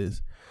man's is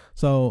this?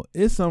 So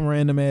it's some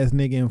random ass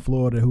nigga in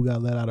Florida who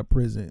got let out of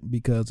prison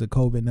because of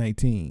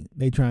COVID-19.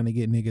 They trying to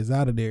get niggas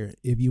out of there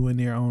if you in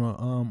there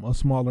on a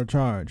smaller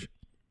charge.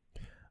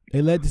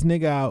 They let this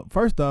nigga out.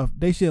 First off,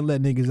 they shouldn't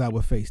let niggas out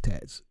with face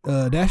tats.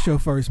 That's your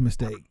first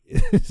mistake.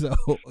 So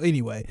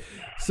anyway,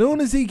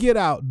 soon as he get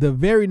out, the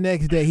very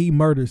next day he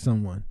murdered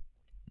someone.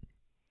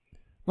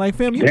 Like,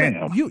 fam,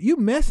 you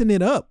messing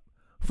it up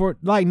for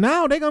like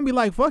now they gonna be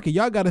like, fuck it,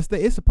 y'all gotta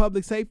stay. It's a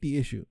public safety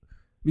issue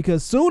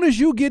because soon as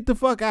you get the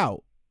fuck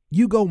out,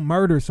 you go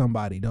murder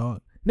somebody,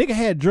 dog. Nigga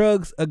had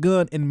drugs, a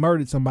gun, and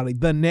murdered somebody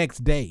the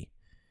next day.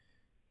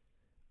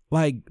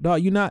 Like,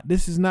 dog,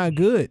 this is not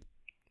good.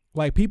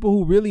 Like, people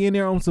who really in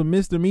there on some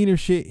misdemeanor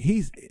shit,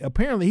 he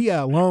got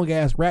a long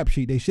ass rap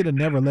sheet. They should have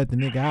never let the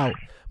nigga out,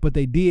 but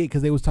they did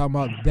because they was talking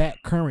about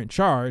that current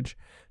charge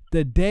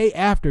the day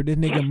after this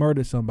nigga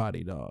murdered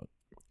somebody, dog.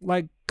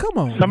 Like, come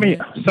on. Some of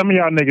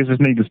y'all niggas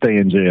just need to stay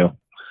in jail.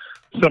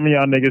 Some of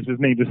y'all niggas just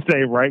need to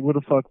stay right where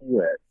the fuck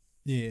you at.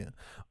 Yeah.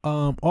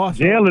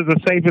 Also, jail is the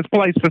safest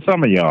place for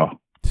some of y'all.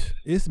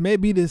 It's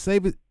maybe the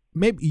safest.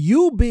 Maybe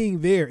you being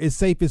there is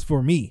safest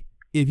for me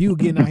if you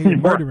getting out here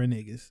murdering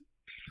niggas.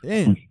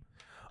 Damn.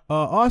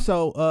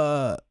 Also,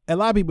 a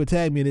lot of people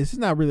tag me in this. It's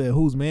not really a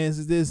whose man's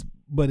is this,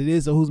 but it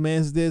is a whose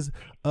man's is this.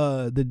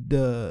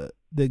 The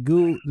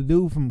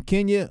dude from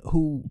Kenya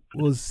who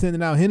was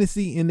sending out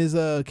Hennessy in his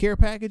care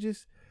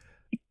packages.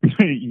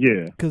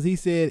 Yeah. Because he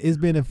said it's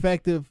been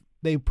effective.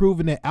 They've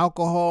proven that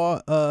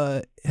alcohol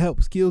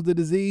helps kill the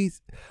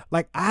disease.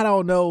 Like, I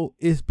don't know.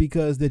 It's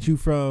because that you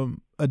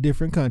from a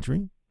different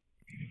country,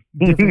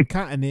 different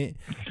continent,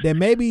 that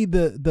maybe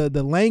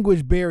the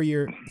language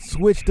barrier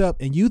switched up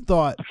and you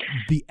thought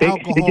the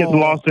alcohol it gets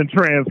lost in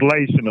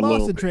translation a little bit.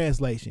 Lost in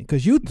translation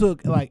because you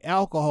took like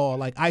alcohol,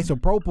 like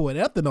isopropyl and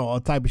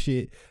ethanol type of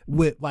shit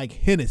with like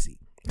Hennessy.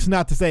 It's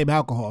not the same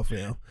alcohol,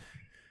 fam.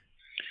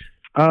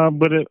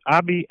 But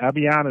I'll be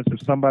honest.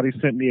 If somebody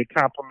sent me a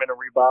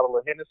complimentary bottle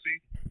of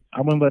Hennessy, I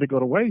wouldn't let it go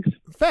to waste.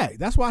 Fact.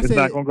 That's why I said it's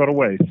not gonna go to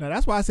waste. No,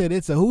 that's why I said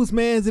it's a whose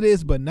man's it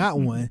is, but not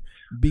one,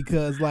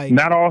 because like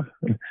not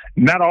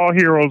all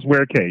heroes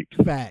wear capes.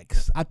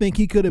 Facts. I think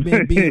he could have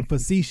been being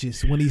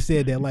facetious when he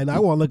said that. Like, I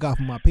want to look out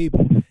for my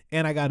people,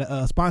 and I got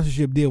a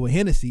sponsorship deal with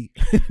Hennessy.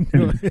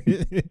 We're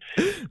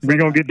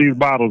gonna get these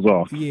bottles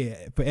off.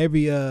 Yeah, for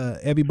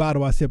every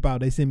bottle I sip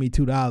out, they send me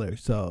 $2.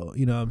 So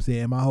you know what I'm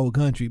saying, my whole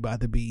country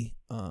about to be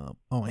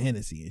on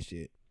Hennessy and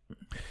shit.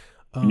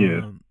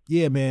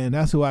 Yeah, man,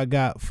 that's who I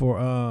got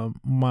for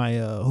my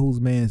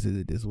whose man's is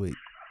it this week.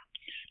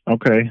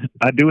 Okay,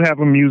 I do have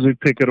a music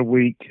pick of the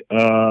week.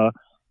 Shout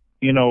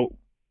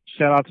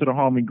out to the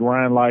homie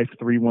Grind Life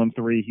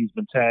 313. He's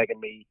been tagging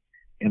me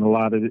in a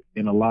lot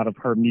of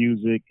her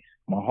music.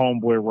 My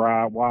homeboy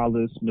Rod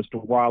Wallace,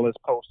 Mr. Wallace,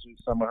 posted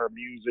some of her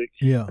music.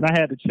 Yeah, and I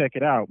had to check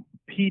it out.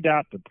 P.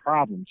 Dot the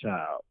Problem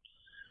Child.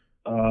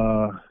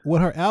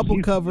 What her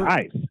album cover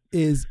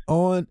is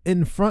on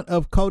in front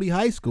of Cody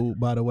High School,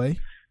 by the way.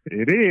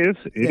 It is.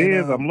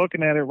 I'm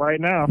looking at it right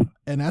now.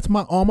 And that's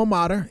my alma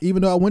mater,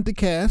 even though I went to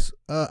Cass.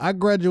 I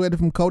graduated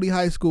from Cody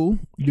High School.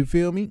 You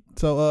feel me?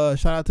 So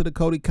shout out to the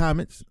Cody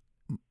Comets.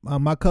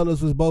 My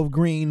colors was both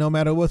green, no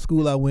matter what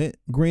school I went.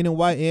 Green and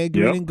white and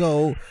green and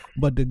gold.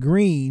 But the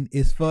green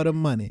is for the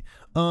money.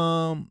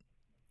 So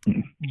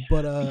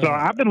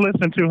I've been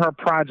listening to her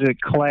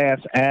project Class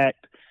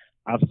Act.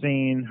 I've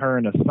seen her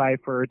in a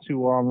cipher or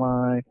two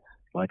online.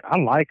 Like, I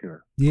like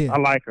her. Yeah. I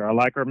like her. I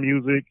like her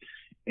music.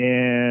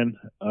 And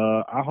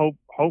I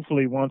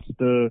hopefully once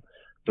the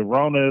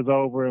Rona is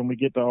over and we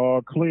get the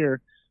all clear,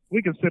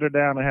 we can sit her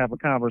down and have a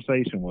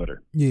conversation with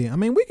her. Yeah, I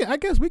mean, I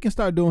guess we can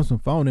start doing some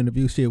phone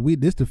interview shit.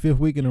 This the 5th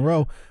week in a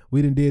row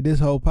we done did this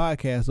whole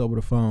podcast over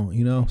the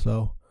phone,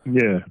 so.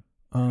 Yeah.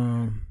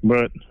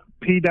 But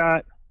P.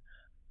 Dot,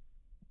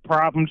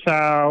 Problem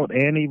Child,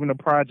 and even the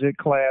Project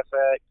Class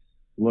Act.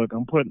 Look,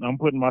 I'm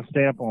putting my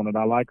stamp on it.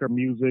 I like her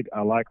music.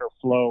 I like her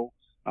flow.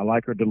 I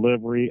like her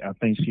delivery. I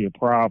think she a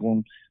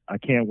problem. I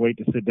can't wait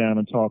to sit down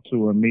and talk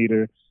to her and meet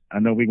her. I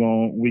know we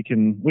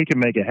can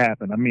make it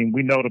happen. I mean,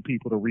 we know the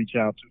people to reach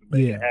out to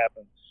make it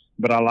happen.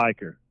 But I like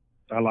her.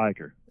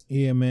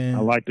 Yeah, man. I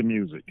like the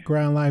music.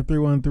 Ground Life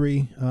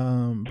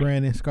 313,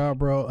 Brandon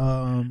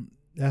Scarborough.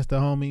 That's the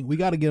homie. We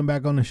got to get him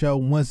back on the show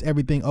once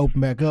everything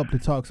opened back up to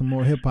talk some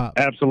more hip hop.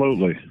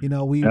 Absolutely.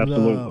 We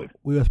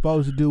were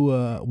supposed to do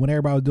when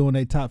everybody was doing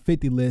their top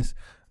 50 list.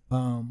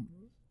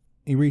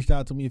 He reached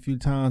out to me a few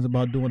times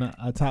about doing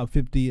a top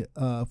 50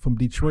 from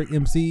Detroit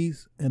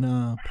MCs, and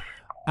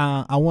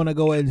I want to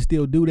go ahead and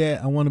still do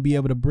that. I want to be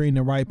able to bring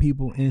the right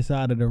people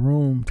inside of the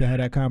room to have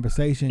that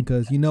conversation,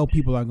 because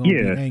people are going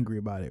to be angry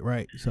about it,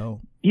 right? So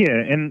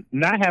and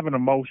not have an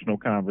emotional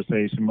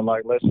conversation, but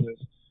like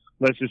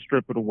let's just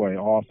strip it away,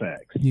 all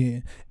facts. Yeah,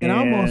 and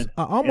I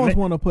almost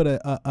want to put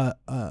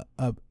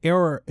a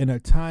error in a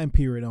time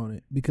period on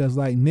it, because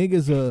like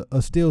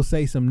niggas still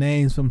say some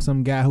names from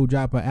some guy who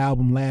dropped an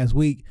album last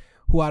week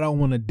who I don't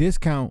want to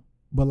discount,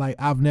 but like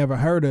I've never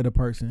heard of the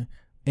person.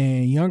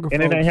 And younger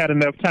folks, it ain't had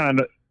enough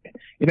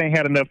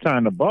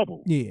time to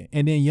bubble. Yeah,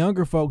 and then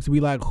younger folks be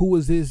like, "Who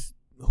is this?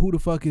 Who the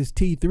fuck is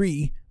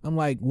T3?" I'm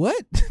like,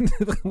 "What?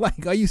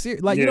 Like, are you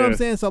serious? Like, you know what I'm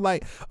saying?" So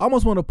like, I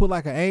almost want to put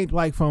like an age,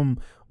 like from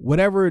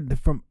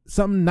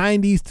some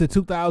 90s to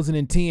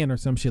 2010 or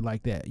some shit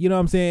like that. You know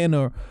what I'm saying?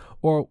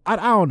 Or I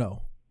don't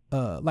know.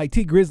 Like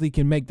T Grizzly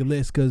can make the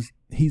list because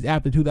he's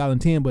after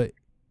 2010, but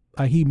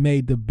he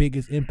made the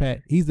biggest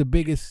impact. He's the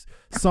biggest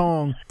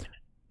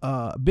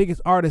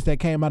biggest artist that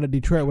came out of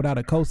Detroit without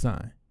a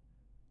cosign.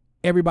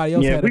 Everybody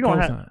else had a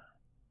cosign.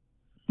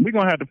 We're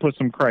going to have to put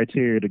some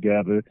criteria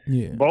together.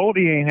 Yeah.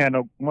 Boldy ain't had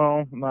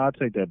no, I'll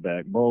take that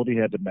back. Boldy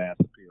had the mass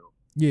appeal.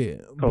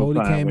 Yeah.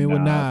 Boldy came in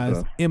with Nas.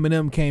 So.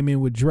 Eminem came in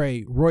with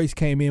Dre. Royce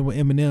came in with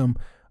Eminem.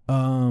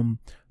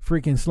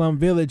 Freaking Slum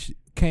Village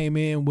came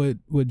in with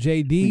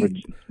JD. With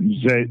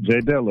J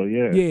Dilla,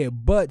 yeah. Yeah,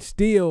 but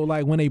still,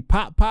 like when they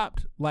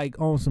popped, like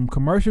on some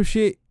commercial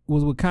shit,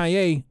 was with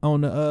Kanye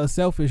on the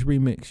Selfish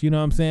remix. You know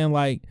what I'm saying?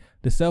 Like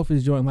the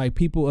Selfish joint, like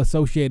people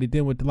associated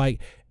them with like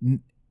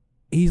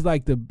he's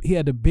like he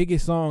had the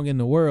biggest song in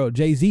the world.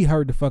 Jay-Z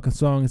heard the fucking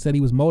song and said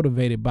he was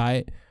motivated by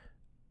it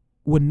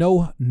with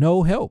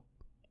no help.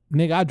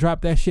 Nigga, I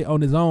dropped that shit on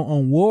his own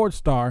on World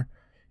Star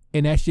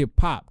and that shit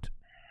popped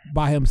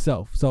by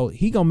himself. So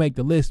he gonna make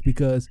the list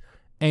because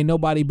ain't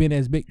nobody been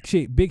as big.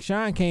 Shit, Big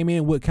Sean came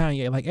in with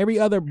Kanye. Like every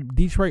other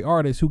Detroit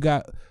artist who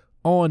got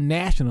on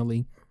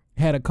nationally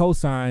had a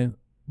cosign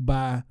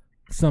by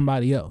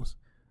somebody else.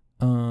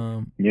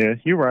 Yeah,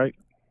 you're right.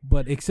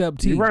 But except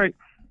T. You're right.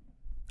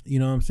 You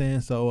know what I'm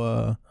saying?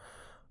 So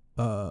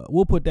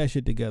we'll put that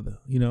shit together,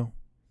 you know.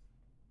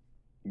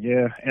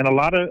 Yeah, and a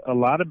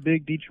lot of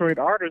big Detroit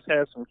artists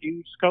have some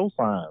huge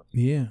cosigns.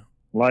 Yeah.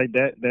 Like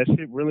that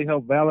shit really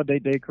helped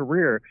validate their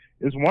career.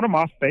 It's one of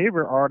my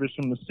favorite artists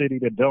from the city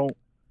that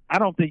I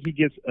don't think he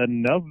gets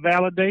enough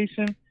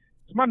validation.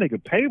 It's my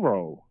nigga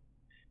Payroll.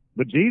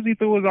 But Jeezy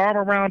threw his arm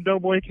around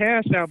Doughboy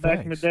Cash out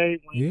back in the day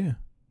when,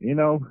 you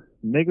know,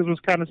 niggas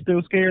was kind of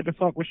still scared to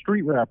fuck with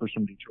street rappers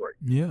from Detroit.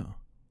 Yeah.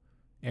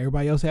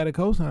 Everybody else had a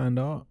cosign,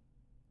 dog.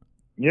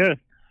 Yeah.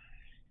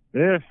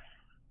 Yeah.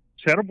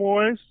 Cheddar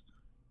Boys.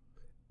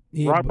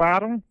 Yeah, Rock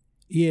Bottom.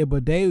 Yeah,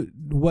 but they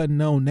wasn't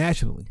known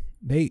nationally.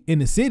 They in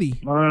the city,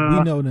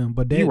 we know them,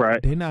 but they're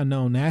not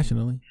known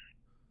nationally.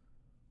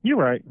 You're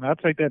right. I'll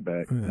take that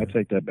back.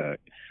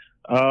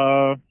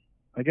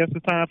 I guess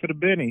it's time for the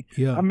Benny.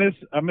 Yeah. I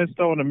miss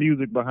throwing the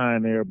music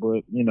behind there,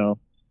 but you know,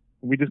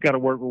 we just got to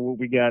work with what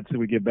we got till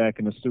we get back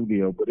in the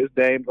studio. But it's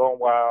Dame going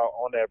wild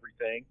on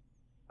everything.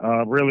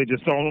 Really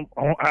just on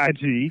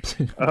IG.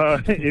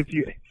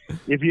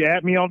 If you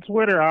add me on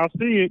Twitter, I'll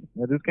see it.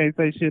 I just can't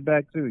say shit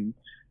back to you.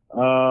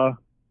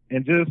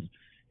 And just,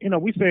 you know,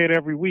 we say it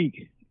every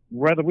week,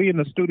 whether we in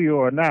the studio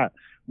or not.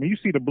 When you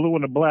see the blue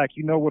and the black,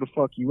 you know where the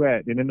fuck you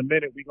at. And in a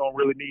minute, we gonna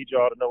really need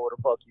y'all to know where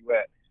the fuck you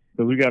at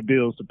because we got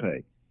bills to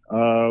pay.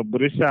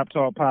 But it's Shop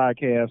Talk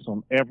Podcast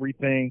on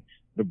everything.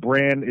 The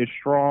brand is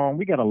strong.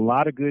 We got a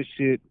lot of good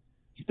shit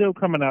still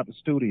coming out the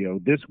studio.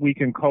 This Week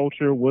in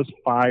Culture was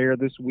fire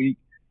this week.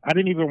 I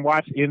didn't even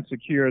watch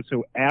Insecure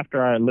until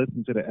after I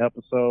listened to the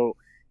episode,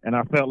 and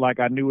I felt like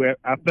I knew it.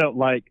 I felt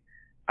like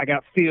I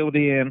got filled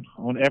in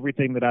on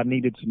everything that I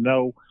needed to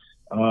know.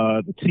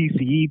 The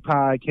TCE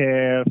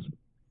podcast,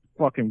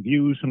 fucking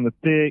Views from the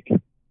Thick,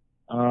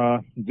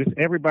 just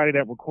everybody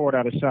that record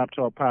out of Shop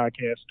Talk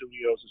Podcast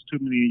Studios. There's too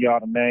many of y'all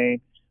to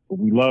name, but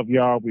we love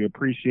y'all. We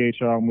appreciate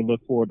y'all, and we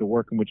look forward to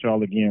working with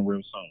y'all again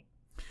real soon.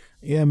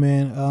 Yeah,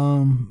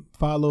 man.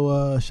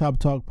 Follow Shop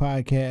Talk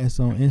Podcast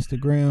on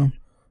Instagram,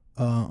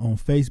 on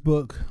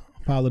Facebook.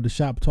 Follow the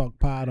Shop Talk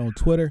Pod on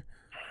Twitter.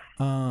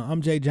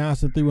 I'm Jay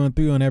Johnson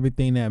 313 on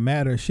everything that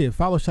matters. Shit,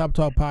 follow Shop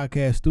Talk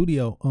Podcast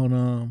Studio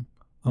on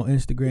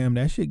Instagram.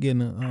 That shit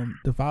getting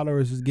the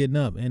followers is getting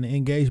up and the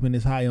engagement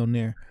is high on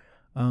there.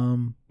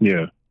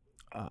 Yeah.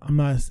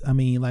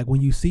 Like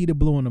when you see the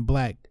blue and the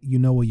black, you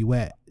know where you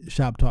at.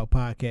 Shop Talk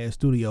Podcast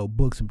Studio,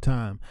 book some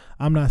time.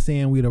 I'm not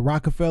saying we the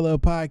Rockefeller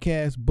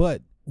podcast,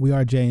 but we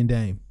are Jay and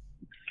Dame.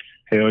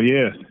 Hell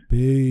yeah.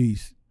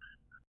 Peace.